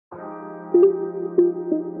G'day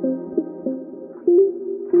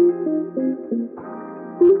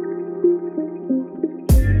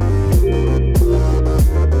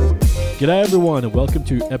everyone and welcome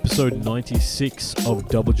to episode 96 of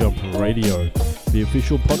Double Jump Radio, the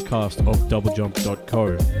official podcast of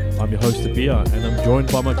doublejump.co. I'm your host Abir and I'm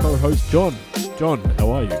joined by my co-host John. John,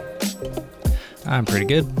 how are you? I'm pretty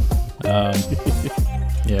good. Yeah,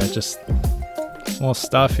 just more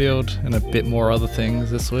Starfield and a bit more other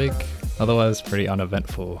things this week. Otherwise, pretty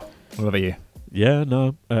uneventful. What about you? Yeah,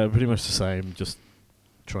 no, pretty much the same. Just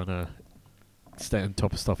trying to stay on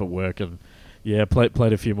top of stuff at work and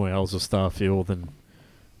played a few more hours of Starfield and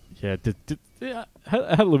had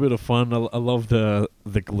a little bit of fun. I loved the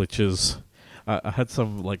glitches. I had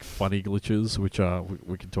some like funny glitches, which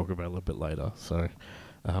we can talk about a little bit later. So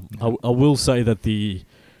I will say that the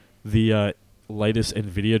latest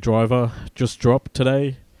NVIDIA driver just dropped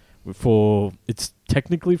today. It's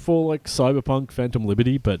technically for like Cyberpunk Phantom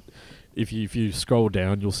Liberty, but if you scroll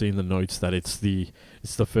down, you'll see in the notes that it's the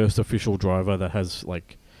first official driver that has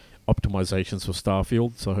like optimizations for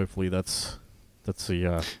Starfield. So hopefully that's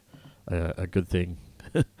a good thing.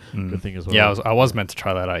 Good thing as well. Yeah, I was meant to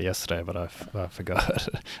try that out yesterday, but I forgot.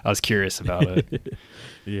 I was curious about it.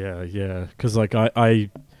 yeah. Because like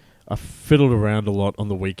I fiddled around a lot on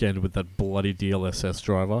the weekend with that bloody DLSS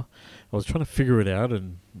driver. I was trying to figure it out,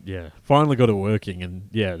 and finally got it working.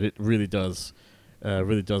 And it really does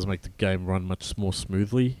make the game run much more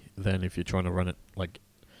smoothly than if you're trying to run it like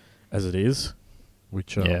as it is.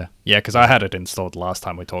 Which because I had it installed last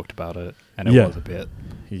time we talked about it, and it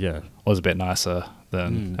was a bit nicer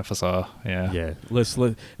than FSR. Yeah, less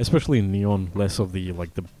especially in Neon, less of the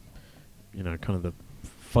like the kind of the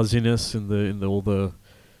fuzziness in the all the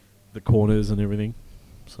corners and everything.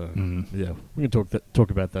 So we can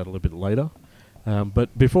talk about that a little bit later.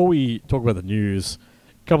 But before we talk about the news,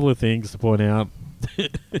 a couple of things to point out,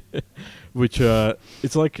 which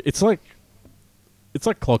it's like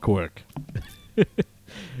clockwork.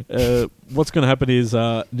 What's going to happen is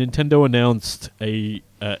Nintendo announced a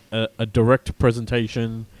direct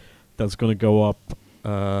presentation that's going to go up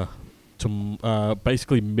to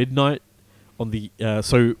basically midnight on the.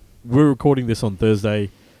 So we're recording this on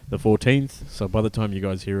Thursday, the 14th. So by the time you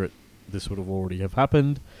guys hear it, this would have already have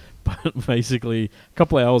happened. But basically, a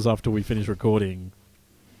couple of hours after we finish recording,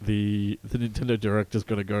 the Nintendo Direct is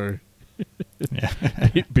going to go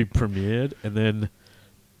be premiered, and then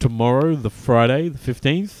tomorrow, the Friday, the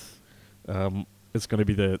 15th, it's going to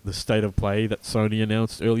be the state of play that Sony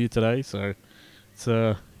announced earlier today. So it's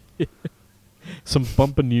some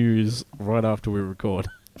bumper news right after we record,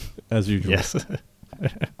 as usual. Yes.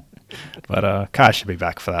 But Kai should be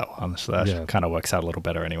back for that one, so that kind of works out a little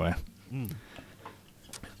better anyway.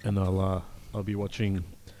 And I'll be watching.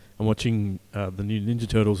 I'm watching the new Ninja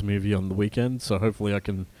Turtles movie on the weekend, so hopefully I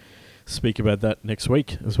can speak about that next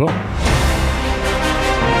week as well.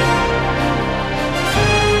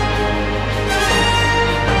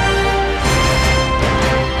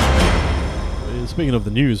 Speaking of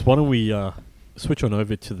the news, why don't we switch on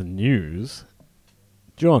over to the news,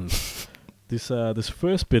 John? This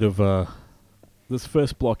first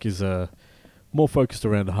block is more focused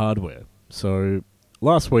around hardware. So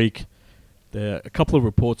last week, a couple of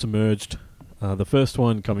reports emerged. The first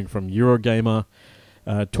one coming from Eurogamer,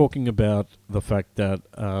 talking about the fact that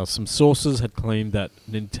some sources had claimed that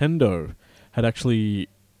Nintendo had actually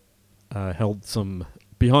held some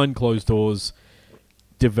behind closed doors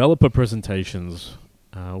developer presentations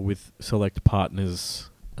with select partners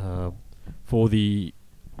for the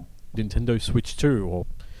Nintendo Switch 2, or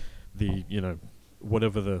the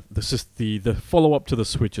whatever the follow up to the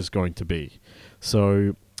Switch is going to be.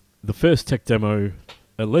 So the first tech demo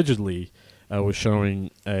allegedly was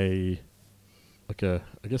showing a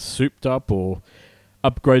souped up or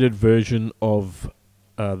upgraded version of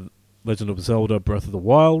Legend of Zelda Breath of the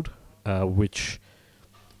Wild, which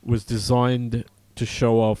was designed to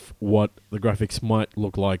show off what the graphics might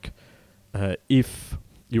look like if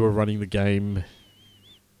you were running the game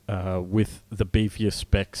with the beefier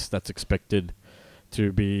specs that's expected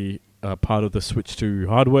to be part of the Switch 2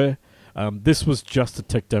 hardware. This was just a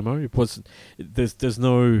tech demo. It was there's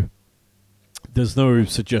no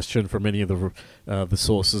suggestion from any of the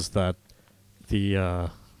sources that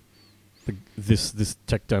this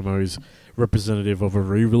tech demo is representative of a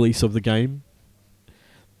re-release of the game.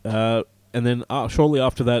 And then shortly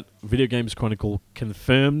after that, Video Games Chronicle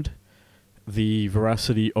confirmed the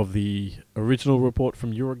veracity of the original report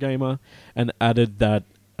from Eurogamer and added that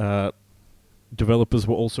developers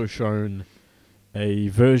were also shown a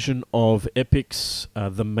version of Epic's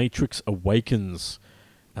The Matrix Awakens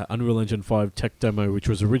Unreal Engine 5 tech demo, which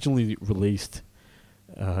was originally released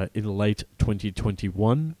in late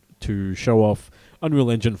 2021 to show off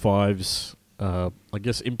Unreal Engine 5's, I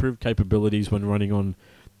guess, improved capabilities when running on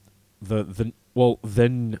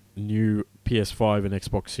then new PS5 and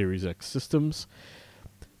Xbox Series X systems.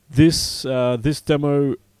 This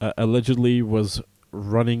demo allegedly was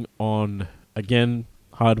running on, again,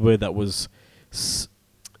 hardware that was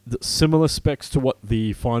similar specs to what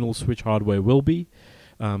the final Switch hardware will be,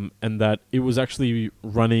 and that it was actually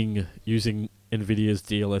running using NVIDIA's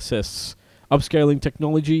DLSS upscaling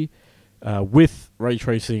technology with ray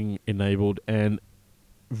tracing enabled and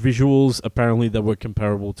visuals apparently that were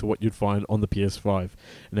comparable to what you'd find on the PS5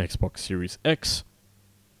 and Xbox Series X.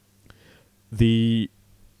 The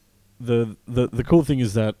cool thing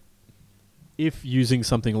is that if using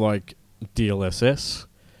something like DLSS,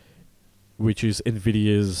 which is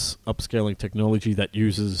NVIDIA's upscaling technology that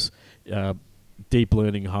uses deep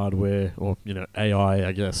learning hardware, or AI,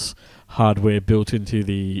 I guess, hardware built into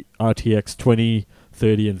the RTX 20,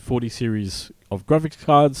 30, and 40 series of graphics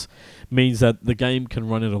cards, means that the game can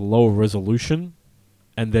run at a lower resolution,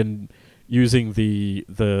 and then using the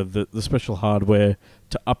special hardware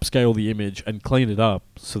to upscale the image and clean it up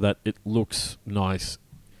so that it looks nice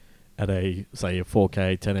at a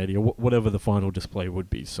 4K 1080 or whatever the final display would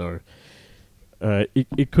be. So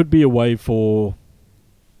it could be a way for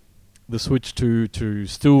the Switch to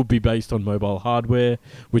still be based on mobile hardware,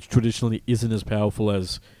 which traditionally isn't as powerful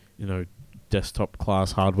as desktop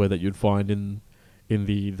class hardware that you'd find in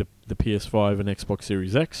the PS5 and Xbox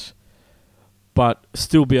Series X, but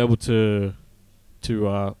still be able to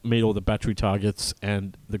meet all the battery targets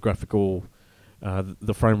and the graphical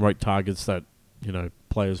the frame rate targets that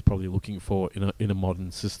players probably looking for in a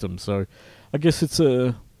modern system. So I guess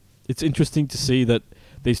it's interesting to see that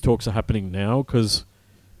these talks are happening now, because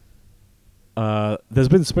there's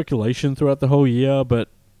been speculation throughout the whole year, but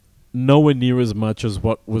nowhere near as much as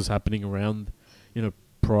what was happening around,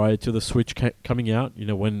 prior to the Switch coming out,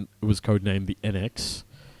 when it was codenamed the NX.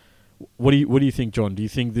 What do you think, John? Do you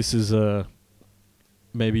think this is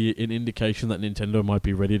maybe an indication that Nintendo might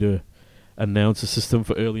be ready to announce a system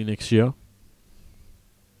for early next year?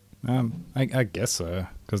 I guess so,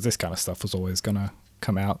 because this kind of stuff was always gonna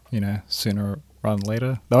come out, sooner rather than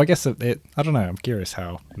later. Though I guess I don't know. I'm curious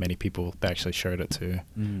how many people they actually showed it to.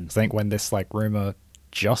 I think when this rumor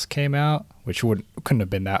just came out, which couldn't have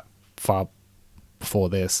been that far before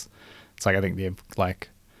this. It's I think the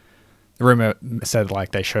rumor said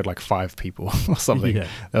they showed 5 people or something. Yeah.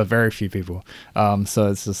 There were very few people.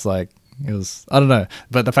 So it's just it was, I don't know.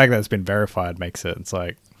 But the fact that it's been verified makes it's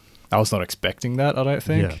I was not expecting that, I don't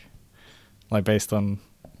think. Yeah. Based on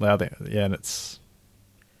and it's,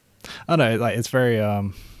 I don't know, it's very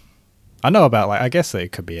I know about I guess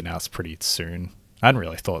it could be announced pretty soon. I hadn't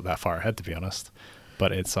really thought that far ahead, to be honest.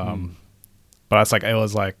 But it's but it's it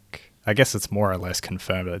was I guess it's more or less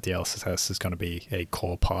confirmed that DLSS is going to be a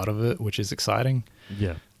core part of it, which is exciting.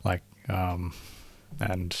 Yeah. And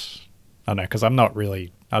I don't know, because I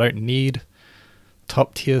don't need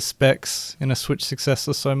top tier specs in a Switch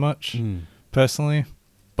successor so much, personally,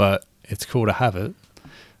 but it's cool to have it.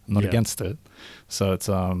 I'm not against it. So it's,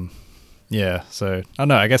 so I don't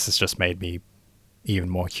know, I guess it's just made me even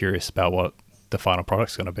more curious about what the final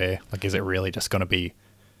product's going to be. Is it really just going to be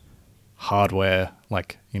hardware,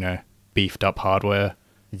 beefed up hardware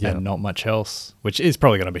and not much else, which is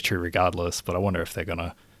probably going to be true regardless, but I wonder if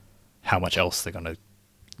how much else they're going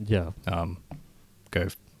to go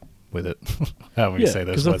with it. However you say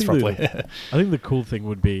those words properly. I think the cool thing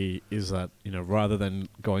would be is that, rather than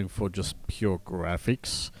going for just pure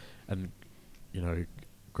graphics and,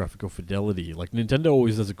 graphical fidelity, Nintendo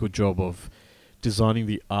always does a good job of designing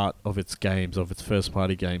the art of its games, of its first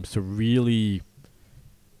party games, to really,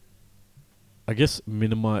 I guess,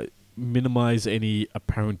 minimize any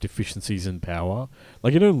apparent deficiencies in power.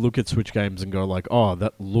 You don't look at Switch games and go oh,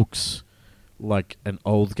 that looks like an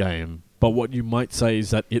old game, but what you might say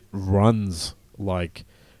is that it runs like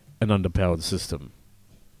an underpowered system.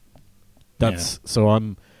 So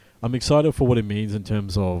I'm excited for what it means in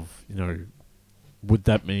terms of, would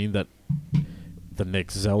that mean that the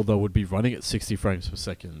next Zelda would be running at 60 frames per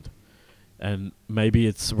second, and maybe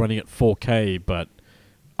it's running at 4K but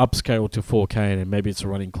upscale to 4K, and maybe it's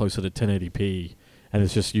running closer to 1080p, and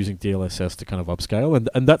it's just using DLSS to kind of upscale,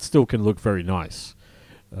 and that still can look very nice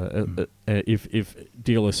if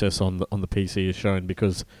DLSS on the PC is shown,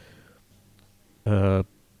 because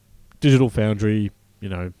Digital Foundry,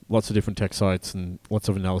 lots of different tech sites and lots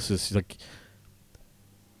of analysis.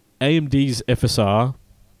 AMD's FSR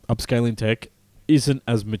upscaling tech isn't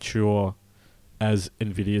as mature as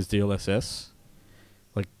NVIDIA's DLSS.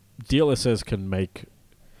 DLSS can make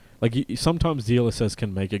like sometimes DLSS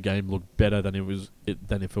can make a game look better than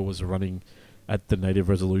than if it was running at the native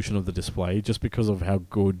resolution of the display, just because of how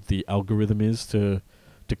good the algorithm is to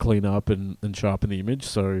clean up and sharpen the image.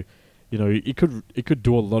 So, it could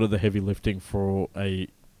do a lot of the heavy lifting for an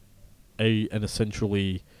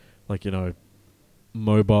essentially like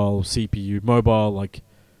mobile CPU,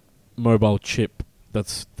 mobile chip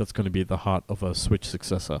that's going to be at the heart of a Switch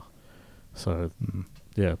successor. So,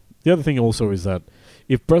 yeah. The other thing also is that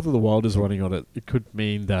if Breath of the Wild is running on it, it could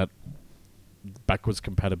mean that backwards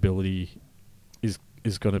compatibility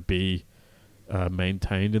is going to be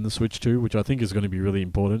maintained in the Switch 2, which I think is going to be really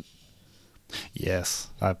important. Yes,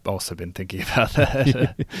 I've also been thinking about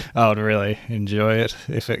that. I would really enjoy it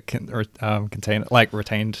if it can contain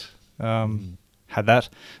retained had that.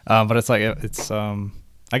 But it's like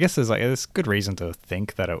I guess there's good reason to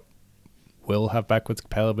think that it will have backwards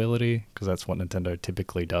compatibility, because that's what Nintendo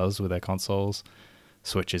typically does with their consoles.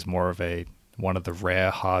 Switch is more of one of the rare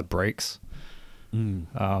hard breaks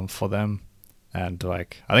for them. And I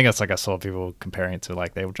think that's I saw people comparing it to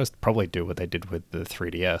they will just probably do what they did with the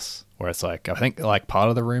 3DS, where it's I think part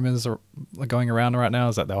of the rumors are going around right now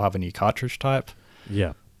is that they'll have a new cartridge type.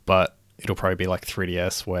 Yeah. But it'll probably be like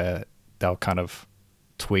 3DS, where they'll kind of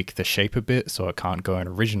tweak the shape a bit so it can't go in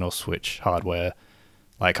original Switch hardware.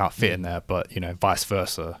 It can't fit in there, but vice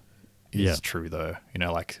versa is true though.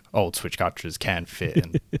 Old Switch cartridges can fit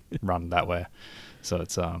and run that way. So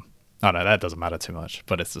it's I don't know, that doesn't matter too much,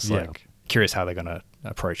 but it's just curious how they're going to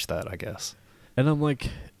approach that, I guess. And I'm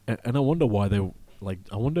and I wonder why they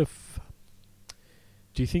I wonder if,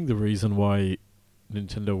 do you think the reason why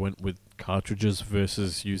Nintendo went with cartridges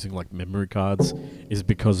versus using memory cards is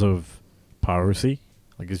because of piracy?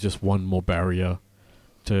 It's just one more barrier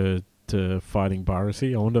to fighting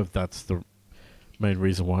piracy. I wonder if that's the main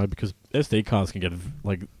reason why, because SD cards can get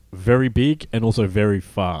very big and also very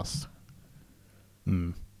fast.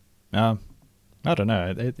 I don't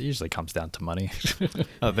know. It usually comes down to money,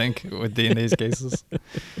 I think, in these cases.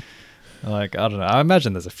 I don't know. I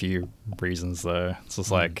imagine there's a few reasons though. It's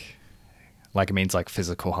just it means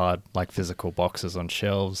physical boxes on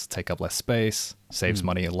shelves take up less space, saves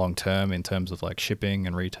money long term in terms of shipping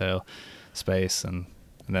and retail space, and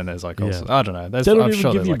then there's also I don't know. I'm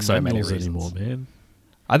sure there's so many reasons. Anymore, man.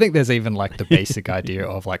 I think there's even the basic idea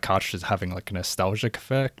of cartridges having a nostalgic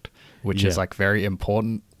effect, which is very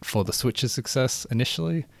important for the Switch's success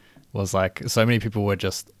initially. Was so many people were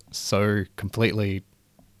just so completely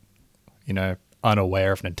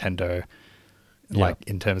unaware of Nintendo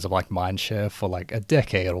in terms of mindshare for a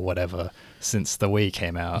decade or whatever since the Wii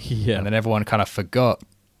came out. And then everyone kind of forgot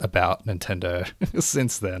about Nintendo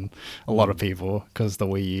since then, a lot of people, because the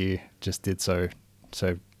Wii U just did so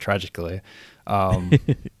tragically.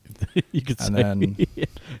 You could say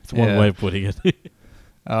it's one way of putting it.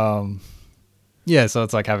 So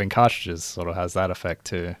it's having cartridges sort of has that effect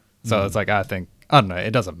too. So it's I don't know,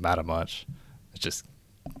 it doesn't matter much. It just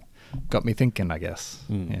got me thinking, I guess.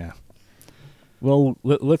 Yeah. Well,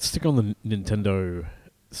 let's stick on the Nintendo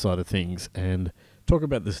side of things and talk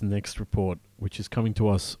about this next report, which is coming to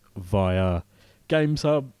us via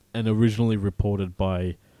GamesHub and originally reported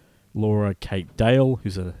by Laura Kate Dale,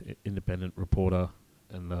 who's an independent reporter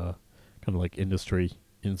and kind of industry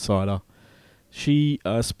insider. She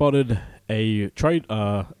spotted a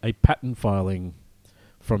patent filing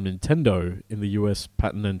from Nintendo in the US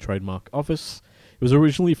Patent and Trademark Office. It was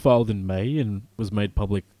originally filed in May and was made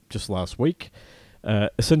public just last week.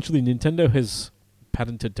 Essentially, Nintendo has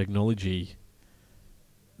patented technology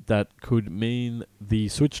that could mean the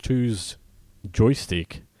Switch 2's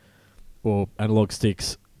joystick or analog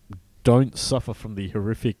sticks don't suffer from the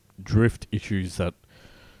horrific drift issues that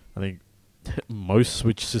I think most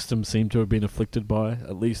Switch systems seem to have been afflicted by,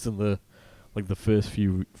 at least in the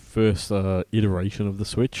first iteration of the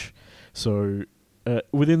Switch. So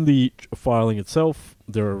within the filing itself,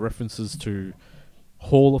 there are references to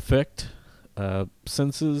Hall effect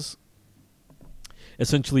sensors,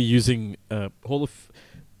 essentially using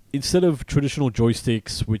instead of traditional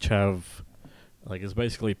joysticks, which have it's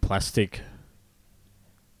basically plastic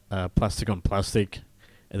on plastic,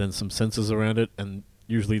 and then some sensors around it, and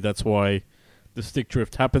usually that's why the stick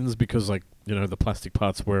drift happens, because the plastic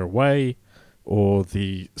parts wear away, or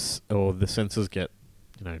the sensors get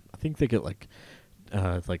I think they get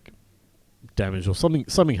damaged, or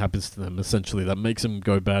something happens to them essentially that makes them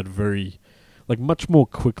go bad very much more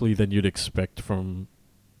quickly than you'd expect from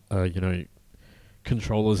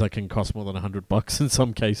controllers that can cost more than $100 in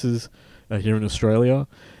some cases here in Australia.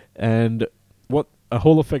 And what a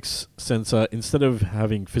Hall effects sensor, instead of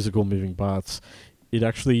having physical moving parts, it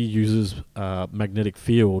actually uses magnetic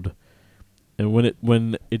field and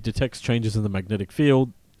when it detects changes in the magnetic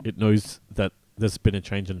field, it knows that there's been a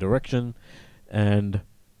change in direction, and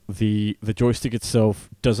the joystick itself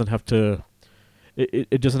doesn't have to.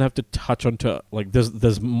 It doesn't have to touch onto, like,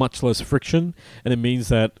 there's much less friction, and it means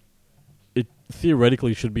that it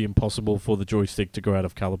theoretically should be impossible for the joystick to go out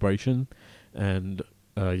of calibration and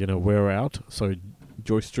wear out. So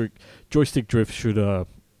joystick drift should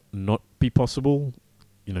not be possible,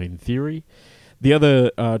 in theory. The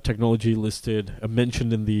other technology listed,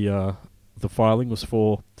 mentioned in the filing, was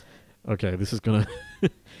for, okay, this is gonna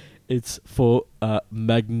it's for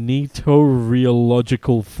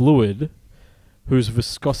magnetoreological fluid whose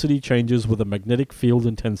viscosity changes with a magnetic field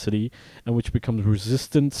intensity and which becomes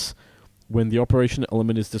resistance when the operation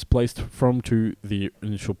element is displaced from to the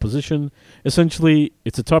initial position. Essentially,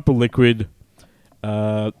 it's a type of liquid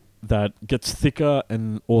that gets thicker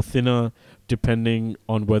or thinner depending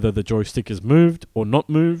on whether the joystick is moved or not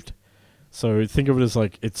moved. So think of it as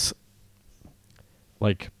like it's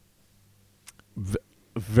like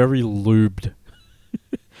very lubed,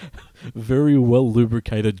 very well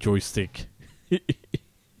lubricated joystick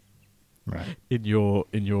Right. in your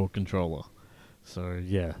controller. So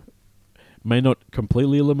yeah, may not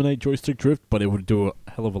completely eliminate joystick drift, but it would do a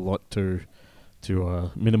hell of a lot to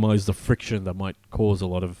minimize the friction that might cause a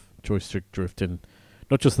lot of joystick drift in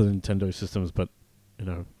not just the Nintendo systems, but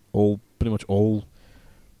pretty much all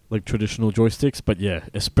like traditional joysticks. But yeah,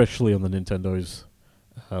 especially on the Nintendos,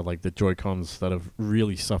 like the Joy-Cons that have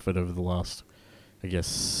really suffered over the last, I guess,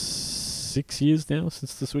 6 years now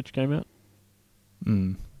since the Switch came out.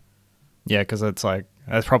 Mm. Yeah, because it's like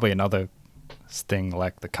that's probably another thing,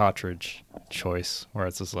 like the cartridge choice, where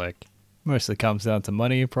it's just like mostly comes down to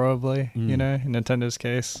money, probably. In Nintendo's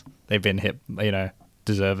case, they've been hit,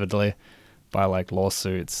 deservedly, by like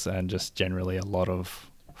lawsuits and just generally a lot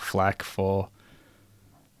of flack for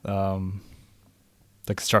the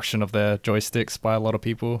construction of their joysticks by a lot of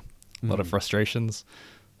people, a lot of frustrations.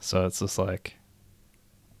 So it's just like,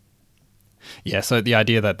 yeah, so the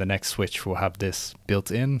idea that the next Switch will have this built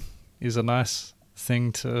in is a nice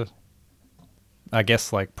thing to, I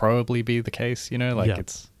guess, like probably be the case,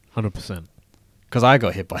 it's 100%. Because I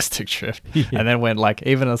got hit by stick drift, and then when like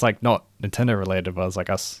even as like not Nintendo related, but I was like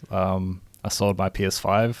I sold my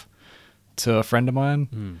PS5 to a friend of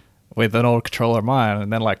mine with an old controller of mine,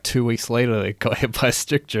 and then like 2 weeks later it got hit by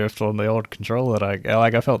stick drift on the old controller.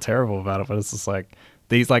 I felt terrible about it, but it's just like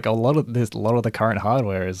these like a lot of the current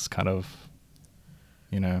hardware is kind of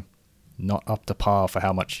not up to par for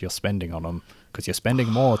how much you're spending on them, because you're spending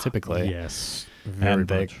more typically. Yes, and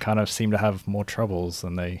they kind of seem to have more troubles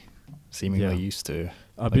than they seemingly used to.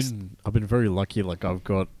 I've been very lucky. Like I've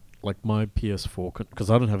got like my PS4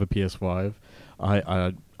 because I don't have a PS5.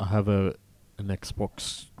 I have an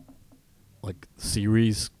Xbox like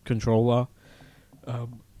Series controller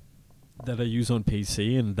that I use on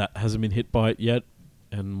PC, and that hasn't been hit by it yet.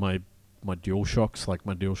 And my DualShocks, like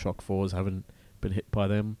my DualShock 4s, haven't been hit by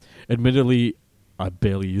them. Admittedly, I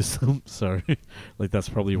barely use them, so like that's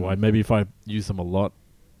probably why. Maybe if I use them a lot,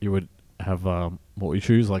 you would have more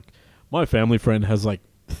issues. Like my family friend has like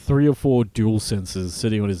 3 or 4 DualSenses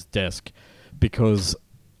sitting on his desk because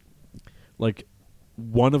like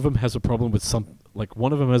one of them has a problem with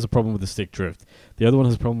one of them has a problem with the stick drift. The other one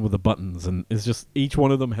has a problem with the buttons, and it's just each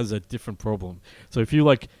one of them has a different problem. So if you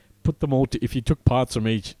like put them all if you took parts from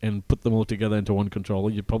each and put them all together into one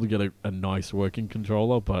controller, you'd probably get a nice working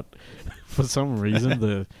controller, but for some reason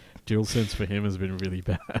the DualSense for him has been really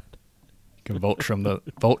bad. You can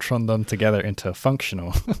Voltron them together into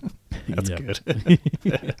functional. That's good.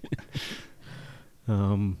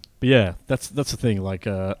 But yeah, that's the thing. Like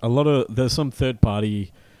there's some third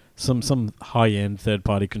party, some high end third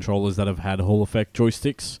party controllers that have had Hall effect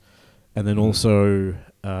joysticks, and then also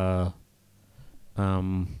I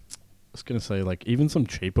was gonna say like even some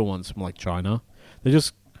cheaper ones from like China. They're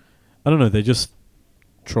just they're just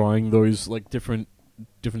trying those like different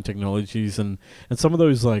technologies, and some of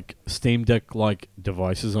those like Steam Deck like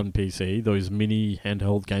devices on PC, those mini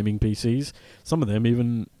handheld gaming PCs, some of them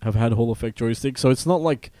even have had Hall effect joysticks. So it's not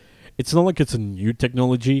like it's a new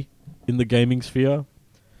technology in the gaming sphere.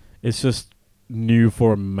 It's just new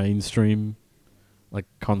for a mainstream like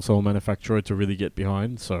console manufacturer to really get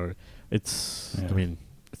behind. So it's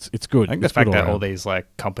it's good. I think the fact that all these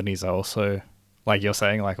like companies are also, like you're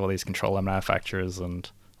saying, like all these controller manufacturers and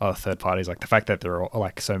other third parties, like the fact that there are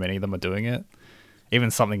like so many of them are doing it, even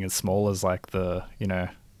something as small as like the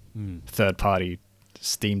third party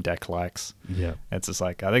Steam Deck likes. Yeah, it's just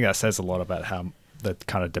like I think that says a lot about how the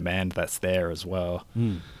kind of demand that's there as well.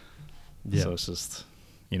 Yeah. So it's just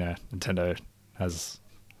Nintendo has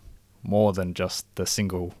more than just the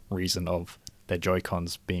single reason of their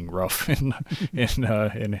Joy-Cons being rough in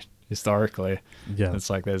historically. Yeah, It's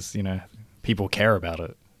like there's, people care about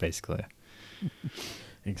it, basically.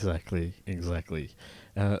 exactly.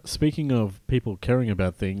 Speaking of people caring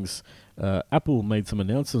about things, Apple made some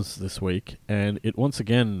announcements this week, and it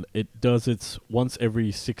does its once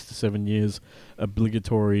every 6 to 7 years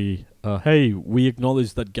obligatory, hey, we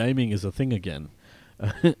acknowledge that gaming is a thing again.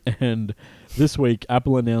 And this week,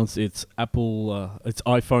 Apple announced its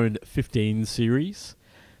iPhone 15 series.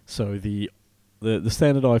 So the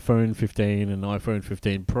standard iPhone 15 and iPhone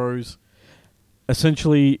 15 Pros,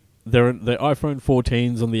 essentially they're iPhone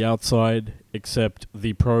 14s on the outside, except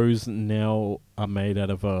the Pros now are made out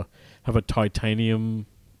of have a titanium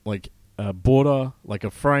border, like a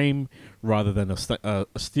frame, rather than a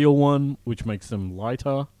steel one, which makes them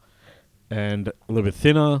lighter and a little bit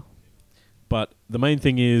thinner. But the main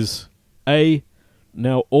thing is,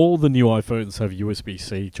 now all the new iPhones have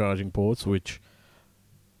USB-C charging ports, which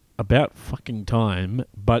about fucking time,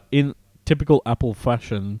 but in typical Apple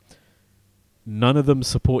fashion, none of them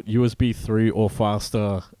support USB 3 or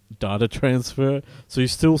faster data transfer. So you're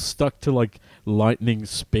still stuck to lightning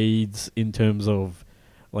speeds in terms of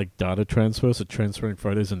data transfer, so transferring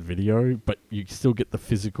photos and video, but you still get the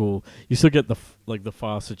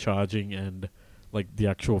faster charging and the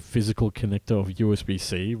actual physical connector of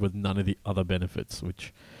USB-C with none of the other benefits,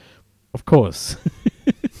 which, of course.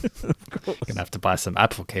 You're going to have to buy some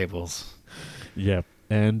Apple cables. Yeah.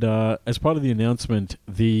 And as part of the announcement,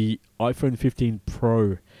 the iPhone 15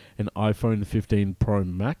 Pro and iPhone 15 Pro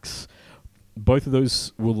Max, both of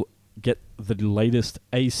those will get the latest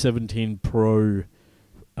A17 Pro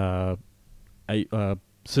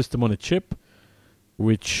system on a chip,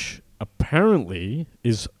 which apparently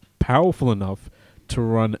is powerful enough to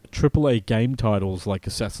run AAA game titles like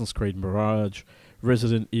Assassin's Creed Mirage,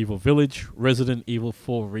 Resident Evil Village, Resident Evil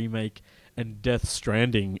 4 Remake, and Death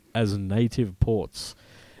Stranding as native ports.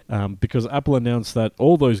 Because Apple announced that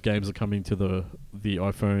all those games are coming to the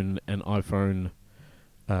iPhone and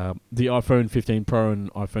the iPhone 15 Pro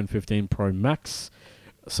and iPhone 15 Pro Max.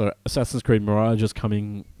 So Assassin's Creed Mirage is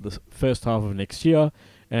coming the first half of next year,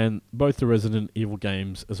 and both the Resident Evil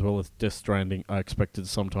games as well as Death Stranding are expected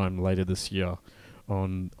sometime later this year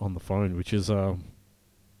on the phone, which is I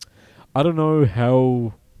don't know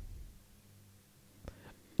how.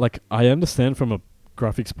 I understand from a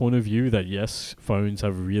graphics point of view that yes, phones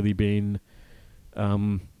have really been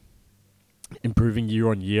improving year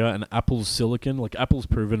on year, and Apple's silicon, Apple's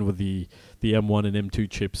proven with the M1 and M2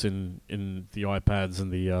 chips in the iPads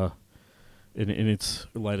and the in its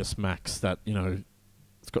latest Macs that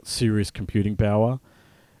it's got serious computing power,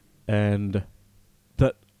 and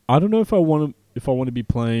that I don't know if I want to be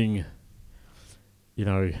playing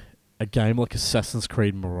a game like Assassin's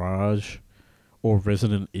Creed Mirage or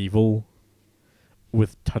Resident Evil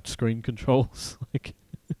with touchscreen controls.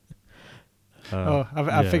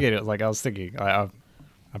 I figured it. I was thinking, I'm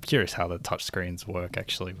curious how the touchscreens work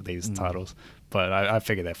actually with these titles, but I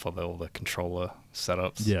figured they're for all the controller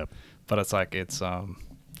setups. Yeah, but it's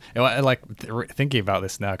thinking about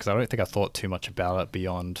this now, because I don't think I thought too much about it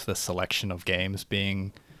beyond the selection of games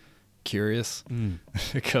being curious.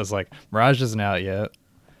 Because Mirage isn't out yet,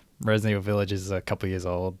 Resident Evil Village is a couple years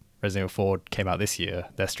old, Resident Evil 4 came out this year,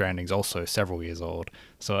 Death Stranding's also several years old,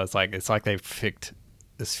 so it's like they've picked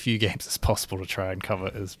as few games as possible to try and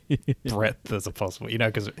cover as breadth as possible,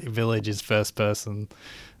 because Village is first person.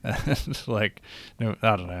 I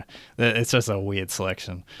don't know, it's just a weird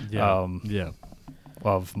selection.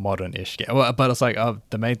 Of modern-ish game. Well, but it's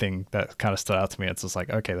the main thing that kind of stood out to me, it's just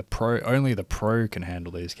okay, only the Pro can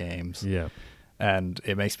handle these games. Yeah. And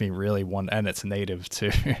it makes me really wonder, and it's native too,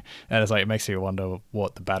 and it makes me wonder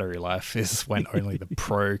what the battery life is when only the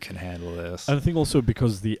Pro can handle this. And I think also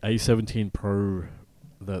because the A17 Pro,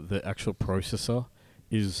 the actual processor,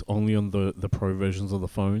 is only on the Pro versions of the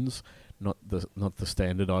phones, not the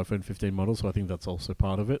standard iPhone 15 model, so I think that's also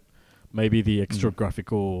part of it. Maybe the extra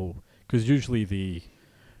graphical, because usually the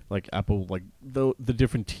Apple, the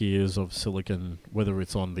different tiers of silicon, whether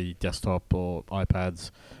it's on the desktop or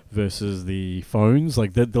iPads versus the phones,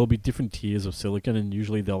 there'll be different tiers of silicon, and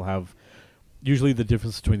usually the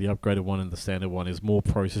difference between the upgraded one and the standard one is more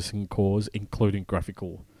processing cores, including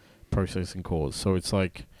graphical processing cores. So it's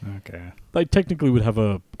okay, they technically would have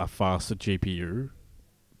a faster GPU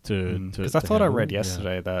to because I thought I read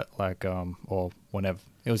yesterday that or whenever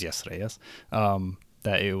it was yesterday, yes,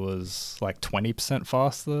 that it was 20%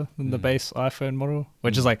 faster than the base iPhone model,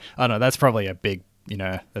 which is I don't know, that's probably a big,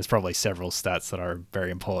 there's probably several stats that are very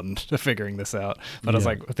important to figuring this out. But I was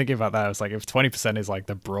thinking about that, I was if 20% is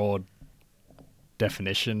the broad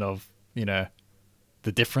definition of,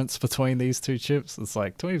 the difference between these two chips. It's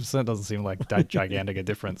like 20% doesn't seem like that gigantic a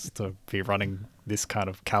difference to be running this kind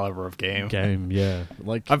of caliber of game. Yeah.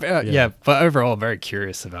 Like, Yeah, but overall, I'm very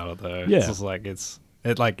curious about it though. Yeah. It's just like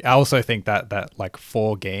I also think that like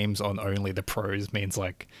 4 games on only the pros means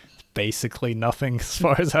like basically nothing as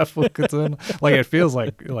far as Apple concerned. Like it feels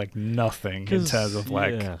like nothing in terms of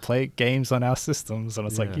like play games on our systems, and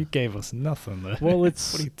it's like you gave us nothing though. Well,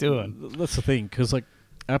 it's what are you doing? That's the thing, because like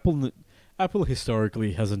Apple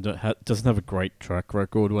historically doesn't have a great track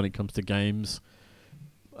record when it comes to games,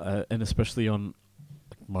 and especially on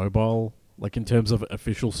mobile, like in terms of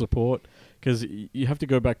official support, because you have to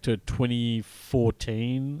go back to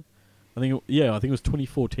 2014. I think it was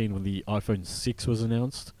 2014 when the iPhone 6 was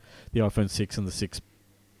announced. The iPhone 6 and the 6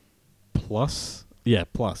 Plus. Yeah,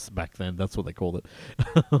 Plus back then. That's what they called it.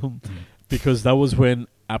 Because that was when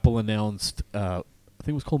Apple announced, I think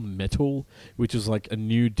it was called Metal, which is like a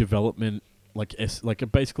new development,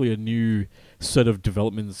 basically a new set of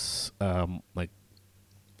developments, like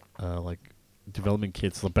development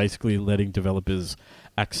kits, basically letting developers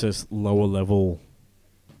access lower level,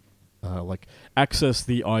 access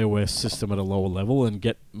the iOS system at a lower level and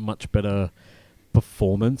get much better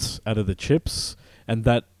performance out of the chips. And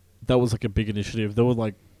that was like a big initiative. There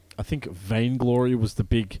were I think Vainglory was the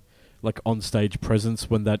big on-stage presence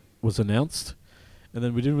when that was announced. And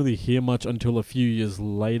then we didn't really hear much until a few years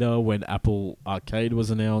later when Apple Arcade was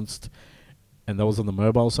announced, and that was on the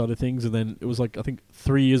mobile side of things. And then it was I think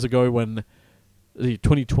 3 years ago when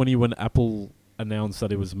 2020 when Apple announced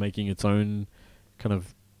that it was making its own kind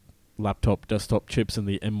of laptop desktop chips in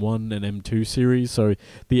the M1 and M2 series. So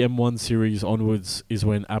the M1 series onwards is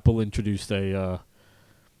when Apple introduced a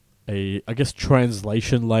I guess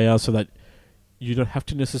translation layer, so that you don't have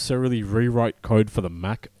to necessarily rewrite code for the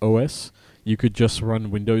Mac OS. You could just run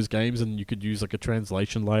Windows games, and you could use a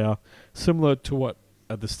translation layer similar to what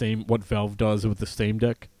Valve does with the Steam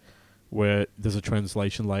Deck, where there's a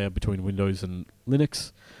translation layer between Windows and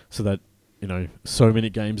Linux, so that so many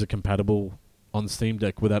games are compatible on Steam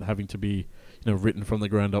Deck without having to be written from the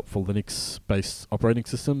ground up for Linux-based operating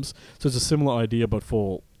systems. So it's a similar idea, but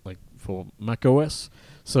for Mac OS.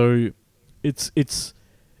 So it's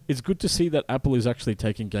good to see that Apple is actually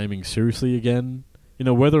taking gaming seriously again.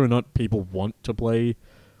 Whether or not people want to play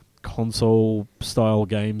console-style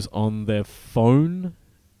games on their phone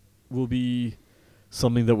will be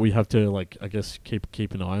something that we have to, I guess,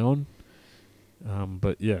 keep an eye on.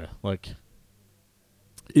 But yeah,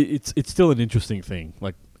 it's still an interesting thing.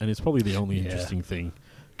 And it's probably the only interesting thing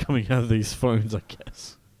coming out of these phones, I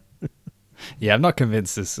guess. Yeah, I'm not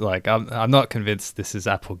convinced I'm not convinced this is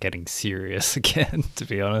Apple getting serious again, to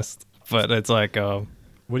be honest. But it's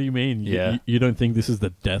what do you mean? Yeah. You don't think this is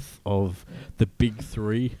the death of the big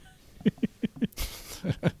three?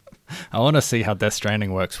 I want to see how Death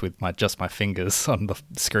Stranding works with just my fingers on the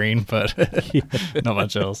screen, but not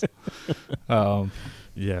much else.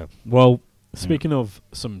 Yeah. Well, speaking of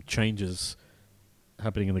some changes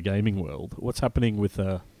happening in the gaming world, what's happening with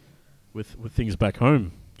things back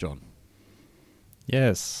home, John?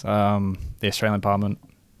 Yes, the Australian Parliament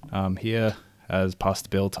here has passed a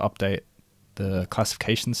bill to update the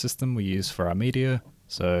classification system we use for our media.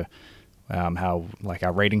 So how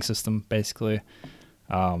our rating system, basically.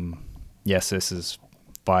 Yes, this is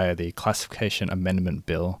via the Classification Amendment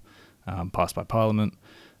Bill passed by Parliament.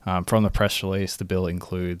 From the press release, the bill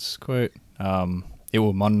includes, quote, it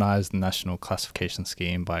will modernise the national classification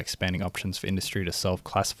scheme by expanding options for industry to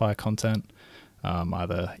self-classify content,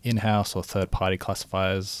 either in-house or third-party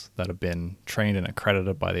classifiers that have been trained and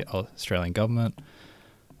accredited by the Australian government,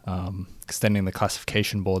 extending the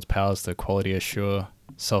classification board's powers to quality assure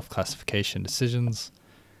self-classification decisions,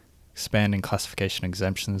 expanding classification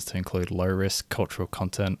exemptions to include low-risk cultural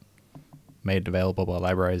content made available by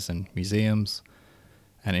libraries and museums,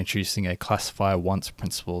 and introducing a classify once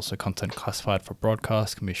principle, so content classified for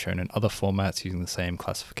broadcast can be shown in other formats using the same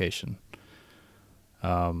classification.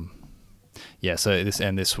 So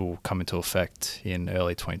this will come into effect in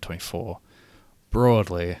early 2024.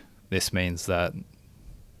 Broadly, this means that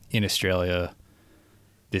in Australia,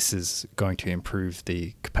 this is going to improve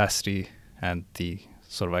the capacity and the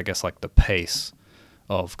sort of, I guess, the pace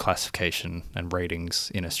of classification and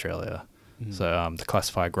ratings in Australia. So to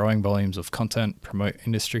classify growing volumes of content, promote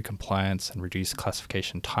industry compliance, and reduce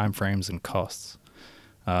classification timeframes and costs,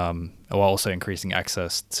 while also increasing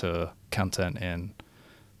access to content in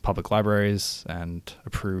public libraries and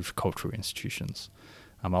approved cultural institutions.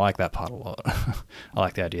 I like that part a lot. I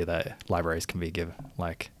like the idea that libraries can be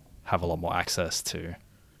have a lot more access to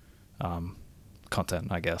content,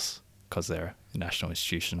 I guess, because they're a national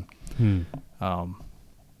institution.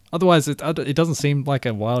 otherwise, it doesn't seem like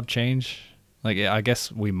a wild change. Like, I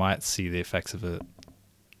guess we might see the effects of it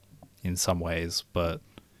in some ways, but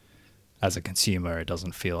as a consumer, it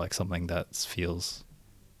doesn't feel like something that feels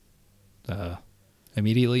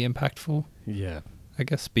immediately impactful. Yeah. I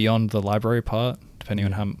guess beyond the library part, depending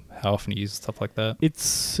on how often you use stuff like that.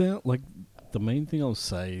 It's like the main thing I'll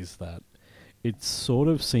say is that it sort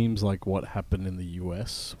of seems like what happened in the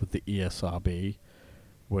US with the ESRB,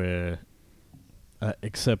 where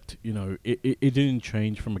except it didn't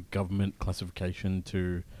change from a government classification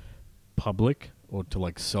to public or to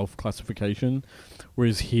like self classification,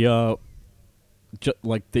 whereas here,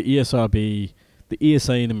 like the ESRB, the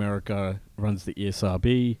ESA in America runs the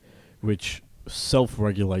ESRB, which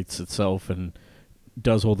self-regulates itself and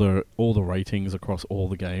does all the ratings across all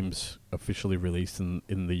the games officially released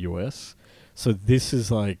in the US. So this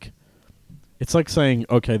is like, it's like saying,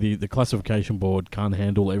 okay, the classification board can't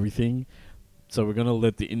handle everything, so we're going to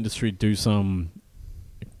let the industry do some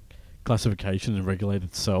classification and regulate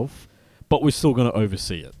itself, but we're still going to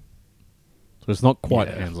oversee it. So it's not quite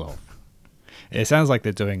hands off. It sounds like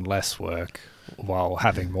they're doing less work while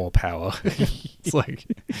having more power. It's like,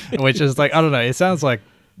 which is like, I don't know. It sounds like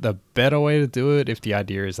the better way to do it if the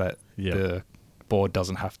idea is that the board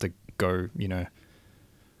doesn't have to go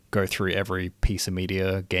through every piece of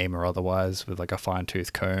media, game or otherwise, with like a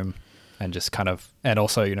fine-tooth comb, and just kind of, and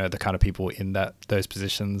also, the kind of people in those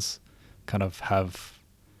positions kind of have,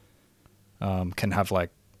 can have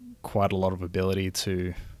like quite a lot of ability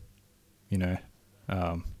to,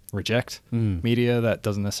 reject media that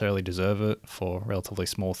doesn't necessarily deserve it for relatively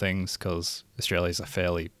small things, because Australia's a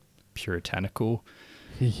fairly puritanical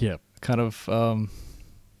kind of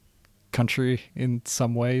country in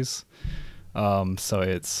some ways. So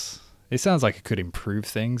it sounds like it could improve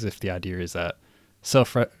things if the idea is that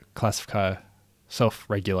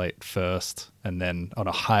self-regulate first, and then on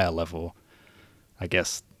a higher level, I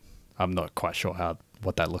guess I'm not quite sure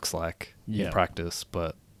what that looks like in practice,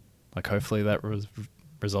 but like hopefully that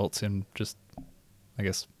results in just, I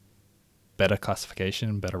guess, better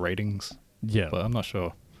classification, better ratings. Yeah. But I'm not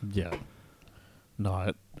sure. Yeah.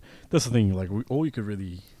 No, that's the thing. Like, all you could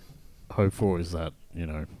really hope for is that,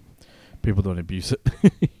 people don't abuse it,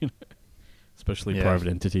 especially private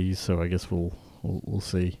entities. So I guess we'll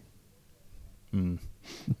see.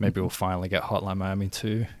 Maybe we'll finally get Hotline Miami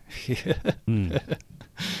too.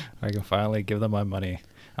 I can finally give them my money.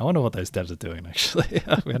 I wonder what those devs are doing, actually.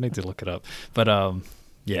 I need to look it up. But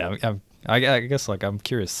I guess like I'm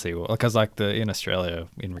curious to see because like in Australia,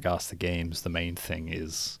 in regards to games, the main thing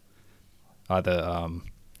is either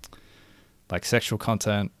like sexual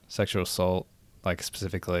content, sexual assault, like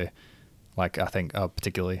specifically, like I think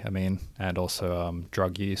particularly, and also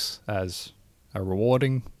drug use as a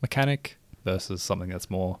rewarding mechanic versus something that's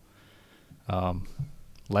more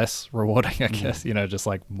less rewarding, I guess, just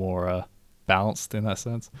like more balanced in that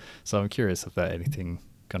sense. So I'm curious if there's anything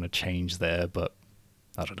going to change there, but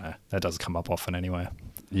I don't know. That does come up often anyway.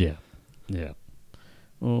 Yeah.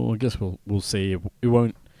 Well, I guess we'll see.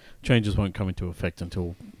 Changes won't come into effect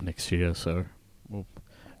until next year, so we'll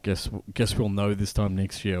guess we'll know this time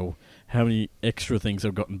next year how many extra things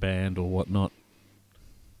have gotten banned or whatnot.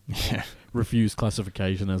 Yeah. Refused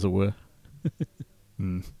classification, as it were.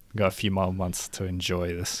 Got a few more months to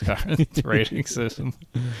enjoy this current rating system.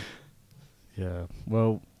 Yeah.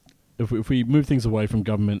 Well, if we move things away from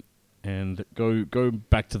government and go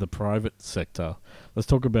back to the private sector, let's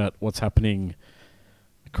talk about what's happening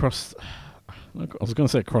across. I was going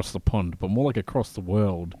to say across the pond, but more like across the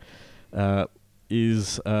world.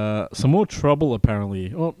 Is some more trouble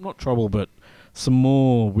apparently? Well, not trouble, but some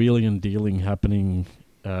more wheeling and dealing happening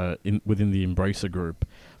within the Embracer Group.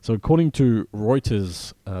 So, according to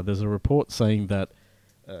Reuters, there's a report saying that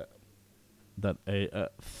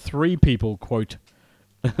three people, quote,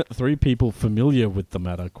 three people familiar with the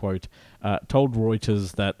matter, quote, told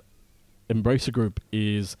Reuters that Embracer Group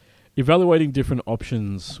is evaluating different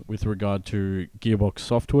options with regard to Gearbox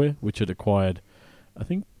Software, which it acquired, I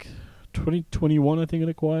think, 2021, I think it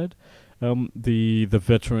acquired. The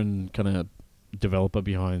veteran kind of developer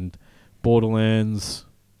behind Borderlands,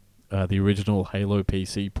 the original Halo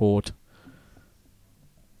PC port,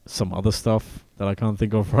 some other stuff that I can't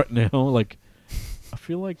think of right now. Like, I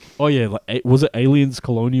feel like, was it Aliens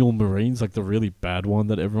Colonial Marines, like the really bad one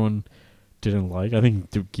that everyone didn't like? I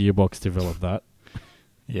think Gearbox developed that.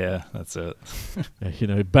 Yeah, that's it.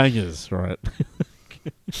 Bangers, right?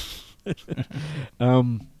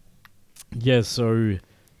 So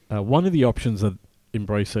one of the options that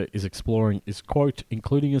Embracer is exploring is, quote,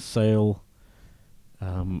 including a sale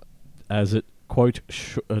as it, quote,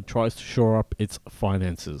 tries to shore up its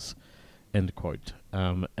finances. end quote.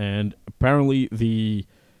 And apparently the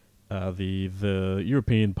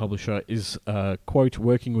European publisher is quote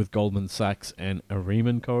working with Goldman Sachs and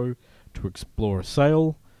Areem & Co. to explore a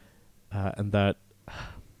sale, and that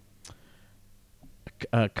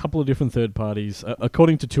a couple of different third parties,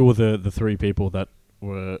 according to two of the three people that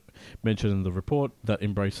were mentioned in the report, that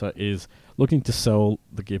Embracer is looking to sell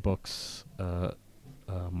the Gearbox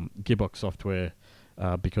Gearbox software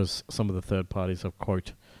because some of the third parties have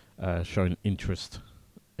quote shown interest,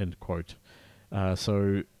 end quote.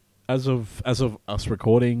 So as of us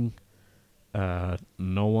recording,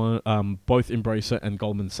 no one, both Embracer and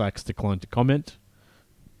Goldman Sachs declined to comment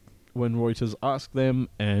when Reuters asked them,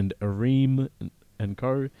 and Areem and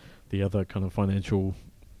Co., the other kind of financial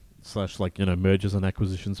 / mergers and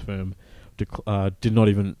acquisitions firm, did not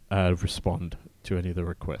even respond to any of the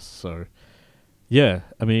requests. So yeah,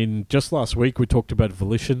 I mean, just last week we talked about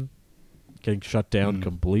Volition getting shut down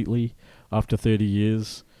completely after 30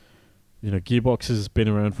 years. Gearbox has been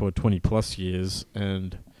around for 20 plus years,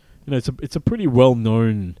 and it's a pretty well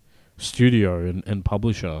known studio and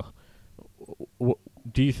publisher.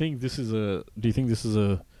 Do you think this is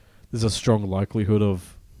there's a strong likelihood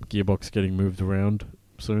of Gearbox getting moved around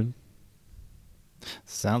soon?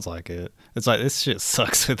 Sounds like it. It's like this shit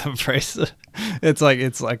sucks with Embracer. It's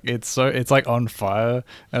like on fire,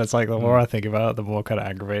 and it's like the more I think about it, the more kind of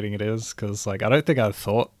aggravating it is. Because I don't think I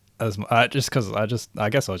thought as just because I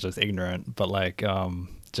guess I was just ignorant, but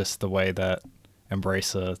just the way that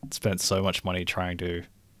Embracer spent so much money trying to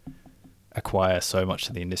acquire so much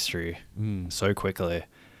of the industry so quickly,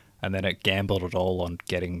 and then it gambled it all on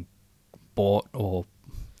getting bought or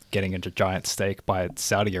getting into giant stake by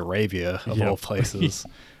Saudi Arabia of all places.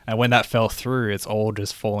 And when that fell through, it's all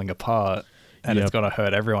just falling apart, and it's gonna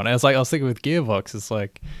hurt everyone. And I was thinking with Gearbox, it's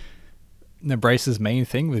like Embracer's main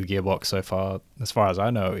thing with Gearbox so far as I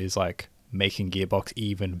know, is making Gearbox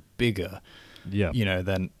even bigger. Yeah.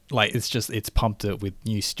 Then it's pumped it with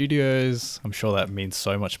new studios. I'm sure that means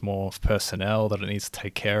so much more personnel that it needs to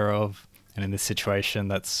take care of. And in this situation,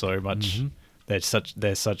 that's so much. There's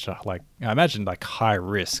such a I imagine high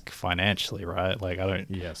risk financially, right? I don't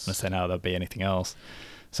understand how there'd be anything else.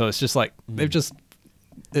 So it's just they've just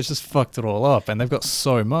fucked it all up, and they've got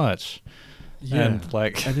so much. Yeah.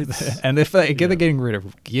 And if they're getting rid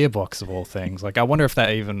of Gearbox of all things, I wonder if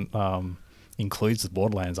that even includes the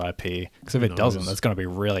Borderlands IP, because if it doesn't, that's going to be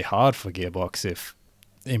really hard for Gearbox if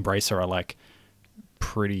Embracer are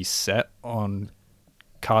pretty set on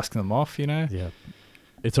casting them off, Yeah.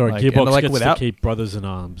 It's alright. Gearbox gets to keep Brothers in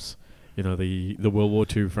Arms, the World War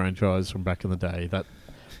II franchise from back in the day.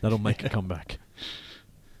 That'll make a comeback.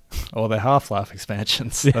 Or their Half-Life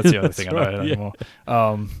expansions. That's the other thing I know anymore.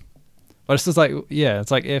 But it's just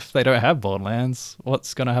it's if they don't have Borderlands,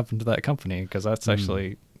 what's going to happen to that company? Because that's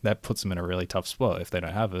actually, that puts them in a really tough spot if they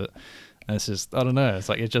don't have it. And it's just, I don't know. It's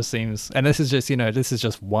it just seems, and this is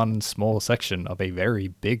just one small section of a very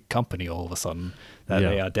big company all of a sudden that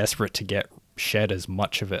they are desperate to get shed as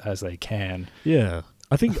much of it as they can. Yeah.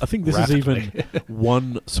 I think this is even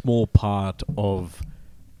one small part of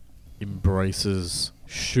Embracer's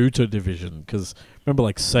shooter division, because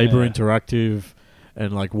remember Saber Interactive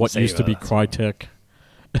and what Saber, used to be Crytek,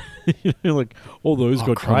 all those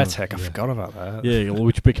got Crytek. I forgot about that. Yeah,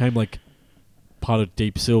 which became part of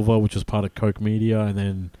Deep Silver, which was part of Koch Media, and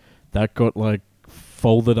then that got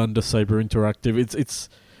folded under Saber Interactive.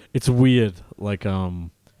 It's weird,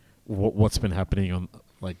 what's been happening on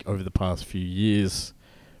over the past few years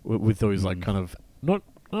with those kind of, not,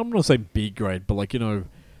 I'm not saying B grade, but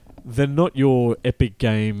they're not your Epic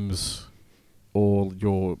Games or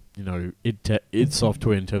your id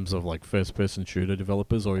Software in terms of first person shooter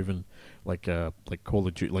developers, or even Call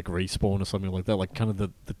of Duty, Respawn or something like that, kind of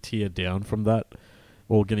the tier down from that,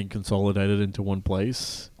 all getting consolidated into one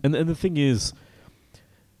place. And the thing is,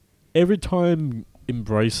 every time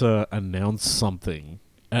Embracer announce something,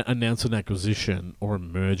 announce an acquisition or a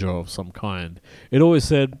merger of some kind, it always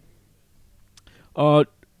said,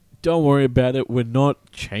 don't worry about it, we're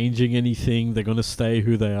not changing anything, they're going to stay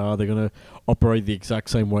who they are, they're going to operate the exact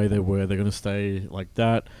same way they were, they're going to stay like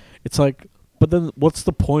that. It's but then what's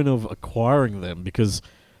the point of acquiring them? Because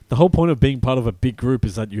the whole point of being part of a big group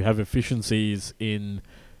is that you have efficiencies in,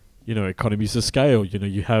 economies of scale.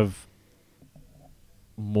 You have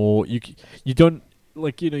more, you don't,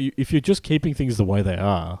 if you're just keeping things the way they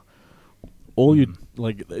are, all you,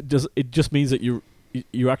 it just means that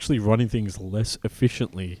you're actually running things less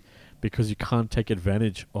efficiently, because you can't take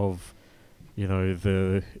advantage of,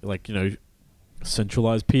 the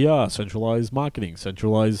centralized PR, centralized marketing,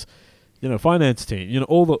 centralized, finance team,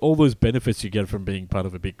 all those benefits you get from being part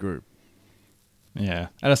of a big group. Yeah,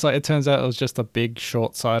 and it's like it turns out it was just a big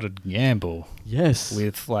short-sighted gamble Yes.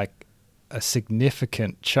 with like a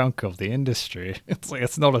significant chunk of the industry. It's like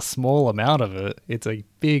it's not a small amount of it; it's a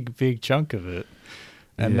big chunk of it,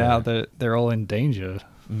 and now they're all in danger.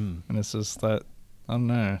 Mm. And it's just that I don't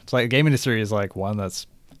know. It's like the game industry is like one that's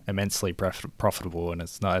immensely profitable, and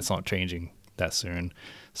it's not changing that soon.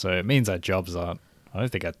 So it means that jobs aren't. I don't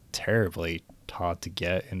think are terribly hard to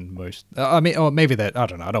get in most. I mean, or maybe that I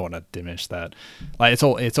don't know. I don't want to diminish that. Like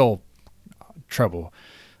it's all trouble,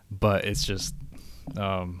 but it's just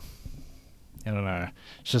I don't know.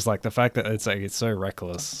 It's just like the fact that it's like it's so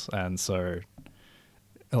reckless and so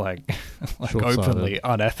like openly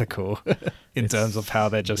unethical in terms of how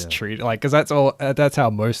they're just treated. Like, because that's how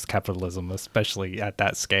most capitalism, especially at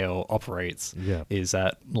that scale, operates. Yeah. Is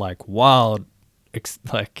that like wild,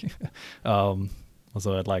 like what's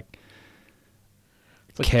the word, like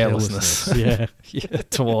carelessness. Yeah.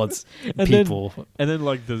 Towards and people. And then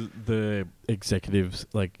like the executives,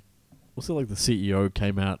 like also like the CEO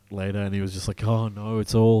came out later and he was just like, oh no,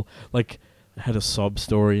 it's all like had a sob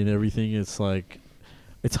story and everything. It's like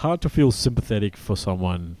it's hard to feel sympathetic for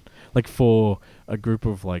someone, like for a group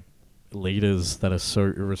of like leaders that are so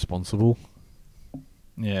irresponsible.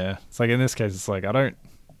 Yeah, it's like in this case, it's like I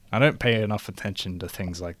don't pay enough attention to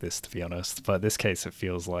things like this, to be honest. But in this case, it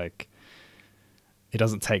feels like it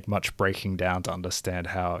doesn't take much breaking down to understand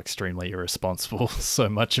how extremely irresponsible so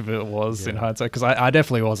much of it was in hindsight. Because I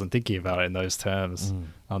definitely wasn't thinking about it in those terms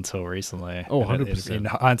until recently. Oh, 100%. In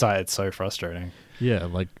hindsight, it's so frustrating. Yeah,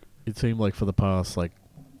 like it seemed like for the past, like,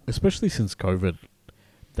 especially since COVID,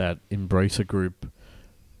 that Embracer Group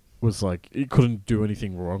was like, it couldn't do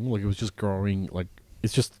anything wrong. Like, it was just growing. Like,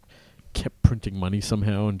 it's just kept printing money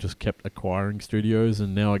somehow and just kept acquiring studios.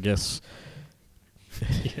 And now I guess...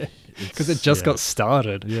 Because it just got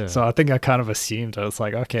started. Yeah. So I think I kind of assumed it's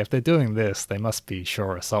like, okay, if they're doing this, they must be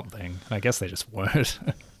sure of something. And I guess they just weren't.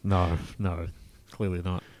 No, clearly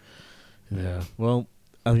not. Yeah. Well,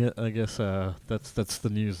 I guess that's the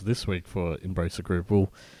news this week for Embracer Group.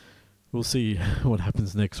 We'll see what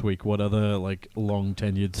happens next week. What other like long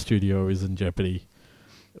tenured studio is in jeopardy?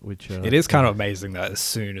 Which it is kind of amazing that as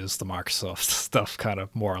soon as the Microsoft stuff kind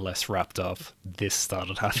of more or less wrapped up, this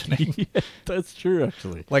started happening. Yeah, that's true,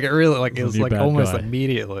 actually. Like it really, like it was like almost guy.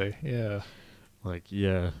 immediately. Yeah. Like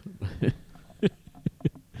yeah.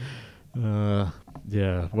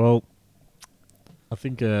 Yeah. Well, I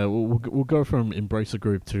think we'll go from Embracer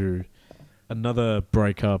Group to another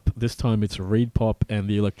breakup. This time it's ReedPop and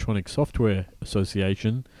the Electronic Software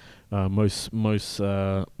Association, most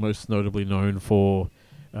notably known for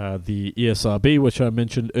the ESRB, which I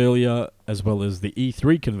mentioned earlier, as well as the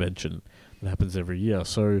E3 convention that happens every year.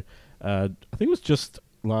 So I think it was just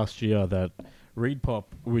last year that ReedPop,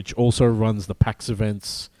 which also runs the PAX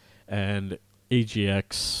events and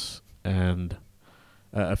EGX and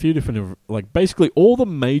a few different, like basically all the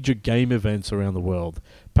major game events around the world,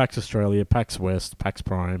 PAX Australia, PAX West, PAX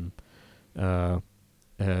Prime, EGX,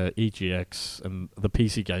 and the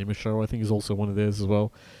PC Gamer Show, I think, is also one of theirs as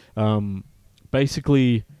well.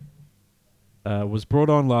 Basically was brought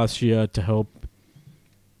on last year to help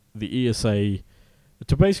the ESA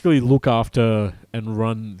to basically look after and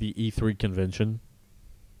run the E3 convention.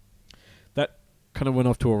 That kind of went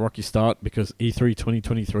off to a rocky start because E3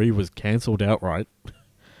 2023 was cancelled outright.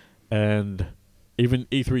 And even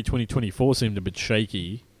E3 2024 seemed a bit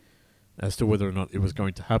shaky as to whether or not it was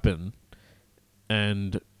going to happen.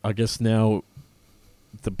 And I guess now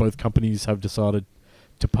both companies have decided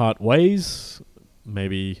to part ways.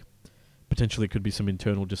 Maybe potentially could be some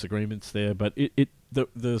internal disagreements there, but we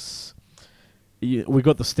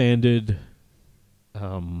got the standard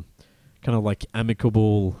kind of like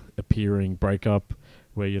amicable appearing breakup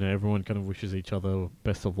where, you know, everyone kind of wishes each other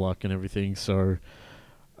best of luck and everything. So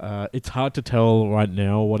it's hard to tell right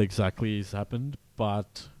now what exactly has happened,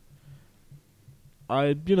 but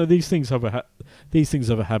these things have a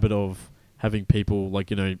habit of having people,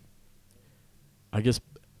 like, you know, I guess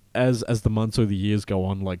as the months or the years go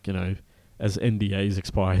on, like, you know, as NDAs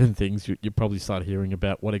expire and things, you probably start hearing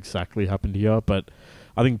about what exactly happened here. But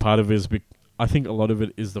I think part of it is, I think a lot of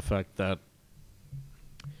it is the fact that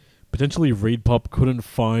potentially ReedPop couldn't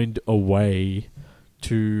find a way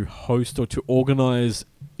to host or to organize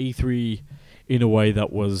E3 in a way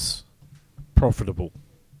that was profitable,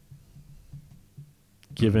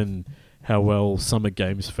 given how well Summer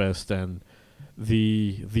Games Fest and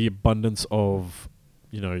the abundance of,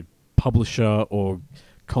 you know, publisher or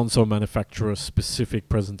console manufacturer specific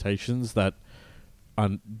presentations that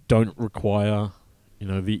don't require, you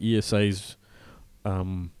know, the ESA's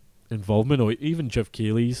involvement, or even Jeff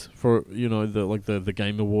Keighley's, for, you know, the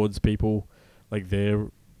Game Awards people, like their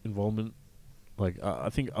involvement. Like I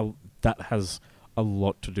think that has a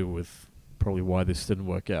lot to do with probably why this didn't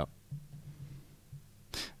work out.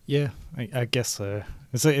 Yeah, I guess so.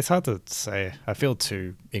 It's hard to say. I feel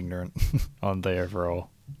too ignorant on the overall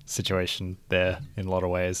situation there in a lot of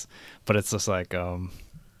ways, but it's just like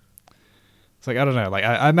it's like I don't know. Like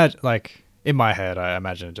I imagine, like in my head, I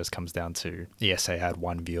imagine it just comes down to ESA had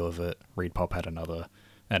one view of it, ReedPop had another,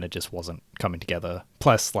 and it just wasn't coming together.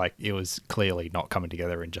 Plus, like it was clearly not coming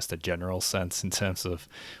together in just a general sense in terms of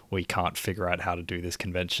we can't figure out how to do this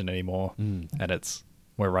convention anymore, and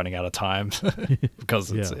we're running out of time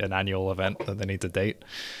because it's an annual event that they need to date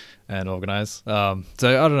and organize. So I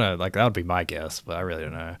don't know, like that would be my guess, but I really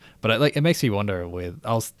don't know. But it makes me wonder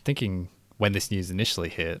I was thinking when this news initially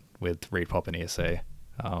hit with ReedPop and ESA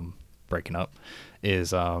breaking up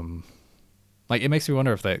is like it makes me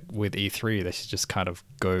wonder if with E3 they should just kind of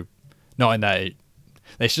go, not in that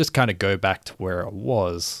they should just kind of go back to where it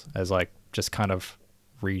was as like just kind of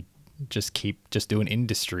just do an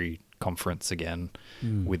industry conference again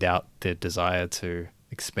without the desire to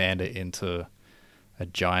expand it into a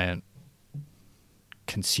giant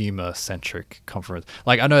consumer centric conference.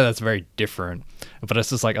 Like I know that's very different, but it's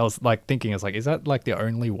just like I was like thinking, it's like, is that like the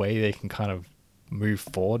only way they can kind of move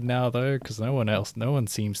forward now though? Because no one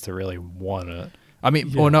seems to really want it. I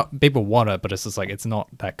mean, or not, people want it, but it's just like it's not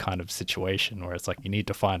that kind of situation where it's like you need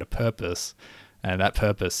to find a purpose, and that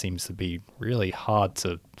purpose seems to be really hard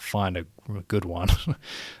to find a good one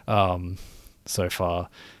so far.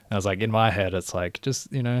 And I was like, in my head, it's like, just,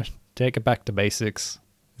 take it back to basics.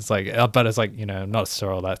 It's like, but it's like, not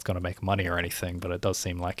sure that's going to make money or anything, but it does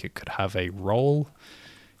seem like it could have a role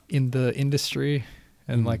in the industry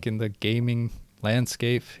and like in the gaming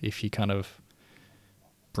landscape if you kind of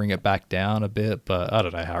bring it back down a bit. But I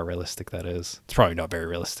don't know how realistic that is. It's probably not very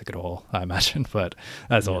realistic at all, I imagine, but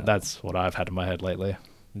that's what I've had in my head lately.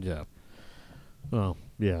 Yeah. Well,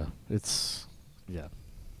 yeah,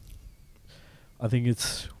 I think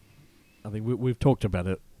we've talked about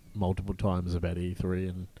it multiple times about E3,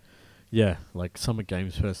 and like Summer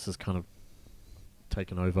Games Fest has kind of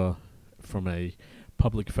taken over from a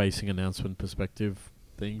public-facing announcement perspective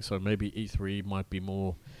thing. So maybe E3 might be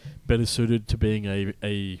better suited to being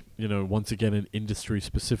a once again an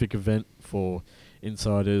industry-specific event for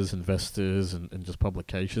insiders, investors, and just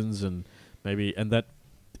publications, and that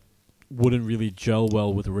wouldn't really gel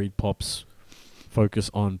well with ReedPop's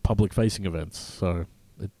focus on public-facing events. So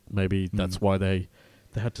maybe that's why they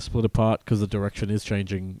had to split apart, because the direction is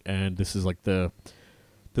changing, and this is like the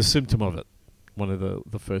symptom of it, one of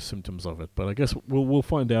the first symptoms of it. But I guess we'll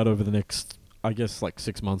find out over the next, I guess, like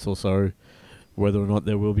 6 months or so, whether or not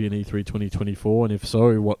there will be an E3 2024, and if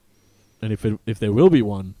so, what, and if there will be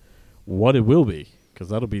one, what it will be, because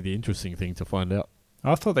that'll be the interesting thing to find out.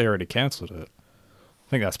 I thought they already cancelled it. I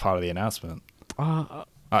think that's part of the announcement. I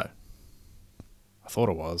thought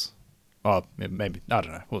it was. Oh, maybe, I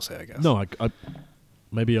don't know. We'll see, I guess. No,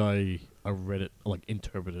 maybe I read it, like,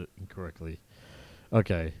 interpreted it incorrectly.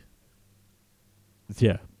 Okay.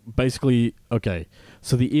 Yeah. Basically, okay.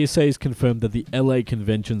 So the ESA has confirmed that the LA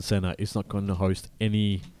Convention Center is not going to host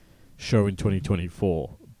any show in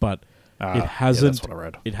 2024, but it hasn't. That's what I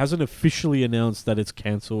read. It hasn't officially announced that it's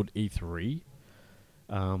cancelled E3.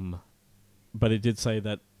 But it did say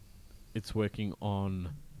that it's working on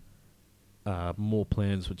more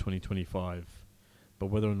plans for 2025. But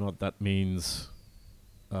whether or not that means,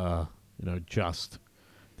 just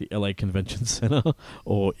the LA Convention Center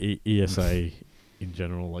or ESA in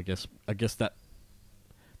general, I guess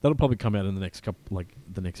that'll probably come out in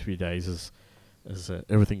the next few days as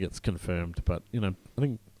everything gets confirmed. But I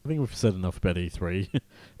think we've said enough about E3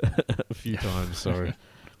 a few times, so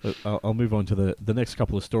I'll move on to the next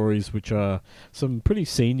couple of stories, which are some pretty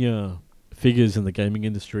senior figures in the gaming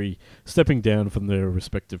industry stepping down from their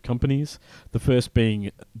respective companies. The first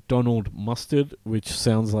being Donald Mustard, which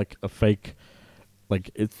sounds like a fake,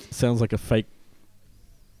 sounds like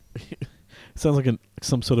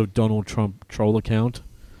some sort of Donald Trump troll account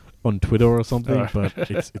on Twitter or something, but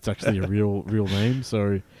it's actually a real name.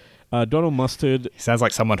 So Donald Mustard. He sounds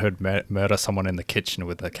like someone who'd murder someone in the kitchen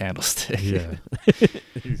with a candlestick. Yeah,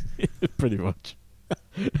 pretty much.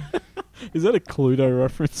 Is that a Cluedo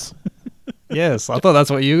reference? Yes, I thought that's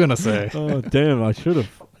what you were gonna say. Oh damn! I should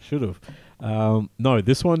have. No,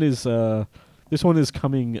 this one is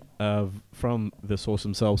coming from the source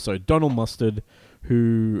himself. So Donald Mustard,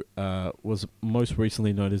 who was most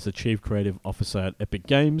recently known as the Chief Creative Officer at Epic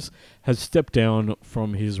Games, has stepped down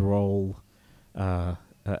from his role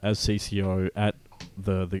as CCO at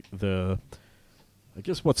the I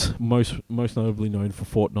guess what's most notably known for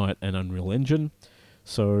Fortnite and Unreal Engine.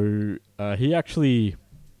 So he actually,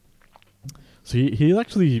 he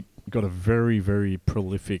actually got a very, very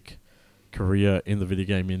prolific career in the video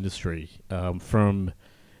game industry. From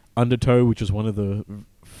Undertow, which was one of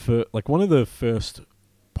the first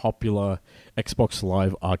popular Xbox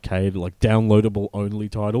Live Arcade, like downloadable only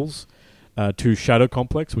titles, to Shadow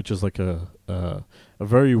Complex, which is like a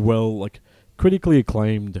very well, like, critically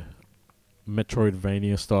acclaimed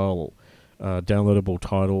Metroidvania style downloadable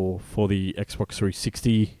title for the Xbox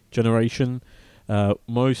 360 generation.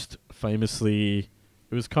 Most famously,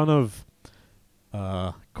 it was kind of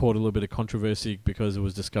caught a little bit of controversy because it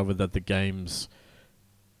was discovered that the games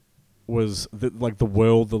was the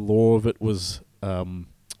world, the lore of it was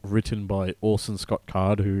written by Orson Scott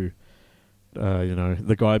Card, who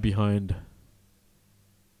the guy behind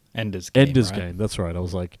Ender's Game. Ender's right? Game. That's right. I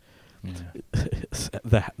was like,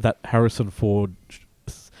 that Harrison Ford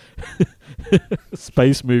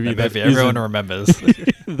space movie that everyone remembers.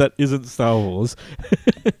 that isn't Star Wars.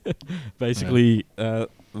 Basically,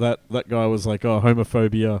 that guy was like,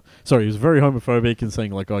 homophobia. Sorry, he was very homophobic and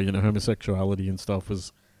saying like, homosexuality and stuff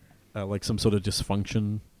was like some sort of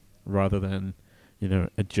dysfunction rather than,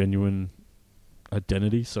 a genuine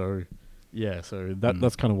identity. So, yeah, so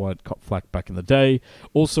that's kind of why it caught flack back in the day.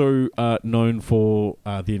 Also known for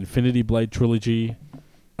the Infinity Blade trilogy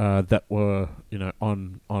that were,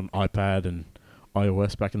 on iPad and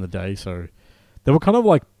iOS back in the day. So they were kind of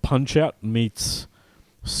like Punch-Out meets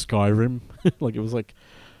Skyrim. Like it was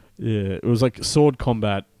like sword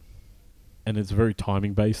combat, and it's very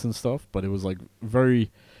timing based and stuff. But it was like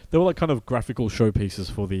they were like kind of graphical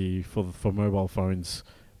showpieces for mobile phones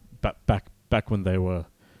back when they were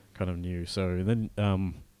kind of new. So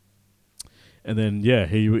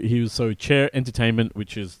he was Chair Entertainment,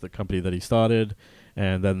 which is the company that he started,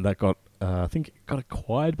 and then that got I think it got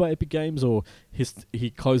acquired by Epic Games, or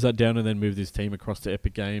he closed that down and then moved his team across to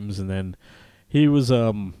Epic Games, and then he was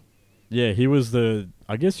he was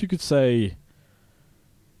I guess you could say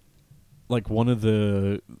like one of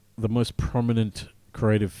the most prominent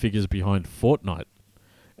creative figures behind Fortnite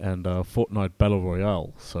and Fortnite Battle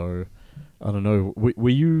Royale. So I don't know, were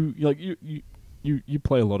you like you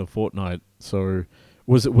play a lot of Fortnite, so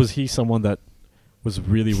was he someone that was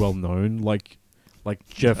really well known, like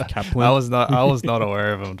Jeff Kaplan? I was not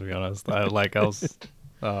aware of him, to be honest. I haven't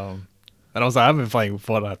been playing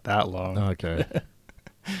Fortnite that long. Okay.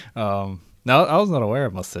 No, I was not aware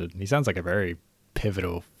of Mustard. He sounds like a very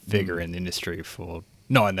pivotal figure in the industry, for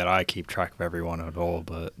not that I keep track of everyone at all,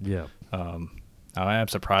 but yeah. I am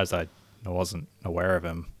surprised I wasn't aware of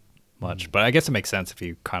him much. But I guess it makes sense if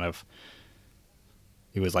he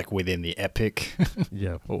was like within the Epic,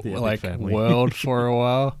 the like Epic family. world for a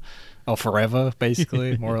while, or forever,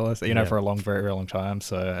 basically, more or less. For a very, very long time.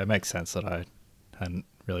 So it makes sense that I hadn't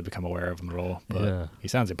really become aware of him at all. But he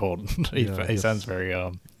sounds important. he sounds very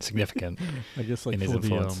significant. I guess like in his for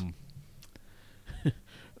influence.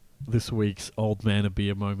 This week's old man a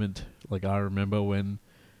beer moment. Like I remember when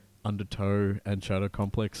Undertow and Shadow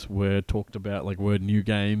Complex were talked about, like were new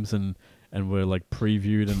games and were like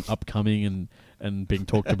previewed and upcoming and being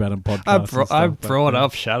talked about in podcasts. I brought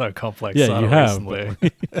up Shadow Complex. Yeah, you have.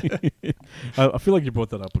 Recently. I feel like you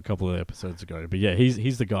brought that up a couple of episodes ago. But yeah,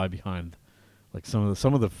 he's the guy behind like some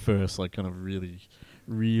of the first like kind of really,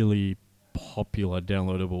 really popular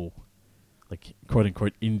downloadable, like quote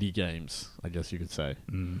unquote indie games, I guess you could say.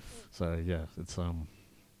 So yeah, it's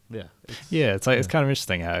it's kind of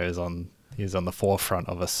interesting how he's on the forefront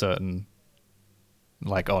of a certain,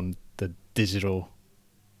 like on the digital,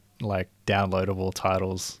 like downloadable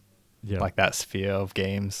titles, like that sphere of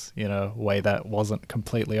games, way that wasn't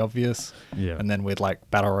completely obvious. Yeah. And then with like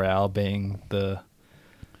Battle Royale being the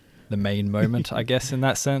main moment, I guess, in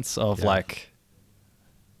that sense of like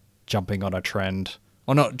jumping on a trend,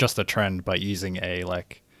 or not just a trend, but using a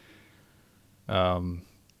like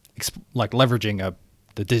leveraging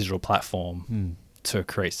the digital platform to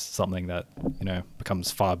create something that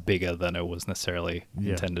becomes far bigger than it was necessarily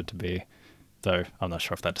intended to be. Though I'm not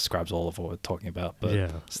sure if that describes all of what we're talking about,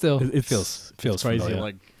 but still, it feels crazy. familiar.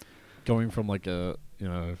 Like going from like a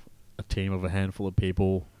team of a handful of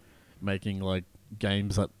people making like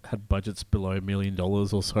games that had budgets below $1 million or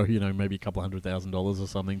so, maybe a couple $100,000 or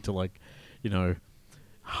something, to like,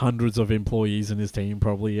 hundreds of employees in his team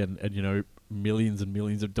probably, and millions and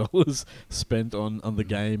millions of dollars spent on the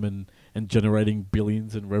game and generating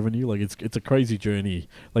billions in revenue. Like it's a crazy journey.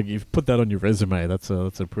 Like you've put that on your resume. That's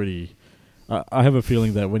a pretty. I have a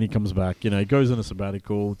feeling that when he comes back, he goes on a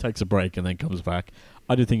sabbatical, takes a break, and then comes back.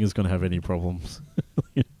 I don't think he's going to have any problems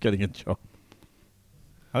getting a job.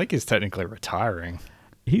 I think he's technically retiring.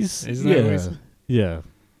 Yeah.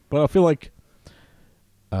 But I feel like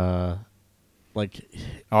like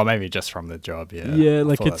Oh, maybe just from the job. Yeah. yeah, I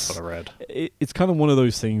like thought it's that's what I read. it's kind of one of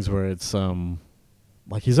those things where it's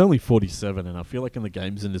like he's only 47, and I feel like in the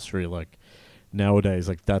games industry, like nowadays,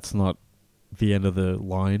 like that's not the end of the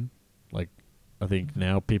line. Like I think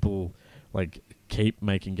now people like keep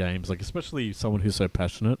making games, like especially someone who's so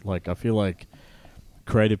passionate. Like I feel like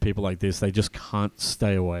creative people like this, they just can't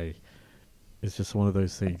stay away. It's just one of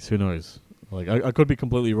those things. Who knows? Like I could be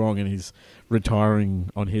completely wrong, and he's retiring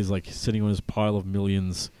on his like sitting on his pile of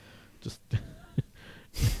millions, just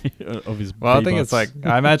of his. Well, I think V-bucks. it's like,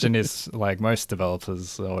 I imagine it's like most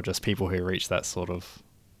developers or just people who reach that sort of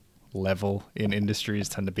level in industries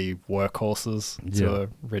tend to be workhorses to Yeah. a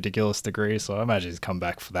ridiculous degree. So I imagine he's come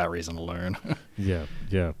back for that reason alone, Yeah,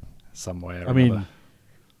 yeah. some way or I mean, another.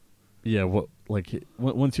 yeah. What like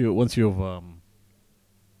once you've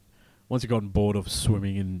gotten bored of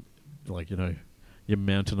swimming in like your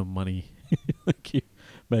mountain of money, like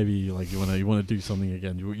maybe like you want to do something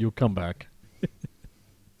again, you'll come back.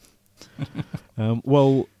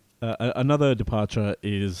 Well, another departure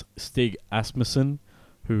is Stig Asmussen,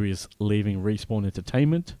 who is leaving Respawn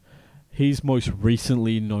Entertainment. He's most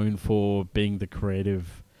recently known for being the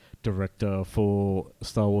creative director for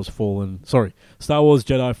Star Wars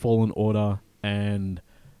Jedi Fallen Order and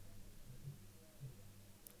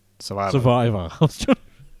Survivor. I was trying.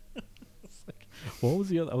 What was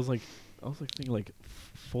the other? I was like thinking like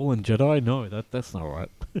Fallen Jedi. No, that's not right.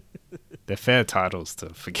 They're fair titles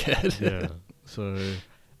to forget. Yeah. So,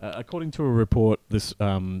 according to a report this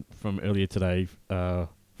from earlier today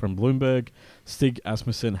from Bloomberg, Stig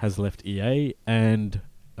Asmussen has left EA, and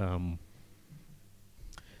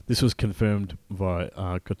this was confirmed by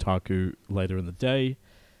Kotaku later in the day.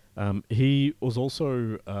 He was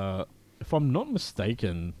also, if I'm not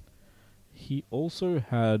mistaken, he also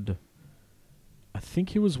had. I think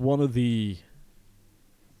he was one of the.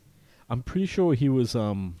 I'm pretty sure he was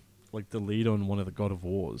like the lead on one of the God of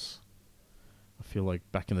Wars. I feel like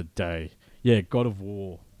back in the day, yeah, God of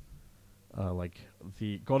War. Like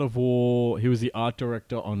the God of War, he was the art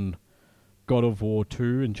director on God of War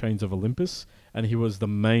 2 and Chains of Olympus, and he was the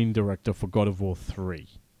main director for God of War 3.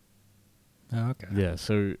 Oh, okay. Yeah,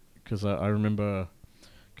 so because I remember,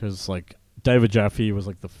 because like David Jaffe was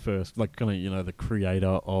like the first, like kind of the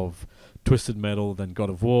creator of Twisted Metal, then God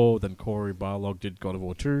of War, then Corey Barlog did God of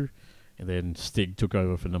War 2, and then Stig took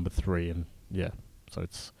over for number 3, and yeah, so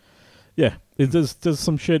there's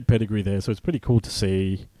some shared pedigree there, so it's pretty cool to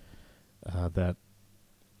see that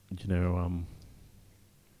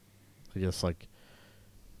I guess like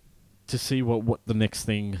to see what the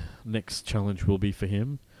next challenge will be for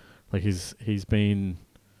him. Like he's been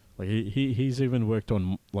like he's even worked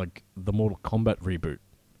on like the Mortal Kombat reboot,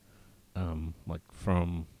 like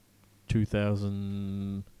from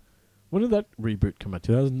 2000. When did that reboot come out?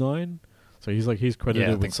 2009. So he's credited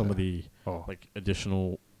Yeah, I with think some so. of the Oh, like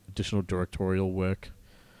additional directorial work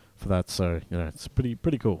for that. So it's pretty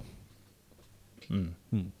cool. mm.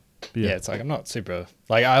 But Yeah, it's like I'm not super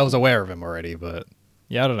like I was aware of him already, but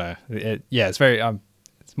yeah, I don't know. It's very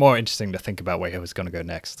it's more interesting to think about where he was going to go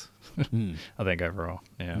next. Mm. I think overall,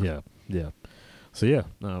 yeah. Yeah. So yeah,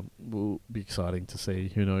 will be exciting to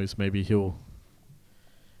see. Who knows? Maybe he'll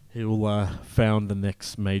found the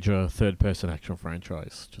next major third-person action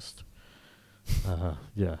franchise. Just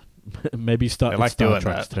yeah, maybe They like Star doing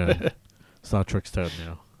Trek's that. turn. Star Trek's turn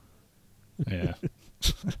now. Yeah.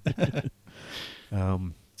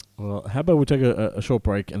 Well, how about we take a short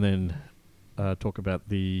break and then talk about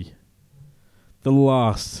the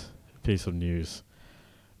last piece of news,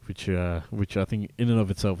 which I think in and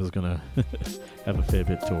of itself is going to have a fair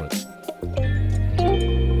bit to it.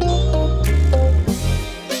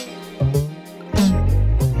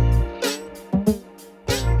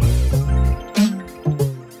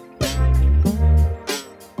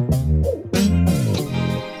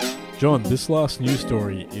 John, this last news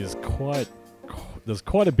story is there's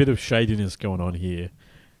quite a bit of shadiness going on here,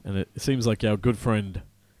 and it seems like our good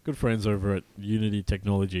friends over at Unity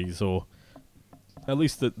Technologies, or at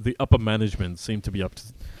least the upper management, seem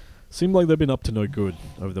like they've been up to no good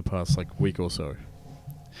over the past like week or so.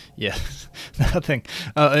 Yeah, I think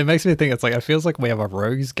it makes me think it's like it feels like we have a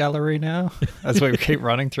rogues gallery now as we keep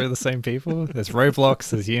running through the same people. There's Roblox,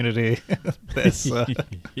 there's Unity, there's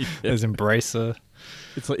Embracer.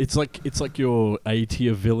 It's like your A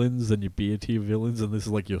tier villains and your B tier villains, and this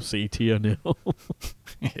is like your C tier now.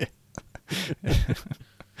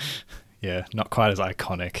 Yeah, not quite as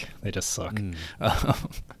iconic. They just suck. Mm.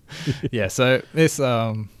 Yeah, so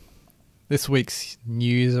this week's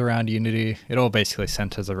news around Unity, it all basically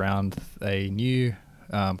centers around a new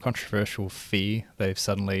controversial fee they've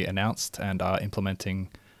suddenly announced and are implementing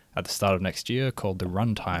at the start of next year called the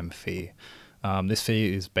runtime fee. This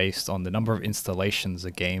fee is based on the number of installations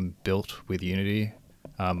a game built with Unity,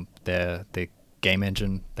 the game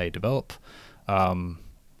engine they develop,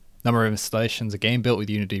 number of installations a game built with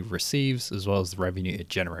Unity receives, as well as the revenue it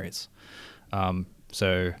generates.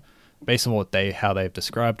 So based on how they've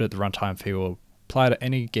described it, the runtime fee will apply to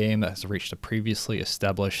any game that has reached a previously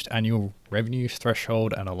established annual revenue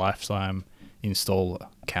threshold and a lifetime install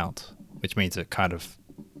count, which means it kind of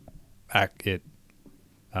it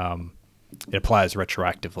applies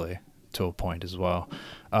retroactively to a point as well.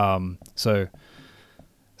 So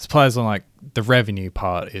this applies on like the revenue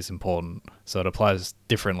part is important. So it applies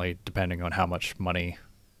differently depending on how much money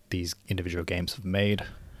these individual games have made.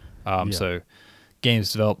 So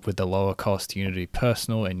games developed with the lower cost Unity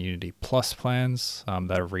Personal and Unity Plus plans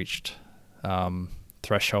that have reached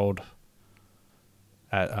threshold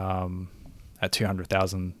at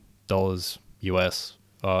 $200,000 US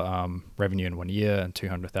revenue in 1 year and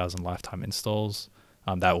 200,000 lifetime installs.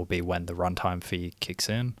 That will be when the runtime fee kicks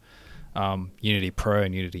in. Unity Pro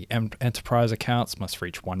and Unity Enterprise accounts must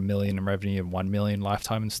reach 1 million in revenue and 1 million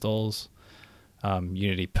lifetime installs.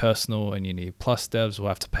 Unity Personal and Unity Plus devs will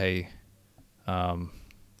have to pay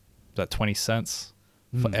that 20 cents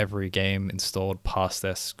for every game installed past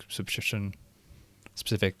their subscription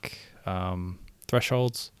specific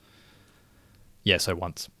thresholds. Yeah, so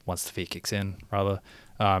once the fee kicks in, rather,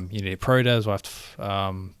 Unity Pro devs will have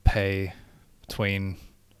to pay between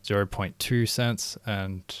 0.2 cents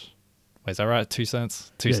and wait, is that right? 2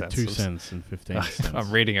 cents? 2 cents. 2 cents and 15 cents.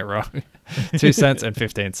 I'm reading it wrong. 2 cents and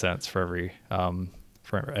 15 cents for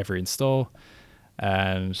every install.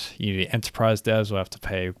 And Unity Enterprise devs will have to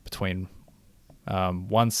pay between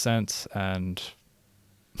 1 cent and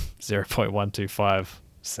 0.125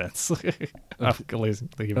 cents. I'm losing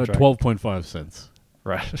track. 12.5 cents.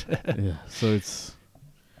 Right. Yeah.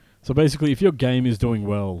 So basically, if your game is doing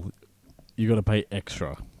well, you got to pay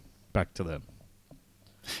extra back to them.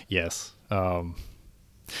 Yes.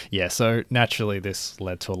 So naturally this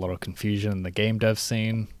led to a lot of confusion in the game dev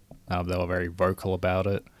scene. They were very vocal about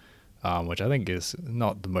it, which I think is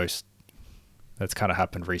not the most... That's kind of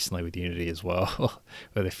happened recently with Unity as well,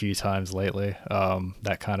 with a few times lately.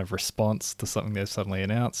 That kind of response to something they've suddenly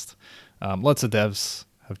announced. Lots of devs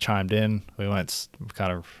have chimed in. We won't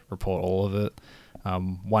kind of report all of it.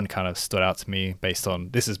 One kind of stood out to me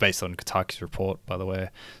this is based on Kotaku's report, by the way.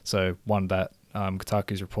 So one that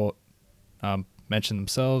Kotaku's report mentioned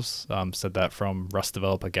themselves, said that from Rust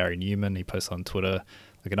developer Gary Newman. He posted on Twitter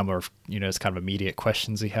like a number of, it's kind of immediate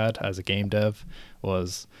questions he had as a game dev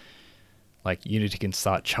was like, Unity can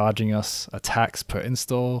start charging us a tax per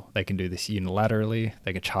install. They can do this unilaterally.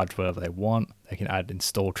 They can charge whatever they want. They can add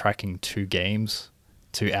install tracking to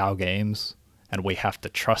our games, and we have to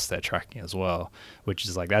trust their tracking as well, which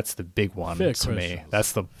is like, that's the big one to me.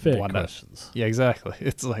 That's the one questions. Yeah, exactly.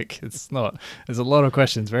 It's like, there's a lot of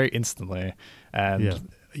questions very instantly, and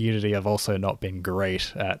Unity have also not been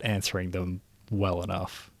great at answering them well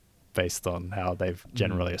enough based on how they've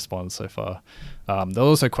generally responded so far. There are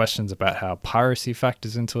also questions about how piracy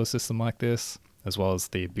factors into a system like this, as well as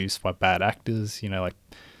the abuse by bad actors,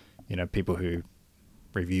 people who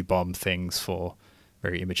review bomb things for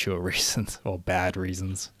very immature reasons or bad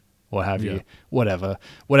reasons, or have you, whatever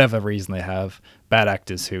reason they have, bad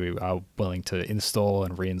actors who are willing to install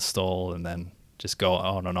and reinstall and then just go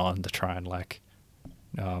on and on to try and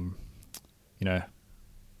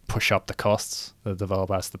push up the costs the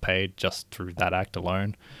developer has to pay just through that act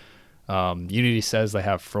alone. Unity says they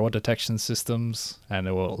have fraud detection systems and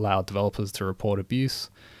it will allow developers to report abuse,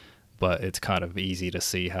 but it's kind of easy to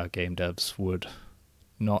see how game devs would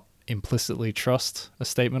not implicitly trust a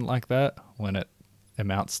statement like that when it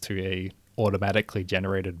amounts to a automatically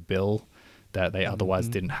generated bill that they otherwise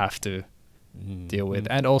didn't have to deal with,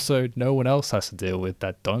 and also no one else has to deal with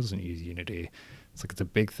that doesn't use Unity. It's like, it's a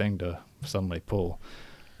big thing to suddenly pull.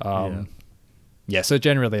 So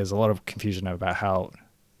generally there's a lot of confusion about how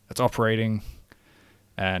it's operating,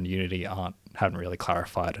 and Unity haven't really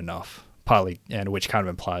clarified enough, partly, and which kind of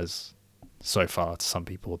implies so far to some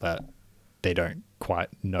people that they don't quite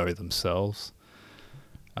know themselves.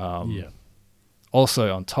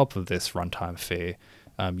 Also, on top of this runtime fee,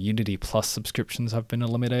 Unity Plus subscriptions have been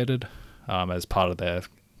eliminated as part of their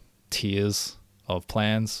tiers of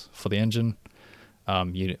plans for the engine.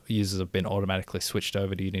 Users have been automatically switched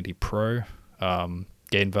over to Unity Pro.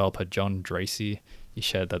 Game developer John Dracy, he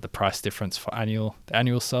shared that the price difference for the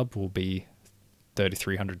annual sub will be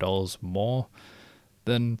 $3,300 more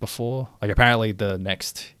than before. Like, apparently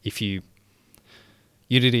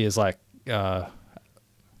Unity is like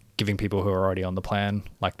giving people who are already on the plan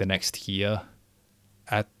like the next year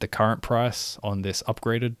at the current price on this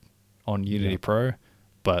upgraded on Unity Pro,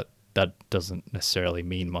 but that doesn't necessarily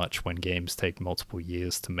mean much when games take multiple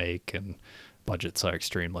years to make and budgets are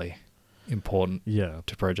extremely important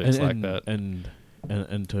to projects like that. And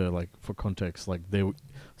to, like, for context, like, there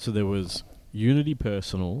was Unity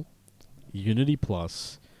Personal, Unity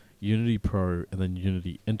Plus, Unity Pro, and then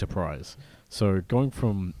Unity Enterprise. So going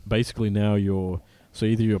from basically now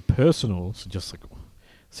either your personal, so just like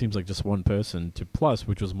seems like just one person, to Plus,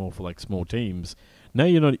 which was more for like small teams. Now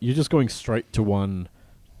you're just going straight to one.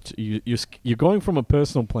 You're going from a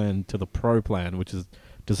personal plan to the Pro plan, which is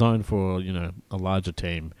designed for a larger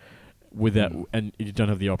team. And you don't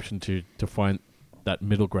have the option to find that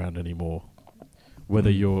middle ground anymore.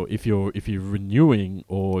 Whether if you're renewing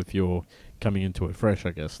or if you're coming into it fresh,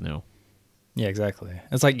 I guess now. Yeah, exactly.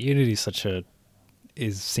 It's like Unity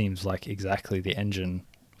seems like exactly the engine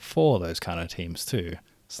for those kind of teams too.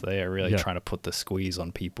 So they are really trying to put the squeeze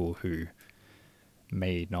on people who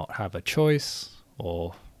may not have a choice,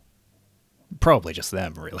 or probably just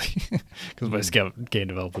them, really, because most game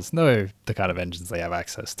developers know the kind of engines they have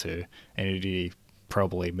access to. And Unity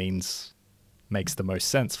probably makes the most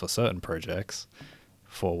sense for certain projects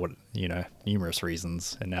for numerous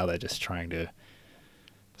reasons, and now they're just trying to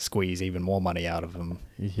squeeze even more money out of them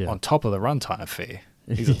on top of the runtime fee.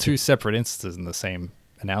 These are two separate instances in the same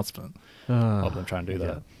announcement of them trying to do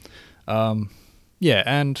that.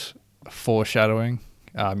 And foreshadowing,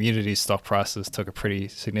 Unity's stock prices took a pretty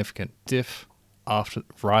significant diff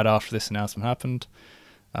right after this announcement happened.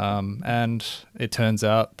 And it turns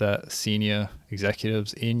out that senior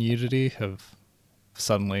executives in Unity have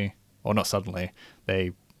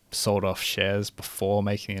they sold off shares before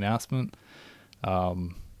making the announcement. So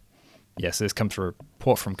this comes from a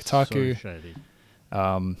report from Kotaku. So shady.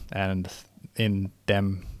 And in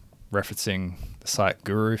them referencing the site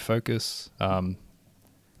Guru Focus,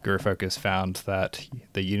 Guru Focus found that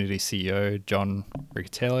the Unity CEO, John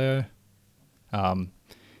Riccitiello,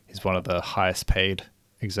 he's one of the highest paid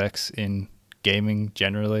execs in gaming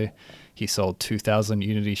generally. He sold 2,000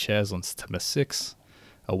 Unity shares on September 6th,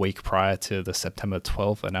 a week prior to the September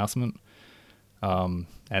 12th announcement. And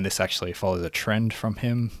this actually follows a trend from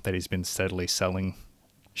him that he's been steadily selling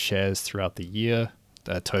shares throughout the year,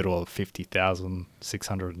 a total of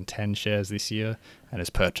 50,610 shares this year, and has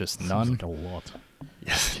purchased none. Like a lot.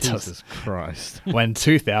 Yes, Jesus Christ. When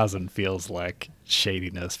 2,000 feels like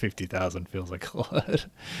shadiness, 50,000 feels like a lot.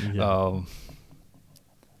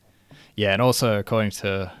 And also according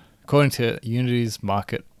to Unity's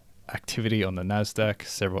market activity on the Nasdaq,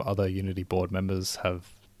 several other Unity board members have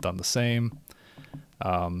done the same.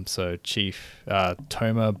 So Chief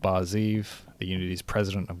Tomer Bar-Zeev, the Unity's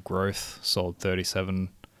president of growth, sold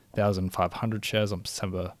 37,500 shares on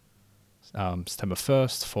September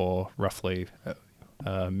 1st for roughly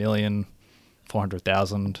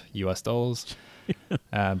 $1,400,000 US.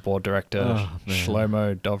 And board director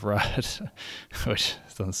Shlomo Dovrat, which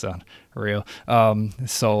doesn't sound real,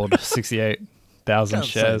 sold 68,000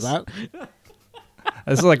 shares.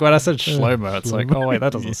 It's like when I said Shlomo, it's like, oh wait,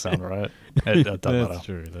 that doesn't sound right.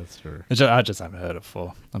 That's true. I just haven't heard it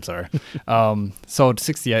before. I'm sorry. Sold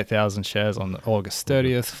 68,000 shares on August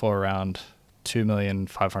 30th for around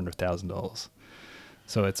 $2,500,000.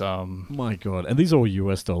 So it's my God, and these are all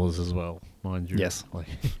US dollars as well, mind you. Yes. Like,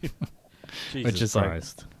 which is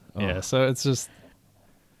Christ. So it's just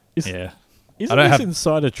Isn't this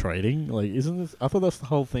insider trading? Like, isn't this? I thought that's the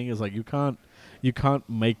whole thing. Is like you can't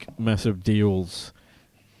make massive deals.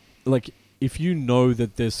 Like, if you know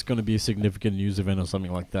that there's going to be a significant news event or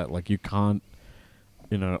something like that, like you can't,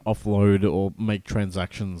 offload or make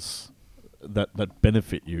transactions that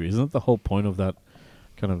benefit you. Isn't it the whole point of that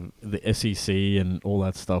kind of the SEC and all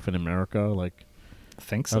that stuff in America? Like, I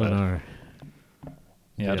think so. I don't know.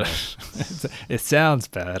 Yeah. It sounds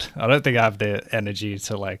bad. I don't think I have the energy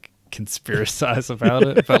to like conspiracize about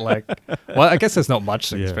it, but like, well, I guess there's not much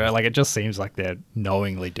to conspire. Like, it just seems like they're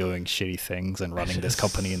knowingly doing shitty things and running this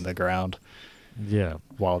company in the ground. Yeah,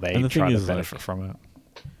 while they try to benefit from it.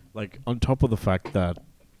 Like, on top of the fact that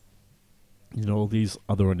all these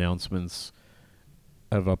other announcements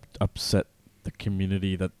have upset the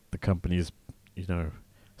community that the company is,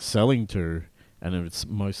 selling to, and its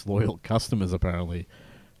most loyal customers apparently.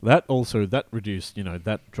 That reduced,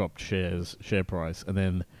 that dropped share price, and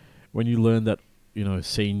then when you learn that,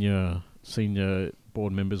 senior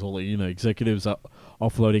board members or executives are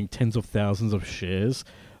offloading tens of thousands of shares,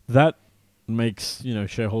 that makes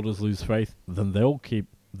shareholders lose faith. Then they'll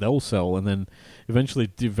sell, and then eventually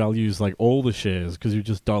devalues like all the shares because you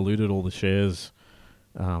just diluted all the shares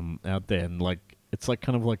out there, and like it's like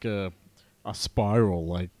kind of like a spiral.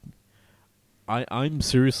 Like, I'm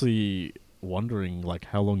seriously wondering like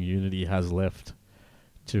how long Unity has left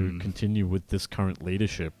to continue with this current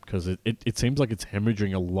leadership, because it seems like it's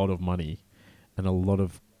hemorrhaging a lot of money and a lot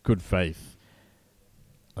of good faith.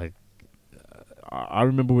 Like, I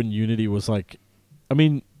remember when Unity was like, I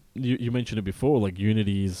mean, you mentioned it before, like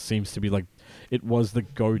Unity seems to be like, it was the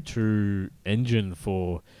go-to engine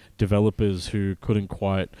for developers who couldn't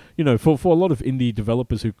quite, for a lot of indie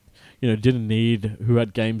developers who, who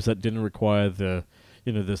had games that didn't require the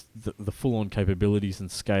full-on capabilities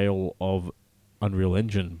and scale of Unreal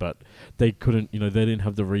Engine, but they couldn't, they didn't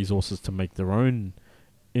have the resources to make their own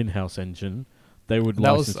in-house engine. They would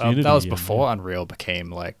license Unity. That was before Unreal became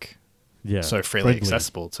like so freely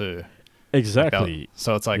accessible too. Exactly. Like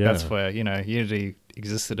so it's like that's where Unity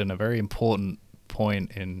existed in a very important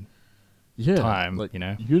point in time. Like,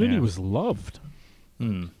 Unity was loved.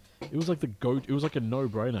 It was like it was like a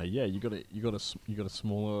no-brainer. Yeah, you got a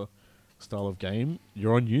smaller style of game.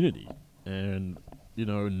 You're on Unity, and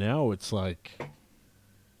now it's like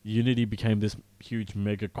Unity became this huge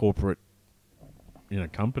mega corporate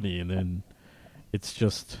company, and then it's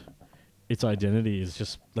just its identity is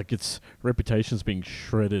just like its reputation's being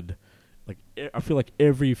shredded. Like I feel like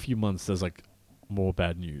every few months there's like more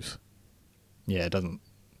bad news. Yeah, it doesn't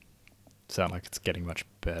sound like it's getting much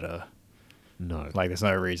better. No, like there's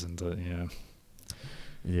no reason to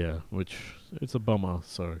Yeah, which it's a bummer.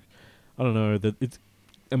 So I don't know that it's.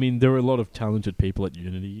 I mean, there are a lot of talented people at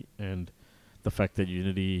Unity, and the fact that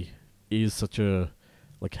Unity is such a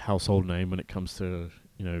like household name when it comes to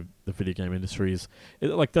the video game industry is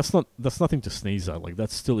that's nothing to sneeze at. Like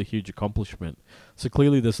that's still a huge accomplishment. So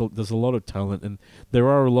clearly there's a lot of talent, and there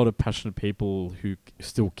are a lot of passionate people who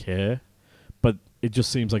still care, but it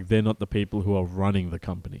just seems like they're not the people who are running the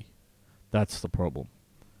company. That's the problem.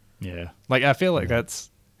 Yeah, like I feel like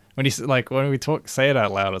that's when you when we say it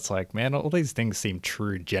out loud, it's like, man, all these things seem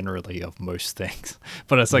true generally of most things,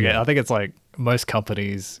 but it's like I think it's like most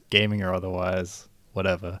companies, gaming or otherwise,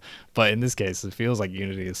 whatever. But in this case, it feels like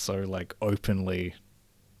Unity is so like openly,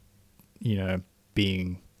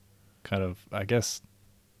 being kind of, I guess,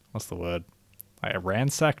 what's the word? Like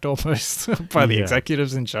ransacked almost by the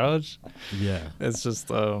executives in charge. Yeah, it's just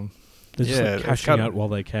they're just like cashing out while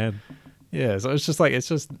they can. Yeah, so it's just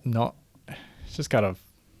kind of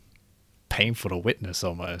painful to witness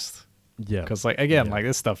almost. Yeah, because like again, like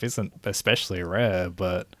this stuff isn't especially rare,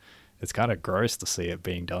 but it's kind of gross to see it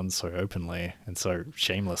being done so openly and so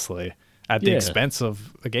shamelessly at the expense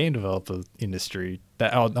of the game developer industry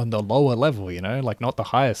that are on the lower level, like not the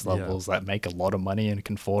highest levels that make a lot of money and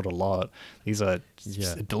can afford a lot. These are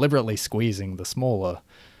deliberately squeezing the smaller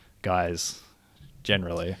guys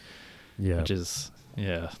generally, which is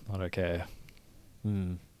not okay.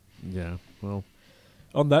 Yeah, well,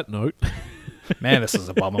 on that note, man, this was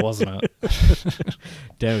a bummer, wasn't it?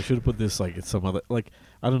 Damn, we should have put this like in some other, like,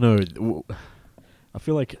 I don't know. I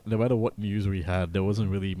feel like no matter what news we had, there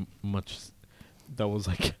wasn't really much that was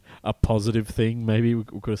like a positive thing. Maybe we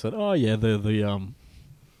could have said, oh yeah, the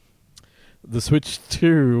Switch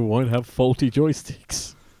 2 won't have faulty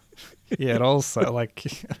joysticks. Yeah, and also like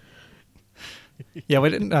we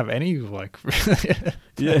didn't have any like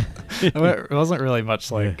it wasn't really much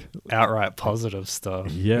like outright positive stuff.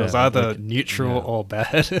 It was either neutral or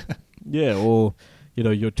bad. Or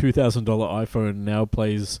your $2,000 iPhone now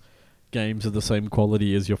plays games of the same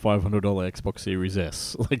quality as your $500 Xbox Series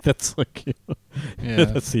S. Like that's like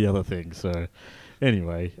that's the other thing. So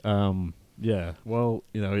anyway, well,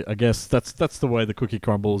 I guess that's the way the cookie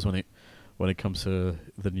crumbles when it comes to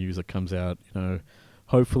the news that comes out.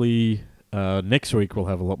 Hopefully next week we'll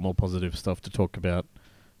have a lot more positive stuff to talk about,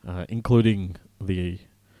 including the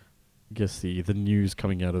news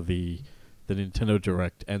coming out of the Nintendo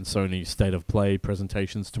Direct and Sony State of Play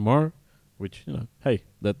presentations tomorrow, which hey,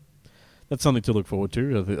 that's something to look forward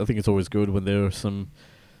to. I think it's always good when there are some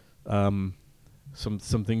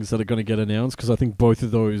things that are going to get announced, because I think both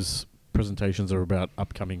of those presentations are about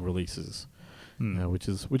upcoming releases, which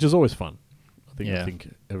is always fun. I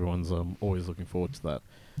think everyone's always looking forward to that,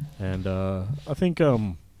 and I think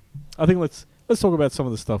let's talk about some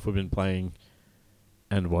of the stuff we've been playing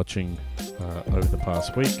and watching over the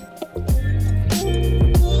past week.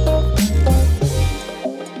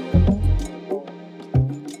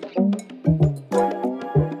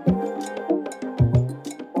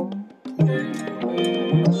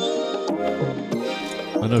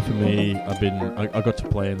 I know for me, I got to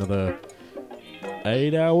play another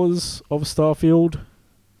 8 hours of Starfield,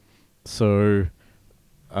 so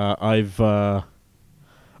I've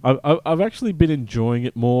actually been enjoying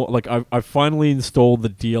it more. Like I've finally installed the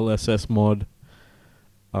DLSS mod.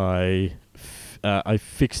 I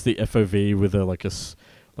fixed the FOV with like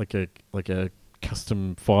a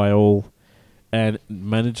custom file, and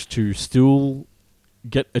managed to still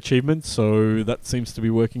get achievements. So that seems to be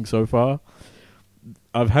working so far.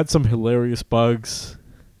 I've had some hilarious bugs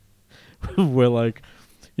where, like,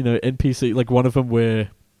 NPC, like one of them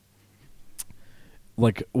where,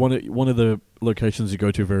 like, one of the locations you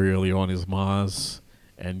go to very early on is Mars,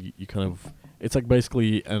 and you kind of, it's like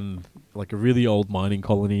basically like a really old mining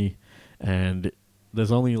colony, and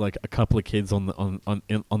there's only like a couple of kids on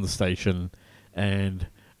the station, and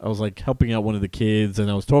I was like helping out one of the kids, and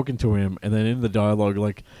I was talking to him, and then in the dialogue,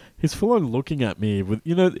 like, he's full on looking at me with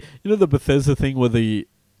the Bethesda thing where the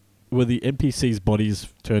NPC's bodies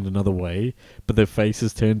turned another way, but their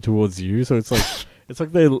faces turned towards you. So it's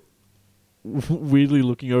like they're weirdly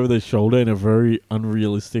looking over their shoulder in a very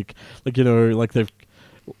unrealistic, like, like they've,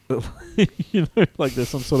 like there's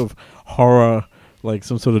some sort of horror, like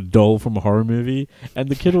some sort of doll from a horror movie, and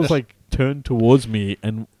the kid was like turned towards me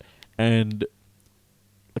and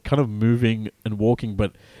kind of moving and walking,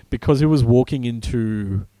 but because he was walking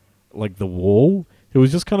into like the wall, he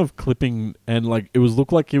was just kind of clipping, and like it was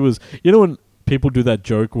looked like he was, when people do that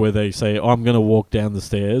joke where they say, "Oh, I'm gonna walk down the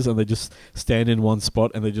stairs," and they just stand in one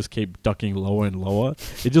spot and they just keep ducking lower and lower.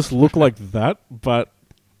 It just looked like that, but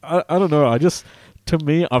I don't know. To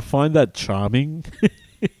me, I find that charming.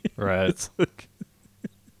 Right. It's like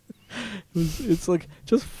it's like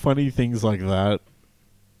just funny things like that.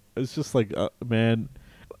 It's just like, man.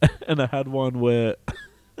 And I had one where,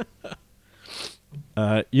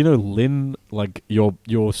 Lynn, like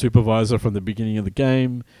your supervisor from the beginning of the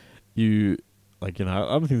game, you, like, I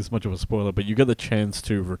don't think it's much of a spoiler, but you get the chance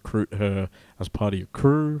to recruit her as part of your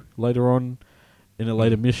crew later on in a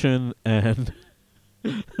later mission, and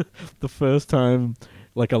the first time,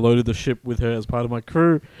 like, I loaded the ship with her as part of my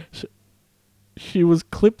crew, she was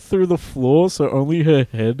clipped through the floor, so only her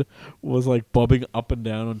head was like bobbing up and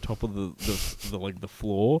down on top of the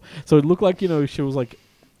floor. So it looked like, she was like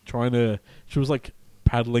she was like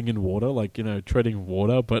paddling in water, like, treading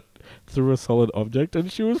water, but through a solid object. And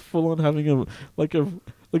she was full on having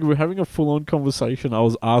we're having a full on conversation. I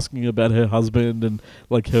was asking about her husband and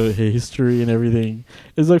like her history and everything.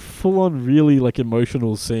 It's like full on really like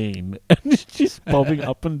emotional scene, and she's bobbing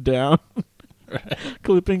up and down.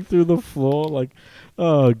 Clipping through the floor, like,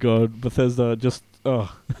 oh god, Bethesda, just,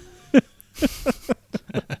 oh.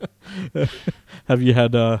 Have you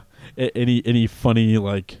had any funny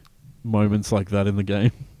like moments like that in the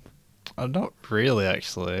game? Not really,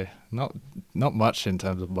 actually. Not much in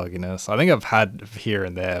terms of bugginess. I think I've had here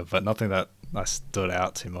and there, but nothing that I stood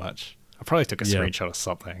out too much. I probably took a screenshot of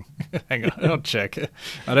something. Hang on, I'll check.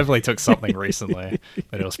 I definitely took something recently,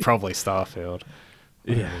 but it was probably Starfield.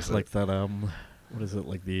 Yeah, it's like that. What is it?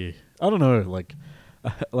 Like the, I don't know.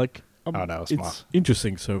 Like, oh no, it's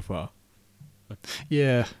interesting so far.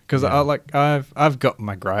 Yeah, because I've got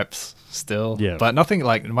my gripes still. Yeah, but nothing,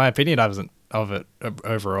 like, my opinion of it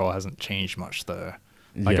overall hasn't changed much though.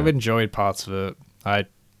 Like, I've enjoyed parts of it. I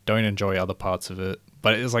don't enjoy other parts of it,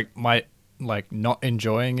 but it's like my, like, not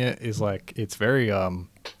enjoying it is like, it's very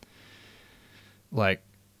like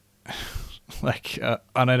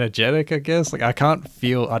unenergetic, I guess. Like, I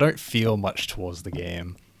don't feel much towards the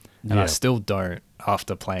game, and I still don't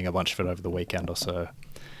after playing a bunch of it over the weekend or so.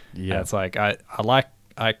 Yeah, and it's like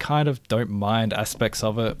I kind of don't mind aspects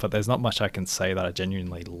of it, but there's not much I can say that I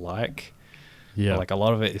genuinely like. Yeah, like, a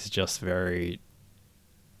lot of it is just very,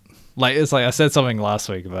 like, it's like I said something last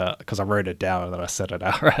week about, because I wrote it down and then I said it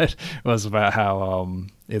out, right? It was about how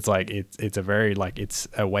it's like it's a very, like, it's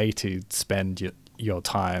a way to spend your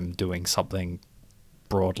time doing something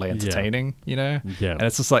broadly entertaining, Yeah. And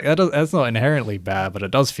it's just like, that's not inherently bad, but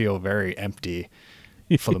it does feel very empty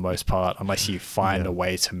for the most part, unless you find a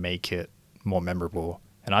way to make it more memorable.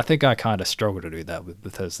 And I think I kind of struggle to do that with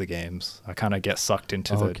Bethesda games. I kind of get sucked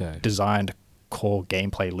into the designed core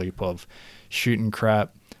gameplay loop of shooting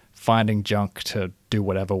crap, finding junk to do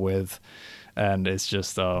whatever with, and it's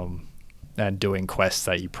just and doing quests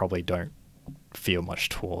that you probably don't feel much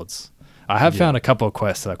towards. I have found a couple of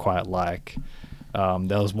quests that I quite like.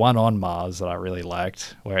 There was one on Mars that I really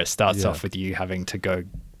liked, where it starts off with you having to go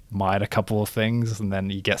mine a couple of things, and then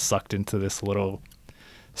you get sucked into this little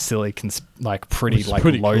silly, pretty low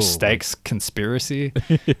cool, stakes conspiracy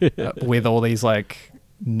with all these like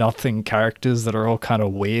nothing characters that are all kind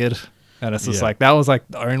of weird. And it's just like, that was like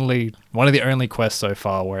one of the only quests so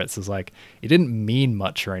far where it's just like, it didn't mean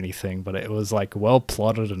much or anything, but it was like well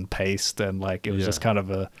plotted and paced, and like it was just kind of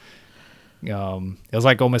it was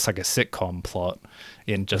like almost like a sitcom plot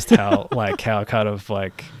in just how how kind of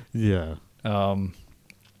like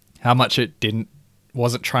how much it didn't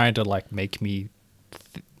wasn't trying to like make me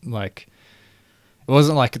like. It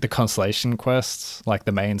wasn't like the constellation quests, like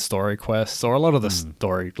the main story quests, or a lot of the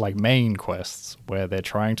story, like main quests, where they're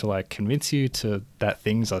trying to like convince you that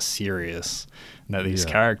things are serious, and that these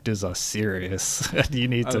characters are serious, and you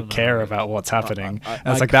need to care about what's happening. And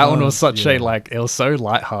it's like that one was such a like, it was so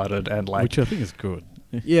lighthearted and like, which I think is good.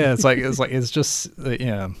 Yeah, it's just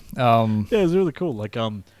yeah. Yeah, it's really cool. Like I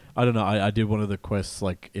don't know. I did one of the quests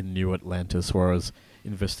like in New Atlantis where I was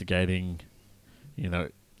investigating, you know.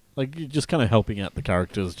 Like, you're just kind of helping out the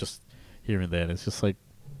characters just here and there. And it's just like,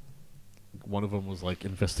 one of them was like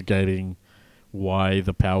investigating why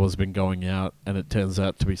the power's been going out. And it turns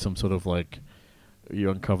out to be some sort of like, you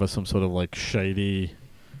uncover some sort of like shady,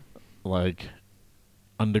 like,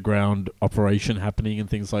 underground operation happening and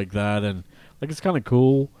things like that. And like, it's kind of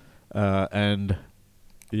cool. And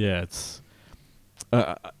yeah, it's,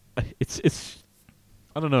 I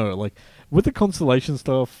don't know, like, with the constellation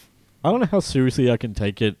stuff, I don't know how seriously I can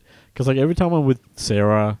take it, because like every time I'm with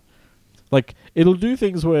Sarah, like it'll do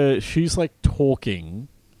things where she's like talking,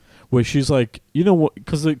 where she's like, you know what,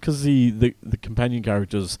 because the companion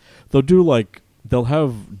characters, they'll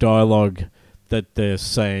have dialogue that they're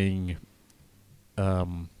saying,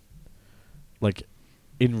 like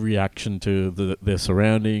in reaction to their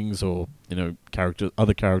surroundings, or you know,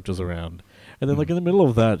 other characters around. And then, like, in the middle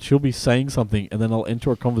of that, she'll be saying something, and then I'll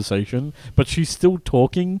enter a conversation, but she's still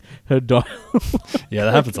talking her dialogue. Yeah,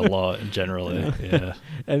 that happens a lot, generally. Yeah.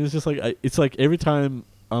 And it's just like, it's like every time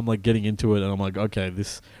I'm, like, getting into it, and I'm like, okay,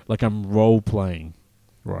 this, like, I'm role-playing,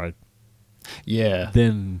 right? Yeah.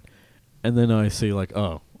 And then I see, like,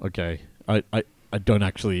 oh, okay, I don't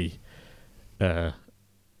actually, this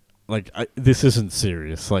isn't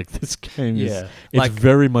serious. Like, this game is, it's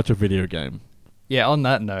very much a video game. Yeah, on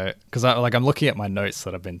that note, because I'm looking at my notes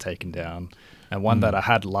that have been taken down, and one that I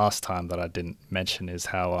had last time that I didn't mention is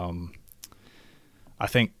how I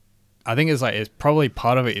think it's probably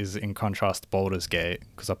part of it is in contrast to Baldur's Gate,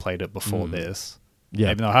 because I played it before this.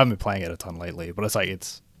 Yeah, even though I haven't been playing it a ton lately, but it's like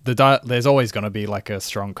there's always going to be like a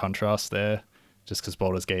strong contrast there, just because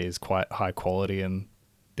Baldur's Gate is quite high quality in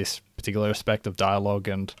this particular aspect of dialogue.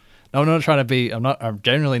 And no, I'm not trying to be. I'm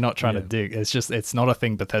generally not trying to dig. It's just, it's not a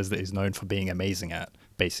thing Bethesda is known for being amazing at,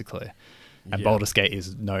 basically. And Baldur's Gate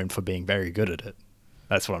is known for being very good at it.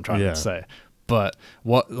 That's what I'm trying to say. But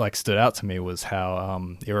what like stood out to me was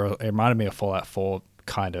how it reminded me of Fallout 4,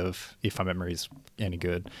 kind of, if my memory is any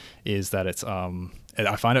good, is that it's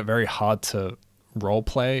I find it very hard to role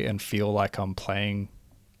play and feel like I'm playing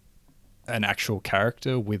an actual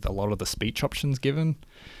character with a lot of the speech options given.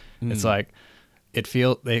 It's like, it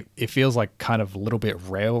feels like kind of a little bit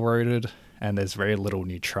railroaded, and there's very little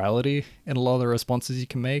neutrality in a lot of the responses you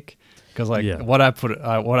can make. Because like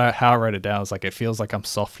how I wrote it down is like, it feels like I'm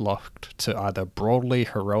soft locked to either broadly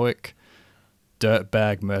heroic,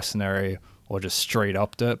 dirtbag mercenary, or just straight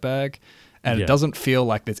up dirtbag. And it doesn't feel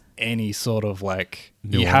like there's any sort of like,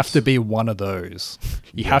 nuance. You have to be one of those.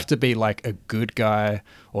 You have to be like a good guy,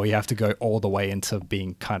 or you have to go all the way into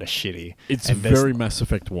being kind of shitty. It's very Mass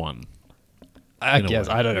Effect 1. I guess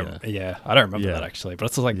I don't remember that actually, but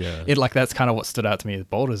it's like it like that's kind of what stood out to me with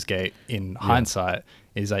Baldur's Gate in hindsight,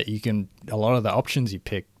 is that a lot of the options you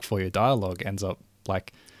pick for your dialogue ends up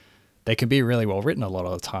like, they can be really well written a lot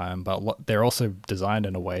of the time, but they're also designed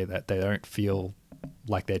in a way that they don't feel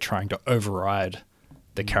like they're trying to override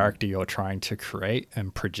the character you're trying to create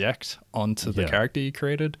and project onto the character you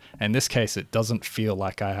created. In this case, it doesn't feel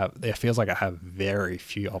like it feels like I have very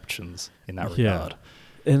few options in that regard.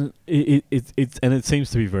 And it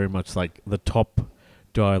seems to be very much like the top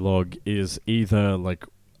dialogue is either like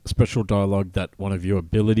special dialogue that one of your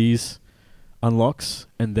abilities unlocks,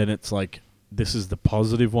 and then it's like, this is the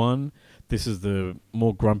positive one, this is the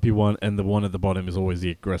more grumpy one, and the one at the bottom is always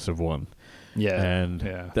the aggressive one.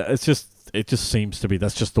 It just seems to be,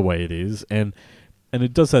 that's just the way it is. And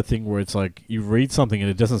it does that thing where it's like, you read something and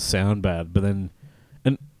it doesn't sound bad, but then,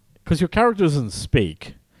 and because your character doesn't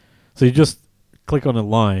speak, so you just click on a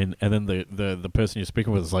line, and then the person you're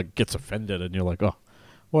speaking with is like, gets offended, and you're like, oh,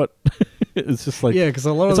 what? It's just like, because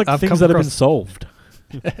a lot of it's like things that have been solved.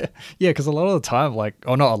 Because a lot of the time, like,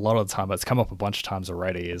 or not a lot of the time, but it's come up a bunch of times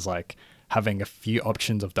already, is like having a few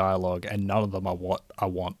options of dialogue, and none of them are what I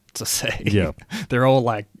want to say. Yeah, they're all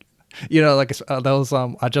like, like there was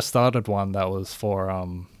I just started one that was for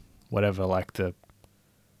whatever, like the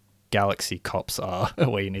Galaxy cops are,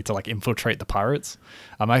 where you need to like infiltrate the pirates.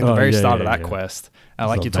 I'm at the very start of that quest, and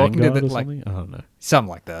like you're talking to the like, I don't know, something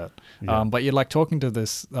like that. But you're like talking to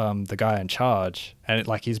this the guy in charge, and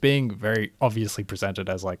he's being very obviously presented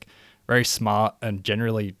as like very smart and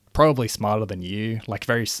generally probably smarter than you, like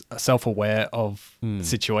very self-aware of the Mm.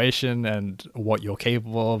 situation and what you're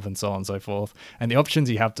capable of and so on and so forth. And the options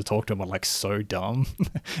you have to talk to him are like so dumb.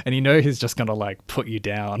 And he's just gonna like put you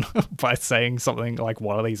down by saying something like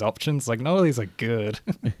one of these options. Like none of these are good.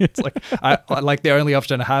 It's like I like the only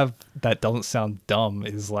option I have that doesn't sound dumb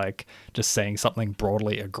is like just saying something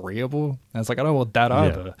broadly agreeable. And it's like I don't want that Yeah.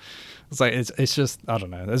 either. It's like it's just I don't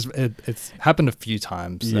know. It's happened a few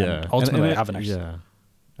times. Yeah. And ultimately, And I haven't actually. Yeah.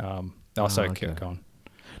 Sorry, okay. keep going.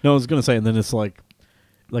 No, I was gonna say, and then it's like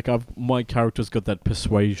my character's got that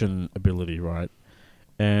persuasion ability, right?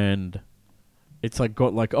 And it's like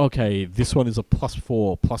got like, okay, this one is a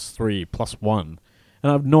 +4, +3, +1, and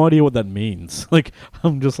I have no idea what that means. Like,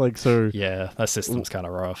 I'm just like, so Yeah, that system's kind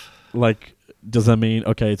of rough. like, does that mean,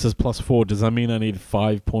 okay, it says +4? Does that mean I need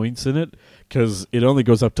 5 points in it? Because it only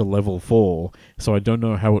goes up to level 4, so I don't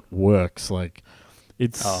know how it works. Like,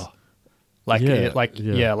 it's Like Yeah,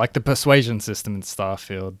 yeah, like the persuasion system in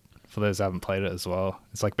Starfield. For those who haven't played it as well,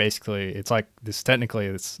 it's like basically it's like this. Technically,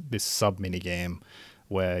 it's this sub mini game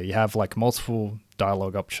where you have like multiple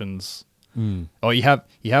dialogue options, or you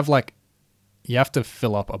have like you have to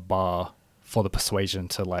fill up a bar for the persuasion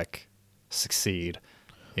to like succeed.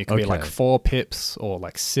 It could be like Okay. 4 pips or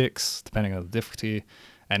like 6, depending on the difficulty,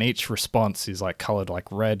 and each response is like colored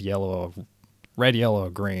like red, yellow, or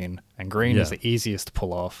green, and green is Yeah. the easiest to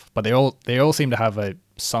pull off. But they all seem to have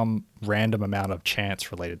some random amount of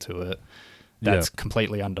chance related to it that's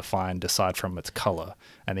completely undefined aside from its color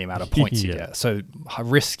and the amount of points you Yeah. get. So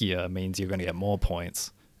riskier means you're going to get more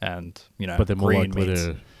points, and but they're more green likely means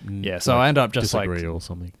to yeah. So I end up just like disagree or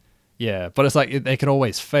something. yeah, but it's like they could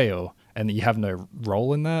always fail, and you have no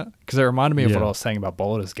role in that. Because it reminded me of what Yeah. I was saying about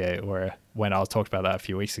Baldur's Gate, where when I was talking about that a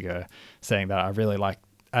few weeks ago, saying that I really like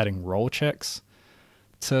adding role checks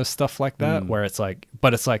to stuff like that, where it's like,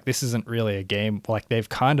 but it's like this isn't really a game. Like they've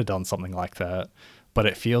kind of done something like that, but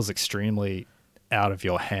it feels extremely out of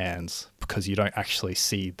your hands because you don't actually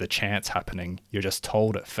see the chance happening. You're just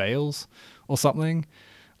told it fails or something.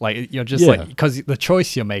 Like you're just like, because the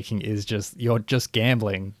choice you're making is just you're just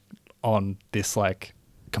gambling on this like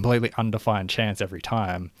completely undefined chance every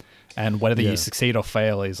time, and whether you succeed or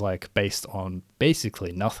fail is like based on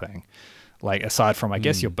basically nothing, like aside from I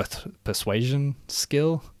guess your persuasion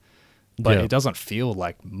skill, but it doesn't feel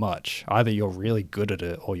like much. Either you're really good at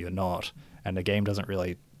it or you're not, and the game doesn't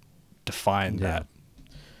really define that.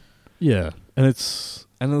 Yeah, and it's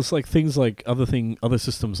like things like other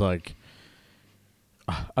systems like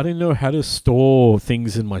I didn't know how to store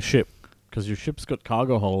things in my ship because your ship's got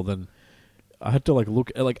cargo hold, and I had to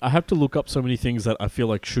I have to look up so many things that I feel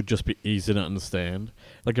like should just be easy to understand.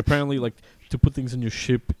 Like apparently, like to put things in your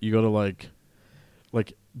ship, you gotta like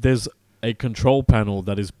there's a control panel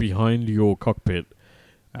that is behind your cockpit,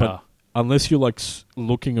 but unless you're like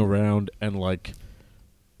looking around and like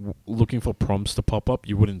looking for prompts to pop up,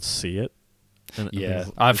 you wouldn't see it. And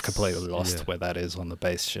I've completely lost where that is on the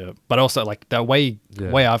base ship. But also, like the way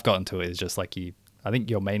I've gotten to it is just like I think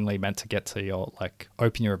you're mainly meant to get to your like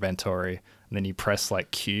open your inventory and then you press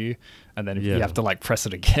like Q and then you have to like press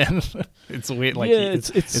it again. It's weird. Like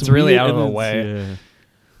it's really out of the way.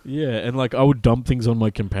 Yeah, and like I would dump things on my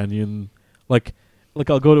companion. Like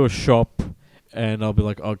I'll go to a shop and I'll be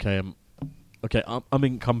like, okay, I'm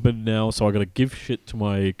encumbered now, so I got to give shit to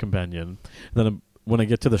my companion. And then when I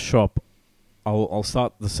get to the shop, I'll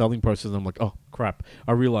start the selling process, and I'm like, oh crap!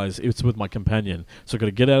 I realize it's with my companion, so I got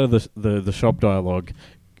to get out of the shop dialogue,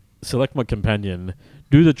 select my companion,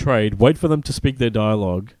 do the trade, wait for them to speak their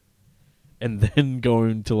dialogue, and then go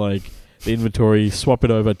into like the inventory, swap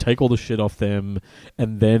it over, take all the shit off them,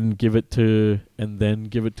 and then give it to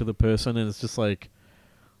the person, and it's just like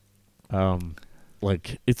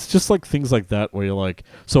it's just like things like that where you're like,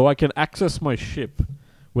 so I can access my ship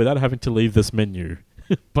without having to leave this menu.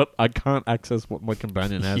 But I can't access what my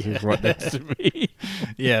companion has is right next to me.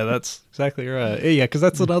 Yeah, that's exactly right. Yeah, because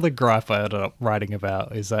that's another gripe I ended up writing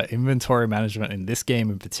about, is that inventory management in this game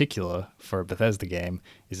in particular, for a Bethesda game,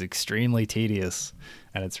 is extremely tedious,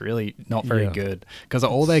 and it's really not very good. Because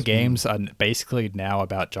all their games are basically now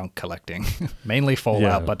about junk collecting. Mainly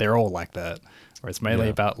Fallout, but they're all like that. Where it's mainly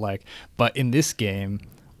about like... But in this game,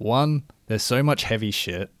 one, there's so much heavy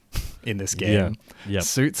shit in this game.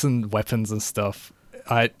 Suits and weapons and stuff...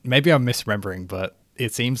 Maybe I'm misremembering, but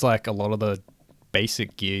it seems like a lot of the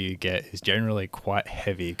basic gear you get is generally quite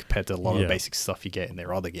heavy compared to a lot of basic stuff you get in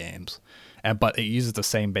their other games. But it uses the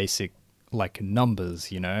same basic like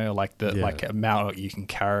numbers, like the like amount you can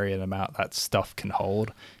carry and amount that stuff can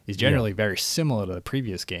hold is generally very similar to the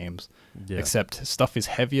previous games, except stuff is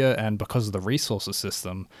heavier, and because of the resources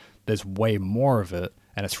system, there's way more of it,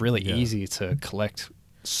 and it's really easy to collect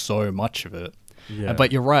so much of it. Yeah.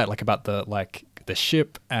 But you're right, like about the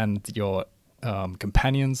ship and your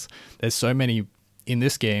companions. There's so many in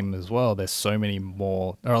this game as well. There's so many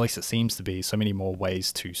more, or at least it seems to be, so many more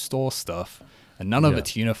ways to store stuff, and none of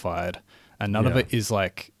it's unified, and none of it is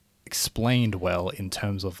like explained well in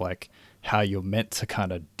terms of like how you're meant to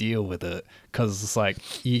kind of deal with it, because it's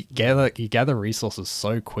like you gather resources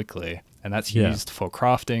so quickly, and that's used for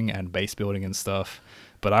crafting and base building and stuff.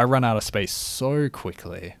 But I run out of space so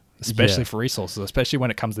quickly, especially for resources, especially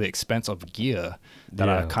when it comes to the expense of gear that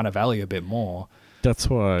I kind of value a bit more. That's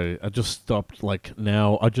why I just stopped. Like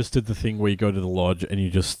now, I just did the thing where you go to the lodge and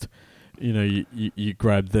you just, you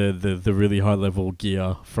grab the really high level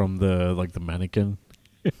gear from the mannequin.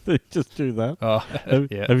 They just do that. Oh,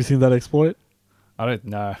 have you seen that exploit? I don't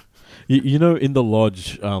know. In the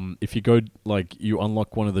lodge, if you go you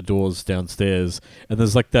unlock one of the doors downstairs, and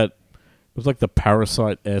there's like that. It was like the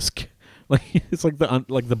Parasite-esque. Like it's like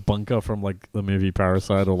the bunker from like the movie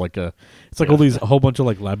Parasite, or it's like all these a whole bunch of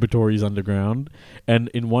like laboratories underground, and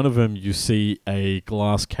in one of them you see a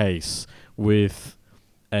glass case with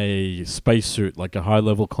a spacesuit, like a high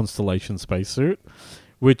level Constellation spacesuit,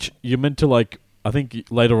 which you're meant to I think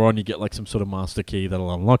later on you get like some sort of master key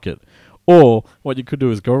that'll unlock it, or what you could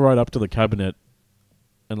do is go right up to the cabinet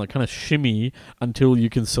and like kind of shimmy until you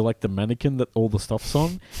can select the mannequin that all the stuff's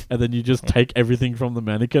on, and then you just take everything from the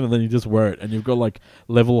mannequin and then you just wear it, and you've got like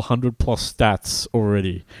level 100 plus stats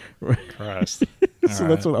already. Christ. So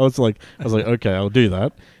that's what I was like, okay, I'll do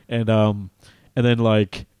that. And then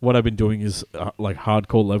like what I've been doing is like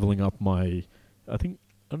hardcore leveling up my, I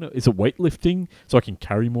don't know, is it weightlifting? So I can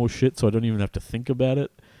carry more shit so I don't even have to think about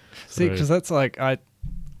it. See, because that's like,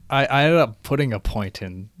 I ended up putting a point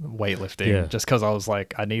in weightlifting just because I was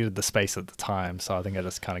like, I needed the space at the time, so I think I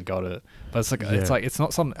just kind of got it. But it's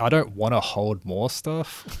not something I don't want to hold more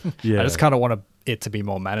stuff. I just kind of want it to be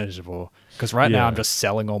more manageable, because right now I'm just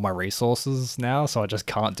selling all my resources now, so I just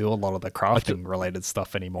can't do a lot of the crafting related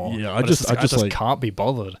stuff anymore. Yeah, I just can't be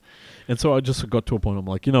bothered. And so I just got to a point. I'm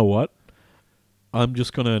like, you know what? I'm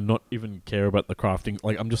just gonna not even care about the crafting.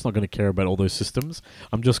 Like, I'm just not gonna care about all those systems.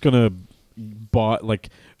 I'm just gonna buy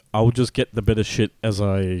I'll just get the better shit as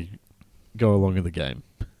I go along in the game.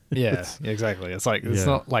 Yeah, exactly. It's like, it's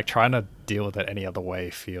not like trying to deal with it any other way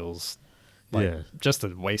feels like just a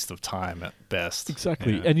waste of time at best.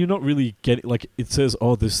 Exactly. Yeah. And you're not really getting, like, it says,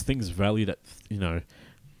 oh, this thing's valued at,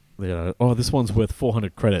 oh, this one's worth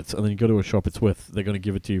 400 credits. And then you go to a shop, they're going to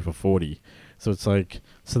give it to you for 40. So it's like,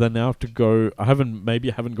 so then now I have to go, I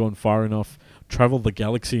haven't gone far enough, travel the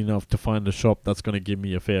galaxy enough to find a shop that's going to give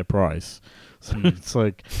me a fair price. So it's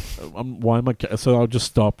like, why am I? So I just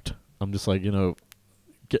stopped. I'm just like,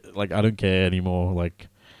 I don't care anymore. Like,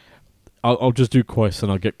 I'll just do quests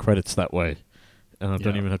and I'll get credits that way, and I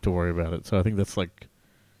don't even have to worry about it. So I think that's like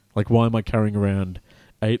why am I carrying around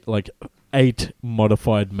eight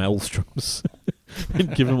modified maelstroms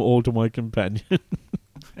and give them all to my companion?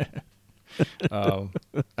 All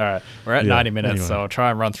right, we're at 90 minutes, anyway. So I'll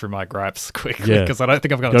try and run through my gripes quickly because I don't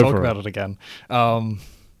think I'm going to talk about it again.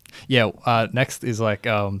 Next is like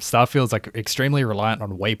Starfield's like extremely reliant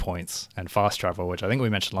on waypoints and fast travel, which I think we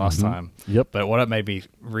mentioned last time. Yep. But what it made me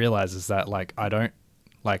realize is that like I don't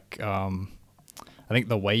like I think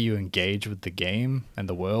the way you engage with the game and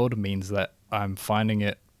the world means that I'm finding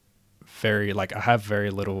it very I have very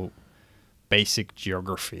little basic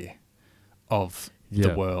geography of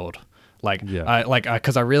the world.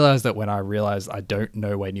 Because I realized that when I realized I don't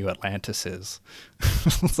know where New Atlantis is,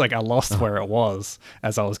 it's like I lost where it was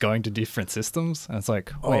as I was going to different systems, and it's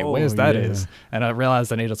like, wait, where's that is? And I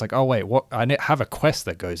realized what? I have a quest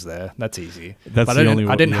that goes there. That's easy. But I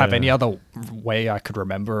didn't have any other way I could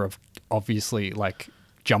remember of obviously like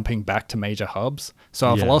jumping back to major hubs.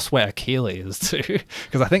 So I've lost where Akili is too,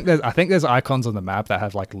 because I think there's icons on the map that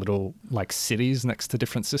have like little like cities next to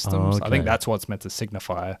different systems. I think that's what's meant to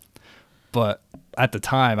signify. But at the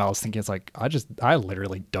time, I was thinking, it's like, I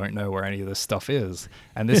literally don't know where any of this stuff is.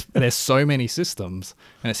 And there's so many systems,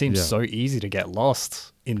 and it seems so easy to get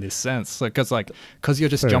lost in this sense. Because you're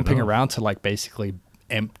just jumping around to like basically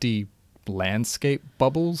empty landscape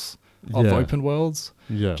bubbles of open worlds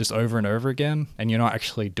just over and over again. And you're not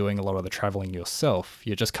actually doing a lot of the traveling yourself.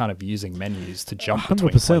 You're just kind of using menus to jump 100%,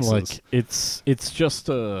 between places. Like, it's just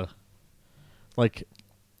like...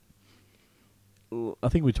 I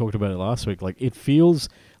think we talked about it last week. Like, it feels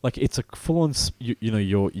like it's a full-on.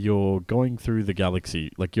 You're going through the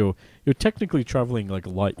galaxy. Like you're technically traveling like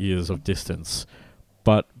light years of distance,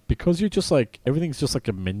 but because you're just like everything's just like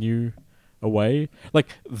a menu away. Like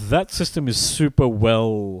that system is super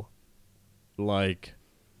well, like,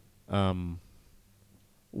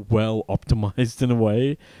 well optimized in a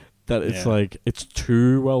way that it's Yeah. like it's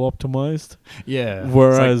too well optimized, Yeah. It's like,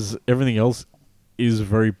 whereas everything else is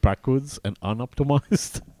very backwards and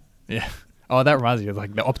unoptimized. yeah. Oh, that reminds me of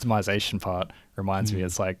like the optimization part reminds me. Mm.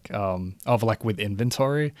 It's like of like with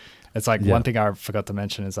inventory. It's like Yeah. one thing I forgot to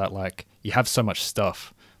mention is that like you have so much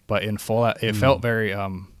stuff, but in Fallout it Mm. felt very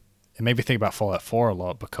it made me think about Fallout 4 a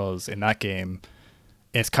lot because in that game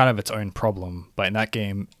it's kind of its own problem. But in that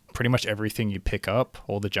game, pretty much everything you pick up,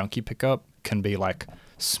 all the junk you pick up, can be like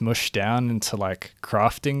smushed down into like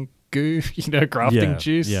crafting goo, crafting Yeah,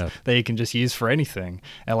 juice yeah. that you can just use for anything.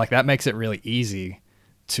 And like that makes it really easy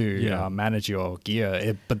to Yeah. manage your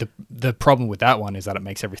gear. But the problem with that one is that it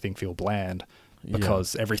makes everything feel bland Yeah.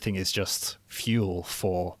 because everything is just fuel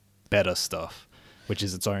for better stuff, which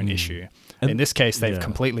is its own issue. And- in this case, they've yeah.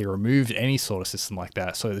 completely removed any sort of system like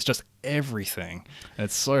that. So it's just everything. And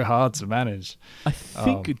it's so hard to manage. I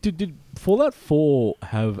think did Fallout 4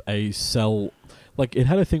 have a sell, like it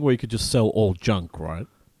had a thing where you could just sell all junk, right?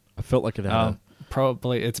 I felt like it had.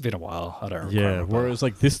 Probably it's been a while. I don't Yeah, remember. whereas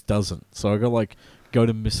like this doesn't. So I got like go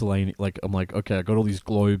to miscellaneous. Like I'm like, okay, I got all these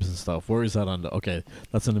globes and stuff. Where is that under? Okay,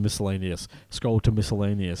 that's under miscellaneous. Scroll to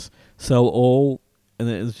miscellaneous. Sell all, and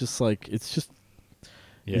then it's just like it's just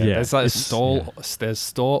Yeah, yeah, there's like it's- there's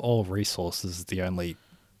store all resources is the only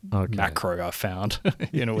okay. macro I found,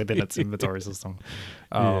 within its inventory system.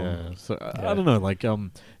 Yeah, so yeah. I don't know. Like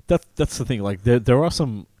that's the thing. Like there are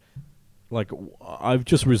some. Like I've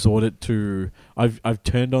just resorted to I've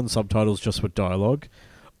turned on subtitles just for dialogue,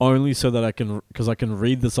 only so that I can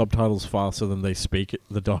read the subtitles faster than they speak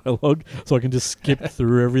the dialogue, so I can just skip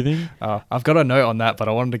through everything. I've got a note on that, but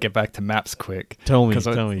I wanted to get back to maps quick. Tell me, Because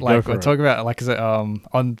go like for we're it. talking about like is it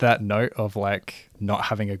on that note of like not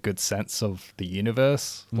having a good sense of the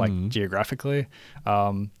universe like Mhm. geographically,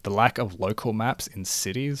 the lack of local maps in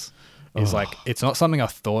cities is Oh. like it's not something I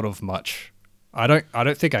thought of much. I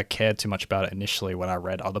don't think I cared too much about it initially when I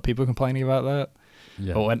read other people complaining about that.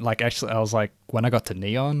 Yeah. But when like actually I was like when I got to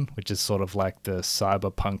Neon, which is sort of like the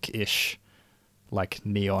cyberpunk-ish like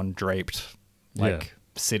neon draped like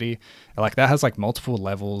city, like that has like multiple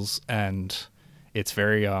levels and it's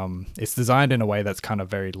very it's designed in a way that's kind of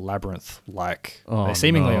very labyrinth like, Oh,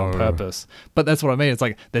 seemingly on no. purpose. But that's what I mean. It's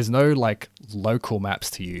like there's no like local maps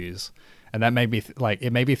to use, and that made me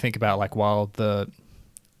it made me think about like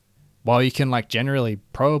while you can like generally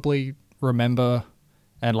probably remember,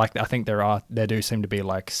 and like I think there do seem to be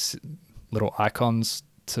like little icons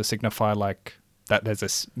to signify like that there's a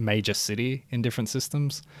major city in different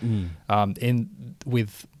systems.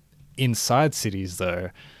 Inside cities though,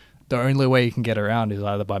 the only way you can get around is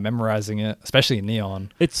either by memorizing it, especially in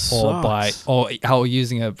Neon, It or sucks. how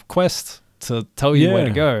using a quest to tell you where to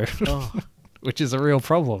Yeah. go, Oh. which is a real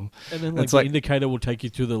problem. And then like It's the like- indicator will take you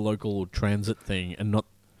to the local transit thing, and not.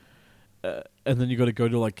 And then you got to go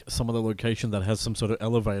to like some other location that has some sort of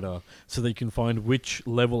elevator, so that you can find which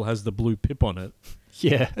level has the blue pip on it.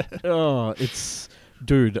 Yeah. Oh, it's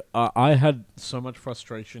dude. I had so much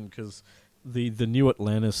frustration because the new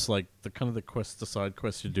Atlantis, like the side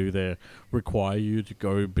quests you do there, require you to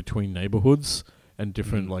go between neighborhoods and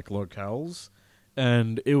different like locales,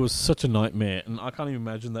 and it was such a nightmare. And I can't even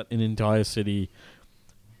imagine that an entire city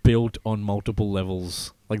built on multiple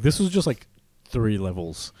levels. Like this was just like 3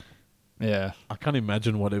 levels. Yeah. I can't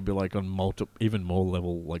imagine what it'd be like on even more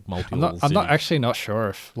level, like multi-level. I'm not city. actually not sure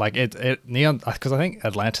if like it Neon, because I think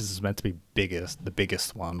Atlantis is meant to be the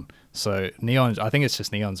biggest one. So Neon, I think it's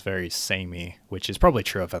just Neon's very samey, which is probably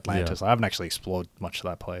true of Atlantis. Yeah. I haven't actually explored much of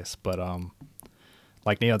that place, but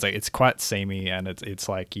like Neon's like it's quite samey, and it's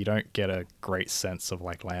like you don't get a great sense of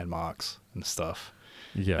like landmarks and stuff.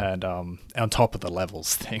 Yeah. And on top of the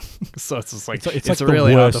levels thing, so it's just like It's it's like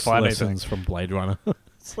really the hard to worst find anything. lessons from Blade Runner.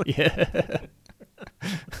 Yeah.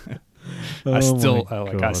 Oh I still my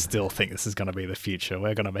I God. still think this is going to be the future.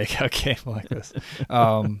 We're going to make our game like this.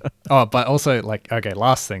 But also like okay,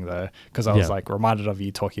 last thing though, because I was Yeah. like reminded of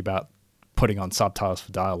you talking about putting on subtitles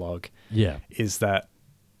for dialogue, Yeah. is that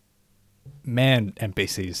man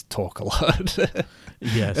NPCs talk a lot.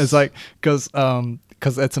 Yes. It's like because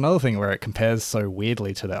it's another thing where it compares so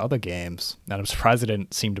weirdly to the other games, and I'm surprised they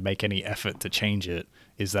didn't seem to make any effort to change it.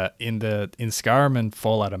 Is that in Skyrim and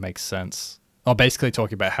Fallout it makes sense. Or basically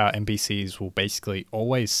talking about how NPCs will basically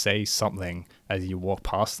always say something as you walk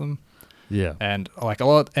past them. Yeah. And like a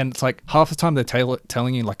lot, and it's like half the time they're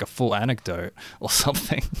telling you like a full anecdote or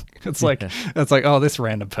something. It's like oh, this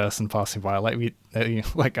random person passing by,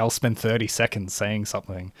 like I'll spend 30 seconds saying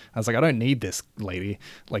something. I was like, I don't need this, lady.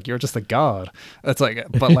 Like, you're just a guard. It's like,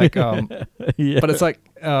 but like Yeah. but it's like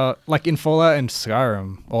in Fallout and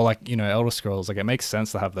Skyrim, or like, you know, Elder Scrolls, like it makes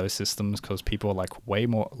sense to have those systems because people are like way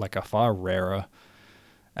more, like are far rarer,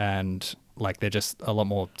 and like they're just a lot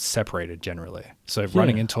more separated generally. So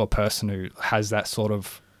running into a person who has that sort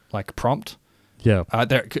of like prompt, Yeah.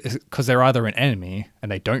 because they're either an enemy and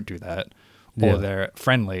they don't do that, or they're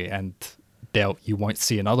friendly and you won't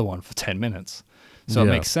see another one for 10 minutes. So it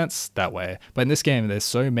makes sense that way. But in this game, there's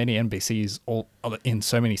so many NPCs all in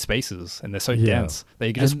so many spaces, and they're so dense that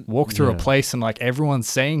you can just walk through a place and like everyone's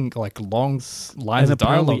saying like long lines of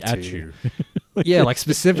dialogue at to you. Yeah, like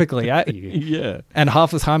specifically at you. Yeah. And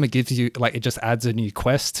half the time it gives you like, it just adds a new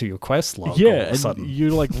quest to your quest log. Yeah, all of a and sudden.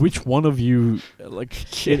 you're like, which one of you? Like,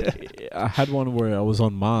 I had one where I was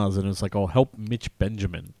on Mars, and it's like, oh, help Mitch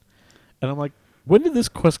Benjamin, and I'm like, when did this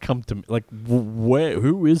quest come to me? Like,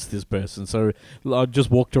 who is this person? So I just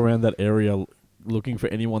walked around that area looking for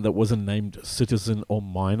anyone that wasn't named Citizen or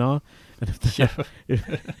Miner, and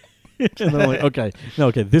and I'm like,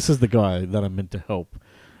 okay, this is the guy that I'm meant to help.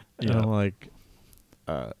 And I'm like,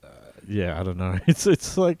 yeah, I don't know.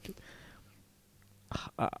 It's like,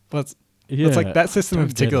 but it's like that system in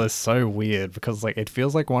particular is so weird because like it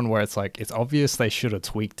feels like one where it's like it's obvious they should have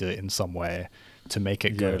tweaked it in some way to make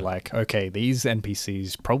it go like, okay, these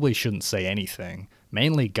NPCs probably shouldn't say anything.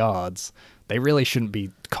 Mainly guards, they really shouldn't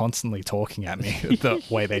be constantly talking at me the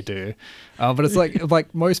way they do. But it's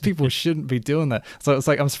like most people shouldn't be doing that. So it's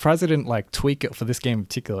like I'm surprised they didn't like tweak it for this game in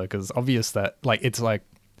particular, because it's obvious that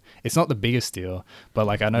it's not the biggest deal, but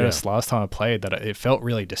like I noticed last time I played that it felt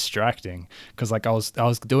really distracting because like I was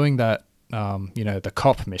doing that you know, the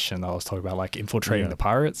cop mission that I was talking about, like infiltrating the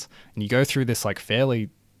pirates, and you go through this like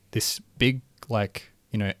this big, like,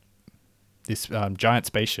 you know, this giant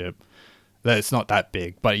spaceship that it's not that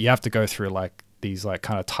big, but you have to go through like these like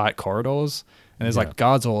kind of tight corridors, and there's like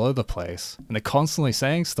guards all over the place, and they're constantly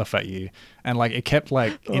saying stuff at you, and like it kept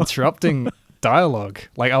like interrupting dialogue.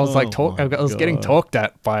 Like I was I was getting talked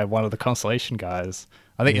at by one of the Constellation guys.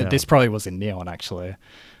 I think this probably was in Neon actually.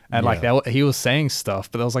 And like he was saying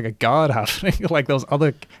stuff, but there was like a guard happening. Like there was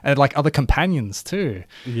other companions too.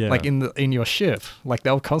 Yeah. Like in your ship, like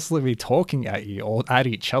they'll constantly be talking at you or at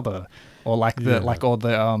each other, or like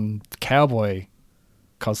the cowboy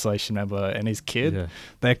Constellation member and his kid. Yeah.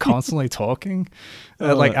 They're constantly talking.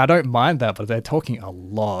 Like I don't mind that, but they're talking a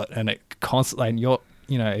lot, and it constantly, and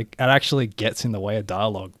it actually gets in the way of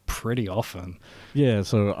dialogue pretty often. Yeah,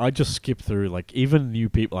 so I just skip through, like, even new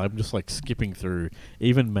people, I'm just, like, skipping through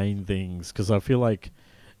even main things, because I feel like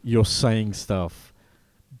you're saying stuff,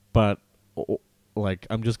 but, like,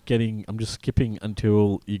 I'm just skipping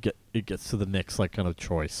until it gets to the next, like, kind of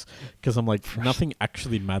choice, because I'm like, nothing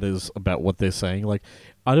actually matters about what they're saying. Like,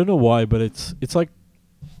 I don't know why, but it's like,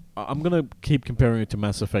 I'm going to keep comparing it to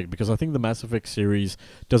Mass Effect, because I think the Mass Effect series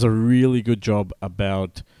does a really good job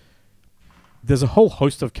about... There's a whole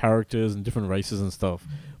host of characters and different races and stuff,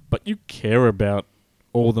 but you care about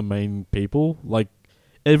all the main people. Like,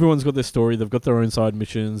 everyone's got their story, they've got their own side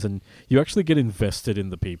missions, and you actually get invested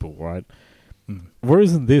in the people, right?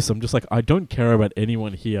 Whereas in this, I'm just like, I don't care about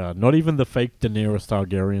anyone here, not even the fake Daenerys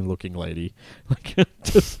Targaryen looking lady. Like,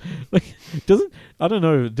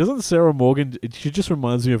 doesn't Sarah Morgan, she just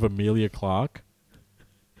reminds me of Emilia Clarke.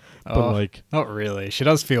 But like, not really. She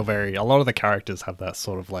does feel a lot of the characters have that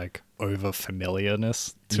sort of like over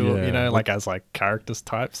familiarness to it, you know, like as like characters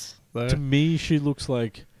types though. To me, she looks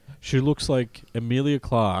like Emilia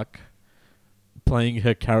Clarke playing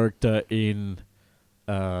her character in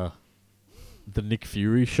the Nick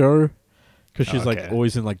Fury show, because she's like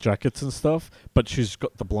always in like jackets and stuff, but she's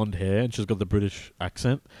got the blonde hair and she's got the British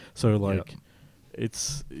accent. So like,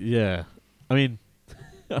 it's I mean,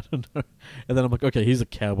 I don't know. And then I'm like, okay, he's a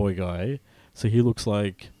cowboy guy, so he looks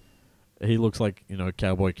like you know, a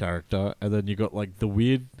cowboy character. And then you got like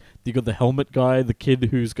you got the helmet guy, the kid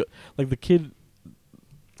who's got like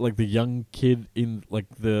the young kid in like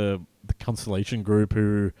the Constellation group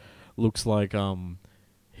who looks like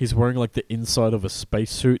he's wearing like the inside of a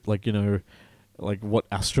spacesuit, like, you know, like what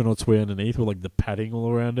astronauts wear underneath, with like the padding all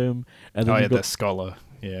around him. And then the scholar,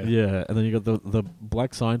 yeah. And then you got the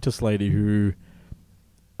black scientist lady who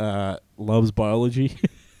loves biology.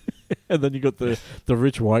 And then you got the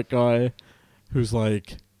rich white guy who's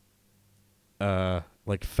like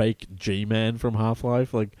fake G-Man from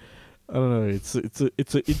Half-Life. Like, I don't know,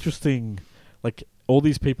 it's an interesting, like, all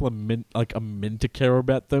these people are meant to care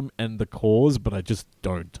about them and the cause, but I just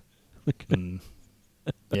don't. Mm.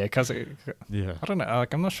 Yeah, because Yeah. I don't know.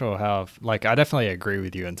 Like, I'm not sure how. Like, I definitely agree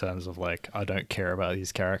with you in terms of like I don't care about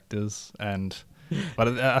these characters, but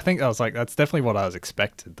I think I was like that's definitely what I was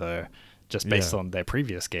expected though, just based Yeah. on their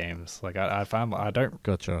previous games. Like, I found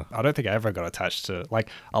Gotcha. I don't think I ever got attached to like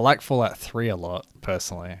I like Fallout 3 a lot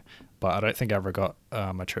personally, but I don't think I ever got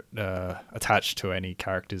attached to any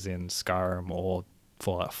characters in Skyrim or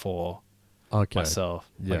Fallout 4 Okay. myself.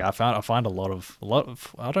 Yeah. Like I find a lot of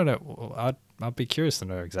I don't know. I'd be curious to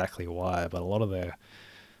know exactly why, but a lot of their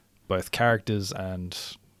both characters and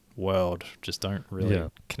world just don't really Yeah.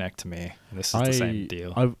 connect to me. And this is the same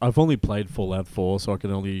deal. I've only played Fallout 4, so I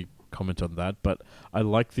can only comment on that. But I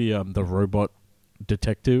like the robot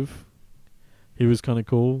detective. He was kind of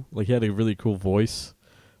cool. Like he had a really cool voice.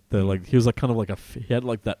 He was like kind of like he had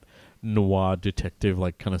like that noir detective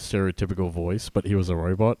like kind of stereotypical voice, but he was a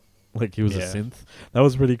robot. Like he was a Yeah. synth. That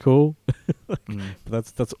was pretty cool. Mm. But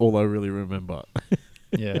that's all I really remember.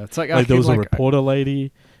 Yeah, it's like I Like there feel was a like reporter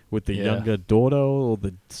lady with the Yeah. younger daughter or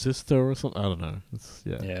the sister or something. I don't know.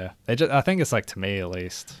 Yeah, I think it's like to me at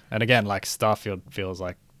least. And again, like Starfield feels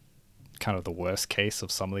like kind of the worst case of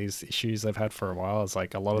some of these issues they've had for a while. It's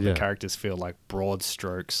like a lot of Yeah. the characters feel like broad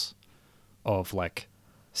strokes of like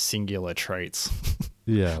singular traits.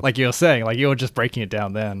 Yeah. Like you were saying, like you were just breaking it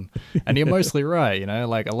down then, and you're mostly right. You know,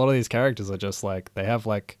 like a lot of these characters are just like they have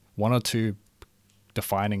like one or two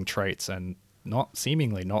defining traits and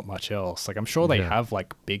seemingly not much else. Like I'm sure they Yeah. have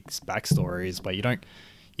like big backstories, but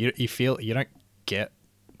you feel you don't get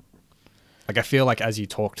like I feel like as you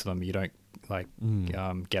talk to them, you don't like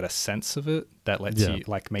get a sense of it that lets Yeah. you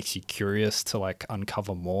like makes you curious to like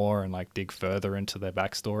uncover more and like dig further into their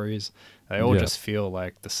backstories. They all Yeah. just feel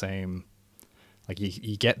like the same. Like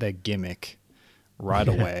you get their gimmick right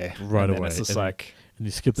Yeah, away, right and then away. It's just And like And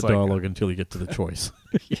you skip the It's like, dialogue until you get to the choice.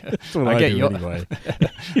 yeah, That's what I I, get do your- anyway.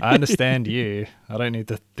 I understand you. I don't need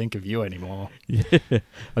to think of you anymore. Yeah,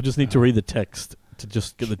 I just need to read the text to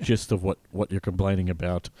just get the gist of what you're complaining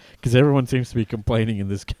about. Because everyone seems to be complaining in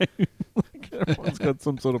this game. Like, everyone's got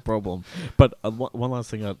some sort of problem. But one last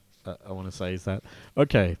thing I want to say is that,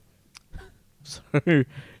 okay, so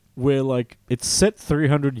we're like, it's set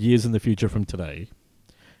 300 years in the future from today.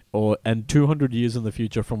 And 200 years in the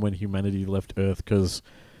future from when humanity left Earth because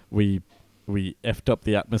we effed up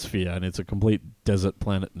the atmosphere and it's a complete desert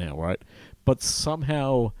planet now, right? But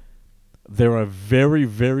somehow there are very,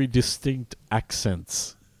 very distinct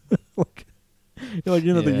accents. You're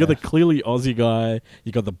the clearly Aussie guy.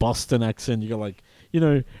 You got the Boston accent. You got like,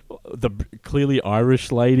 the clearly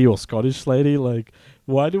Irish lady or Scottish lady. Like,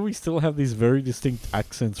 why do we still have these very distinct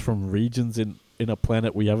accents from regions in a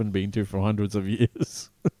planet we haven't been to for hundreds of years?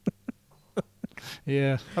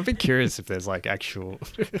 Yeah, I'd be curious if there's like actual,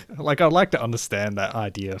 like I'd like to understand that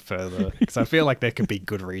idea further because I feel like there could be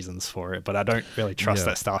good reasons for it, but I don't really trust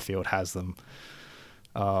that Starfield has them.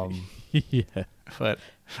 Yeah. But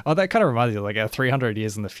that kind of reminds me, like 300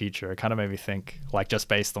 years in the future. It kind of made me think, like just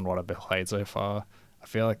based on what I've played so far, I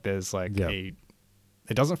feel like there's like it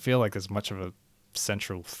doesn't feel like there's much of a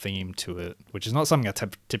central theme to it, which is not something I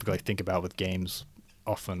typically think about with games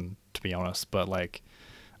often, to be honest. But like,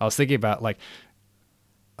 I was thinking about like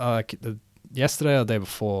yesterday or the day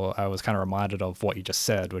before, I was kind of reminded of what you just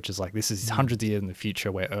said, which is like this is hundreds of years in the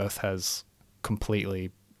future where Earth has completely,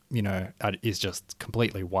 is just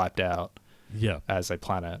completely wiped out as a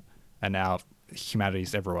planet, and now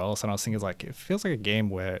humanity's everywhere else. And I was thinking like it feels like a game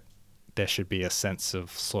where there should be a sense of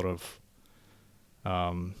sort of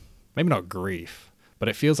maybe not grief, but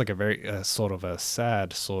it feels like a very sort of a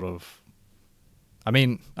sad sort of. I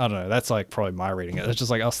mean, I don't know. That's like probably my reading. It's just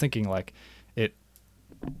like I was thinking like it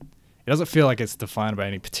doesn't feel like it's defined by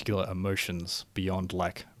any particular emotions beyond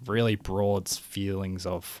like really broad feelings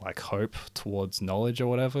of like hope towards knowledge or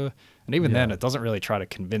whatever. And even then, it doesn't really try to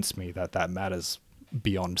convince me that that matters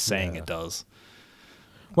beyond saying it does.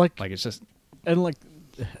 Like it's just, and like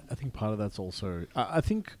I think part of that's also I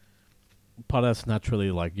think part of that's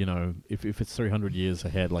naturally like if it's 300 years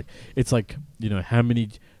ahead, like it's like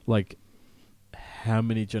how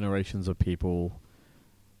many generations of people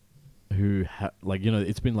who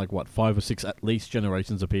it's been like what 5 or 6 at least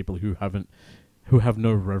generations of people who have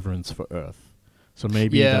no reverence for Earth. So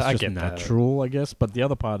maybe that's just natural, I guess. But the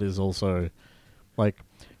other part is also like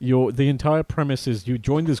the entire premise is you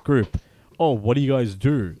join this group. Oh, what do you guys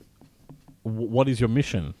do? What is your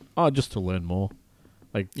mission? Oh, just to learn more.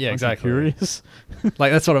 Like, exactly. Curious.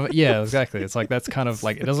 Like that's what I'm. Yeah, exactly. It's like that's kind of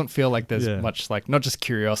like it doesn't feel like there's much like not just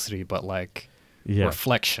curiosity, but like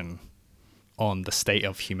reflection on the state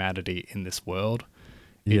of humanity in this world.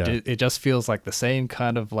 It just feels like the same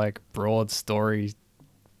kind of like broad story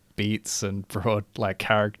beats and broad like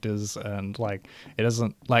characters, and like it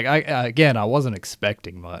doesn't like I wasn't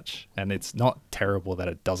expecting much, and it's not terrible that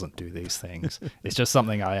it doesn't do these things. It's just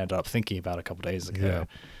something I ended up thinking about a couple days ago,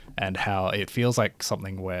 and how it feels like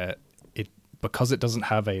something where because it doesn't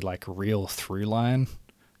have a like real through line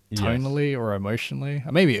tonally or emotionally.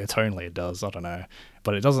 Maybe tonally it does, I don't know.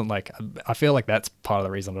 But it doesn't like, I feel like that's part of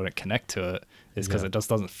the reason I don't connect to it, is because it just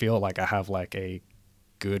doesn't feel like I have like a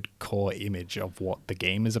good core image of what the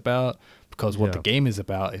game is about. Because what the game is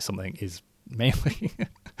about is mainly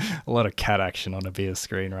a lot of cat action on a beer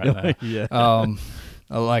screen right now.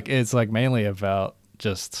 Like it's like mainly about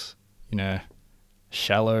just, you know,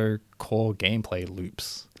 shallow core gameplay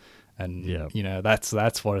loops. And you know, that's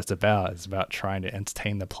what it's about. It's about trying to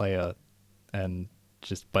entertain the player and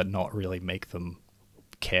but not really make them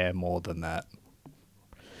care more than that.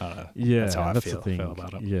 I don't know. Yeah, that's how I the feel thing.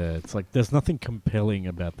 about it. Yeah, it's like there's nothing compelling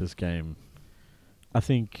about this game. I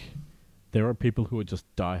think there are people who are just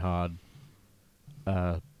diehard,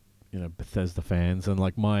 Bethesda fans, and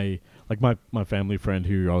like my family friend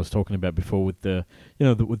who I was talking about before with the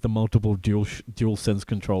with the multiple dual sense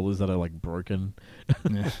controllers that are like broken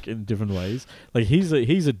in different ways. Like he's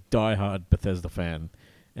a diehard Bethesda fan,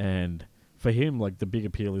 and for him, like the big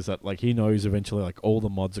appeal is that like he knows eventually like all the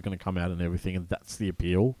mods are going to come out and everything, and that's the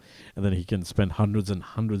appeal. And then he can spend hundreds and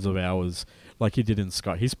hundreds of hours, like he did in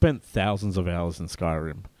Sky. He spent thousands of hours in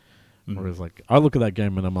Skyrim. Whereas like I look at that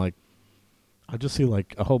game and I'm like, I just see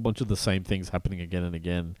like a whole bunch of the same things happening again and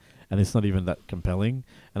again, and it's not even that compelling.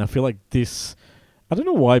 And I feel like this, I don't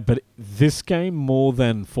know why, but this game more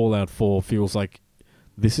than Fallout 4 feels like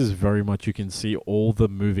this is very much, you can see all the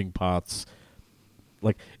moving parts.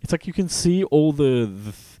 Like it's like you can see all the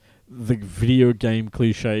video game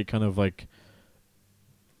cliche kind of like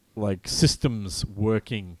systems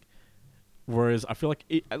working. Whereas I feel like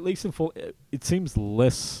at least in it seems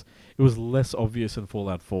less. It was less obvious in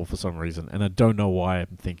Fallout 4 for some reason, and I don't know why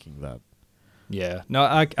I'm thinking that. Yeah, no,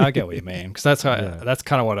 I get what you mean, because that's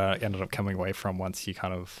kind of what I ended up coming away from once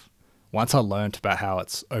I learned about how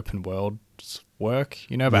its open worlds work.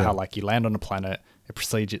 You know about how like you land on a planet, it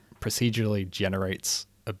procedurally generates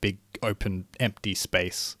a big open empty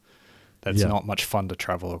space that's not much fun to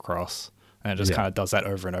travel across, and it just kind of does that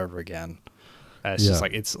over and over again. And it's just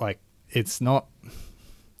like it's not.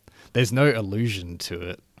 There's no illusion to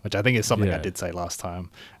it, which I think is something I did say last time.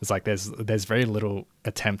 It's like there's very little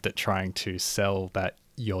attempt at trying to sell that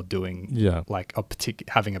you're doing like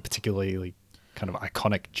having a particularly kind of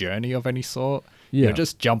iconic journey of any sort. You're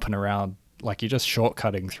just jumping around, like you're just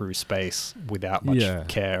shortcutting through space without much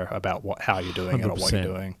care about how you're doing 100%. It or what you're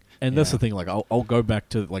doing. And that's the thing. Like I'll go back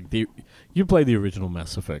to like you play the original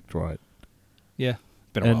Mass Effect, right? Yeah,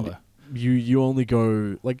 been a while though. You only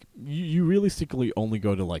go like you realistically only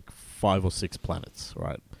go to like 5 or 6 planets,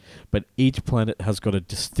 right? But each planet has got a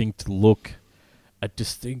distinct look, a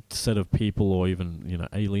distinct set of people, or even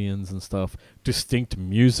aliens and stuff. Distinct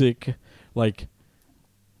music, like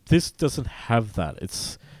this doesn't have that.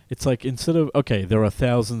 It's like instead of there are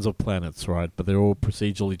thousands of planets, right? But they're all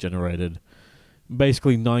procedurally generated.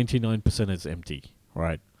 Basically, 99% is empty,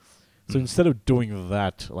 right? So instead of doing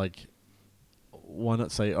that, like, why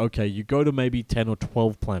not say, you go to maybe 10 or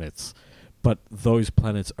 12 planets, but those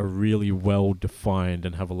planets are really well defined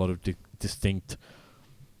and have a lot of distinct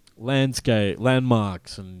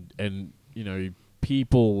landmarks and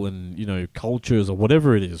people and cultures or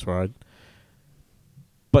whatever it is, right?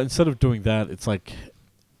 But instead of doing that, it's like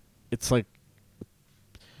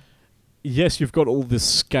yes, you've got all this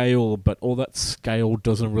scale, but all that scale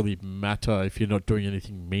doesn't really matter if you're not doing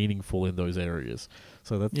anything meaningful in those areas.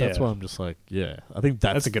 So that's why I'm just like, I think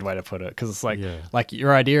that's a good way to put it, because it's like like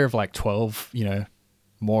your idea of like 12,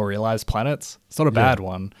 more realized planets. It's not a bad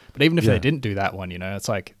one, but even if they didn't do that one, it's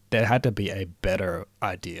like there had to be a better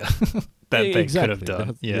idea that they could have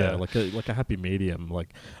done. Like a happy medium.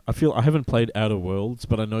 Like I feel I haven't played Outer Worlds,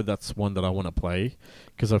 but I know that's one that I want to play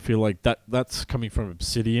because I feel like that's coming from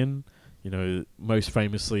Obsidian. Most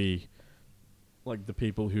famously, like the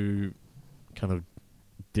people who kind of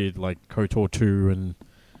did like KOTOR 2 and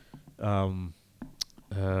I'm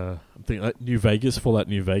thinking like New Vegas, Fallout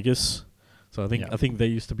New Vegas. So I think they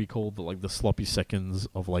used to be called the sloppy seconds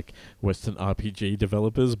of like Western RPG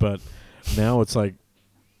developers, but now it's like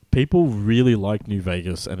people really like New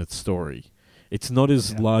Vegas and its story. It's not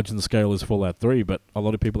as large in scale as Fallout 3, but a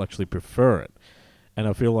lot of people actually prefer it. And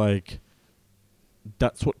I feel like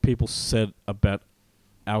that's what people said about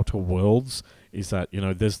Outer Worlds, is that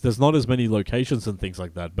there's not as many locations and things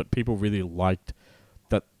like that, but people really liked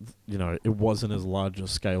that it wasn't as large a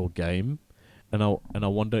scale game, and I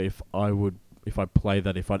wonder if I play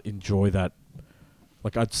that, if I'd enjoy that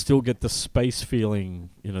like I'd still get the space feeling,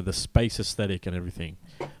 the space aesthetic and everything,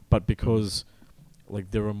 but because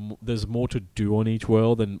like there's more to do on each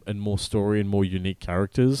world and more story and more unique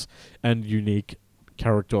characters and unique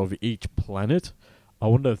character of each planet, I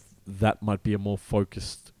wonder if that might be a more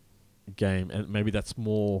focused game, and maybe that's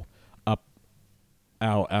more up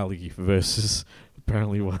our alley versus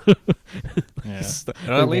apparently what. Yeah.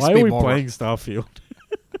 At least why are we playing Starfield?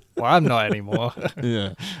 Well, I'm not anymore.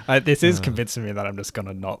 Yeah, this is convincing me that I'm just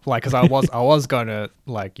gonna not like, because I was gonna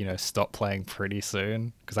like stop playing pretty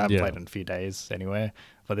soon because I haven't played in a few days anyway.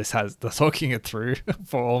 But the talking it through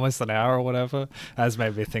for almost an hour or whatever has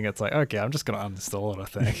made me think it's like, okay, I'm just gonna uninstall it. I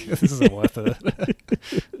think this isn't worth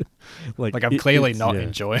it. like I'm clearly not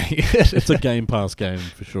enjoying it. It's a Game Pass game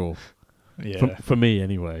for sure. Yeah, for me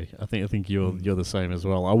anyway. I think you're the same as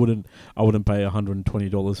well. I wouldn't pay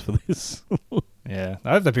 $120 for this. Yeah,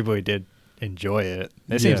 I hope the people who did enjoy it.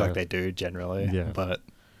 It seems like they do generally. Yeah, but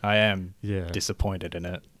I am disappointed in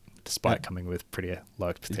it, despite coming with pretty low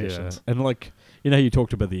expectations. Yeah. And like you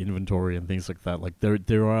talked about the inventory and things like that. Like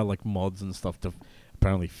there are like mods and stuff to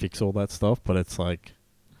apparently fix all that stuff, but it's like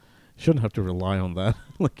you shouldn't have to rely on that.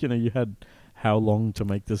 Like you had how long to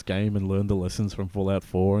make this game and learn the lessons from Fallout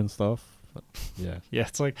 4 and stuff. But, yeah. Yeah,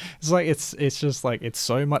 it's just like it's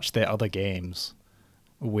so much their other games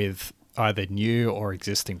with either new or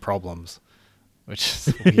existing problems, which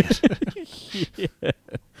is weird. Yeah.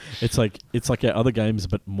 It's like our other games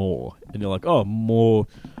but more, and you're like, oh, more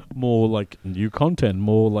like new content,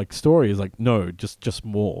 more like stories. Like, no, just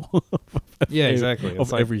more. Yeah, exactly.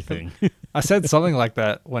 Of like everything. I said something like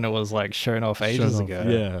that when it was like shown off ages ago.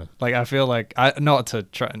 Yeah, like I feel like not to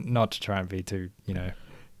try and be too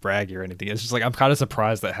braggy or anything. It's just like I'm kind of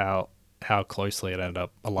surprised at how closely it ended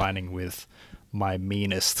up aligning with my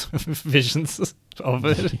meanest visions of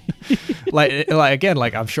it. like again,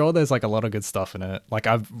 like I'm sure there's like a lot of good stuff in it. Like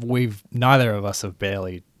neither of us have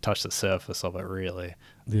barely touched the surface of it really.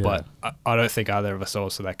 Yeah. But I don't think either of us are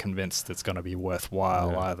also that convinced it's going to be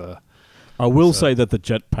worthwhile either. I will say that the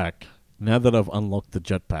jetpack, now that I've unlocked the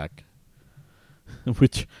jetpack,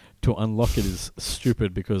 which to unlock it is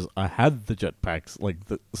stupid because I had the jetpacks, like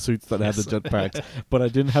the suits that had the jetpacks, but I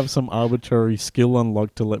didn't have some arbitrary skill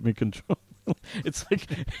unlocked to let me control. It's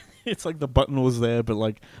like the button was there, but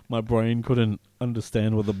like my brain couldn't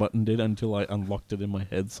understand what the button did until I unlocked it in my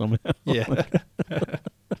head somehow. Yeah.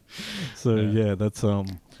 So yeah, that's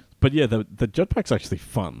but yeah, the jetpack's actually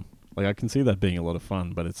fun. Like I can see that being a lot of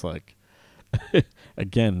fun, but it's like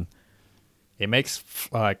again, it makes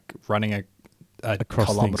like running a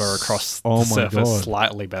kilometer across the surface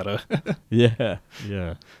slightly better. Yeah.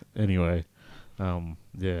 Anyway,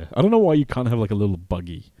 yeah, I don't know why you can't have like a little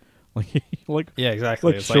buggy. Like yeah,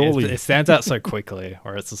 exactly. Like it's surely like it stands out so quickly,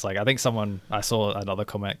 or it's just like I think I saw another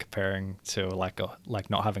comment comparing to like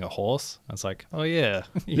not having a horse. It's like, oh yeah,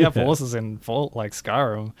 you have horses in like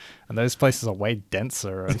Skyrim, and those places are way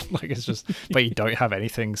denser, and like it's just, but you don't have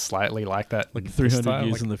anything slightly like that. Like 300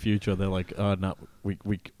 years in the future, they're like, oh no, we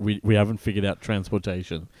haven't figured out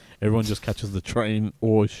transportation. Everyone just catches the train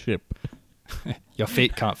or ship. Your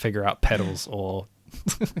feet can't figure out pedals or.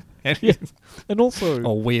 Yeah. And also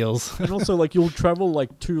or wheels. And also like you'll travel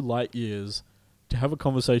like 2 light years to have a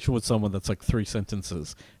conversation with someone that's like 3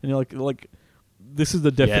 sentences, and you're like this is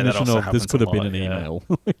the definition of this could have been an email.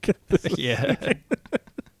 Yeah.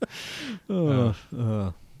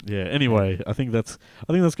 Yeah, anyway, I think that's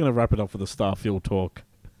going to wrap it up for the Starfield talk.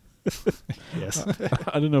 Yes.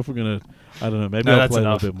 I don't know if we're going to maybe I'll play a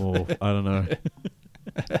little bit more. I don't know.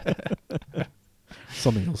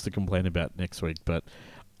 Something else to complain about next week, but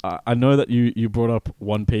I know that you brought up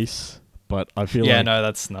One Piece, but I feel like no,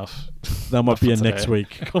 that's enough. That might be a next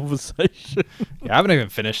week conversation. Yeah, I haven't even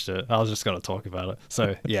finished it. I was just going to talk about it.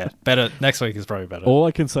 So yeah, better next week is probably better. All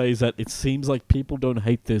I can say is that it seems like people don't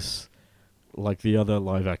hate this like the other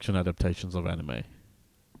live action adaptations of anime.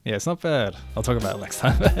 Yeah, it's not bad. I'll talk about it next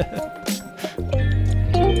time.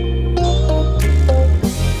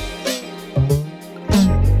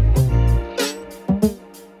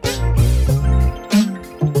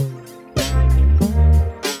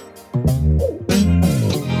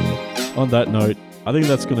 On that note, I think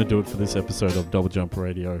that's going to do it for this episode of Double Jump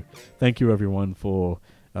Radio. Thank you, everyone, for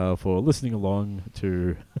listening along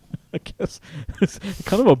to, I guess, it's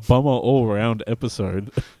kind of a bummer all-round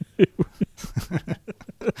episode.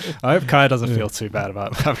 I hope Kai doesn't feel too bad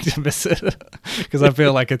about having to miss it, because I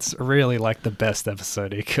feel like it's really like the best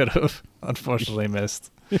episode he could have unfortunately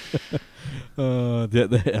missed. I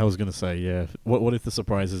was going to say, yeah. What if the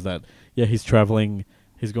surprise is that, yeah, he's traveling...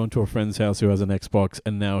 He's gone to a friend's house who has an Xbox,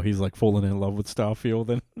 and now he's like fallen in love with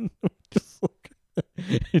Starfield, and just like,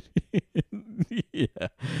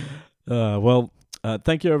 Yeah.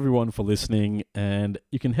 Thank you everyone for listening, and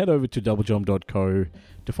you can head over to doublejump.co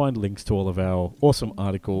to find links to all of our awesome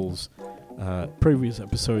articles, previous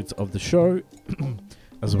episodes of the show,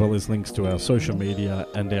 as well as links to our social media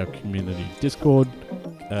and our community Discord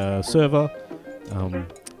server.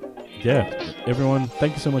 Everyone,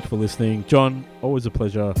 thank you so much for listening. John, always a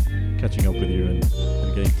pleasure catching up with you and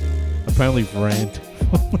getting apparently rant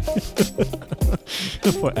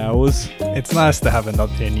for hours. It's nice to have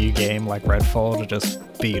a new game like Redfall to just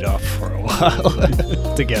beat off for a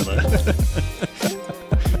while together.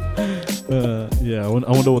 I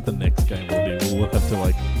wonder what the next game will be. We'll have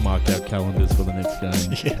to mark our calendars for the next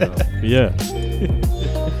game.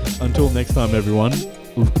 Until next time, everyone,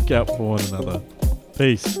 look out for one another.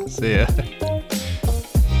 Peace. See ya.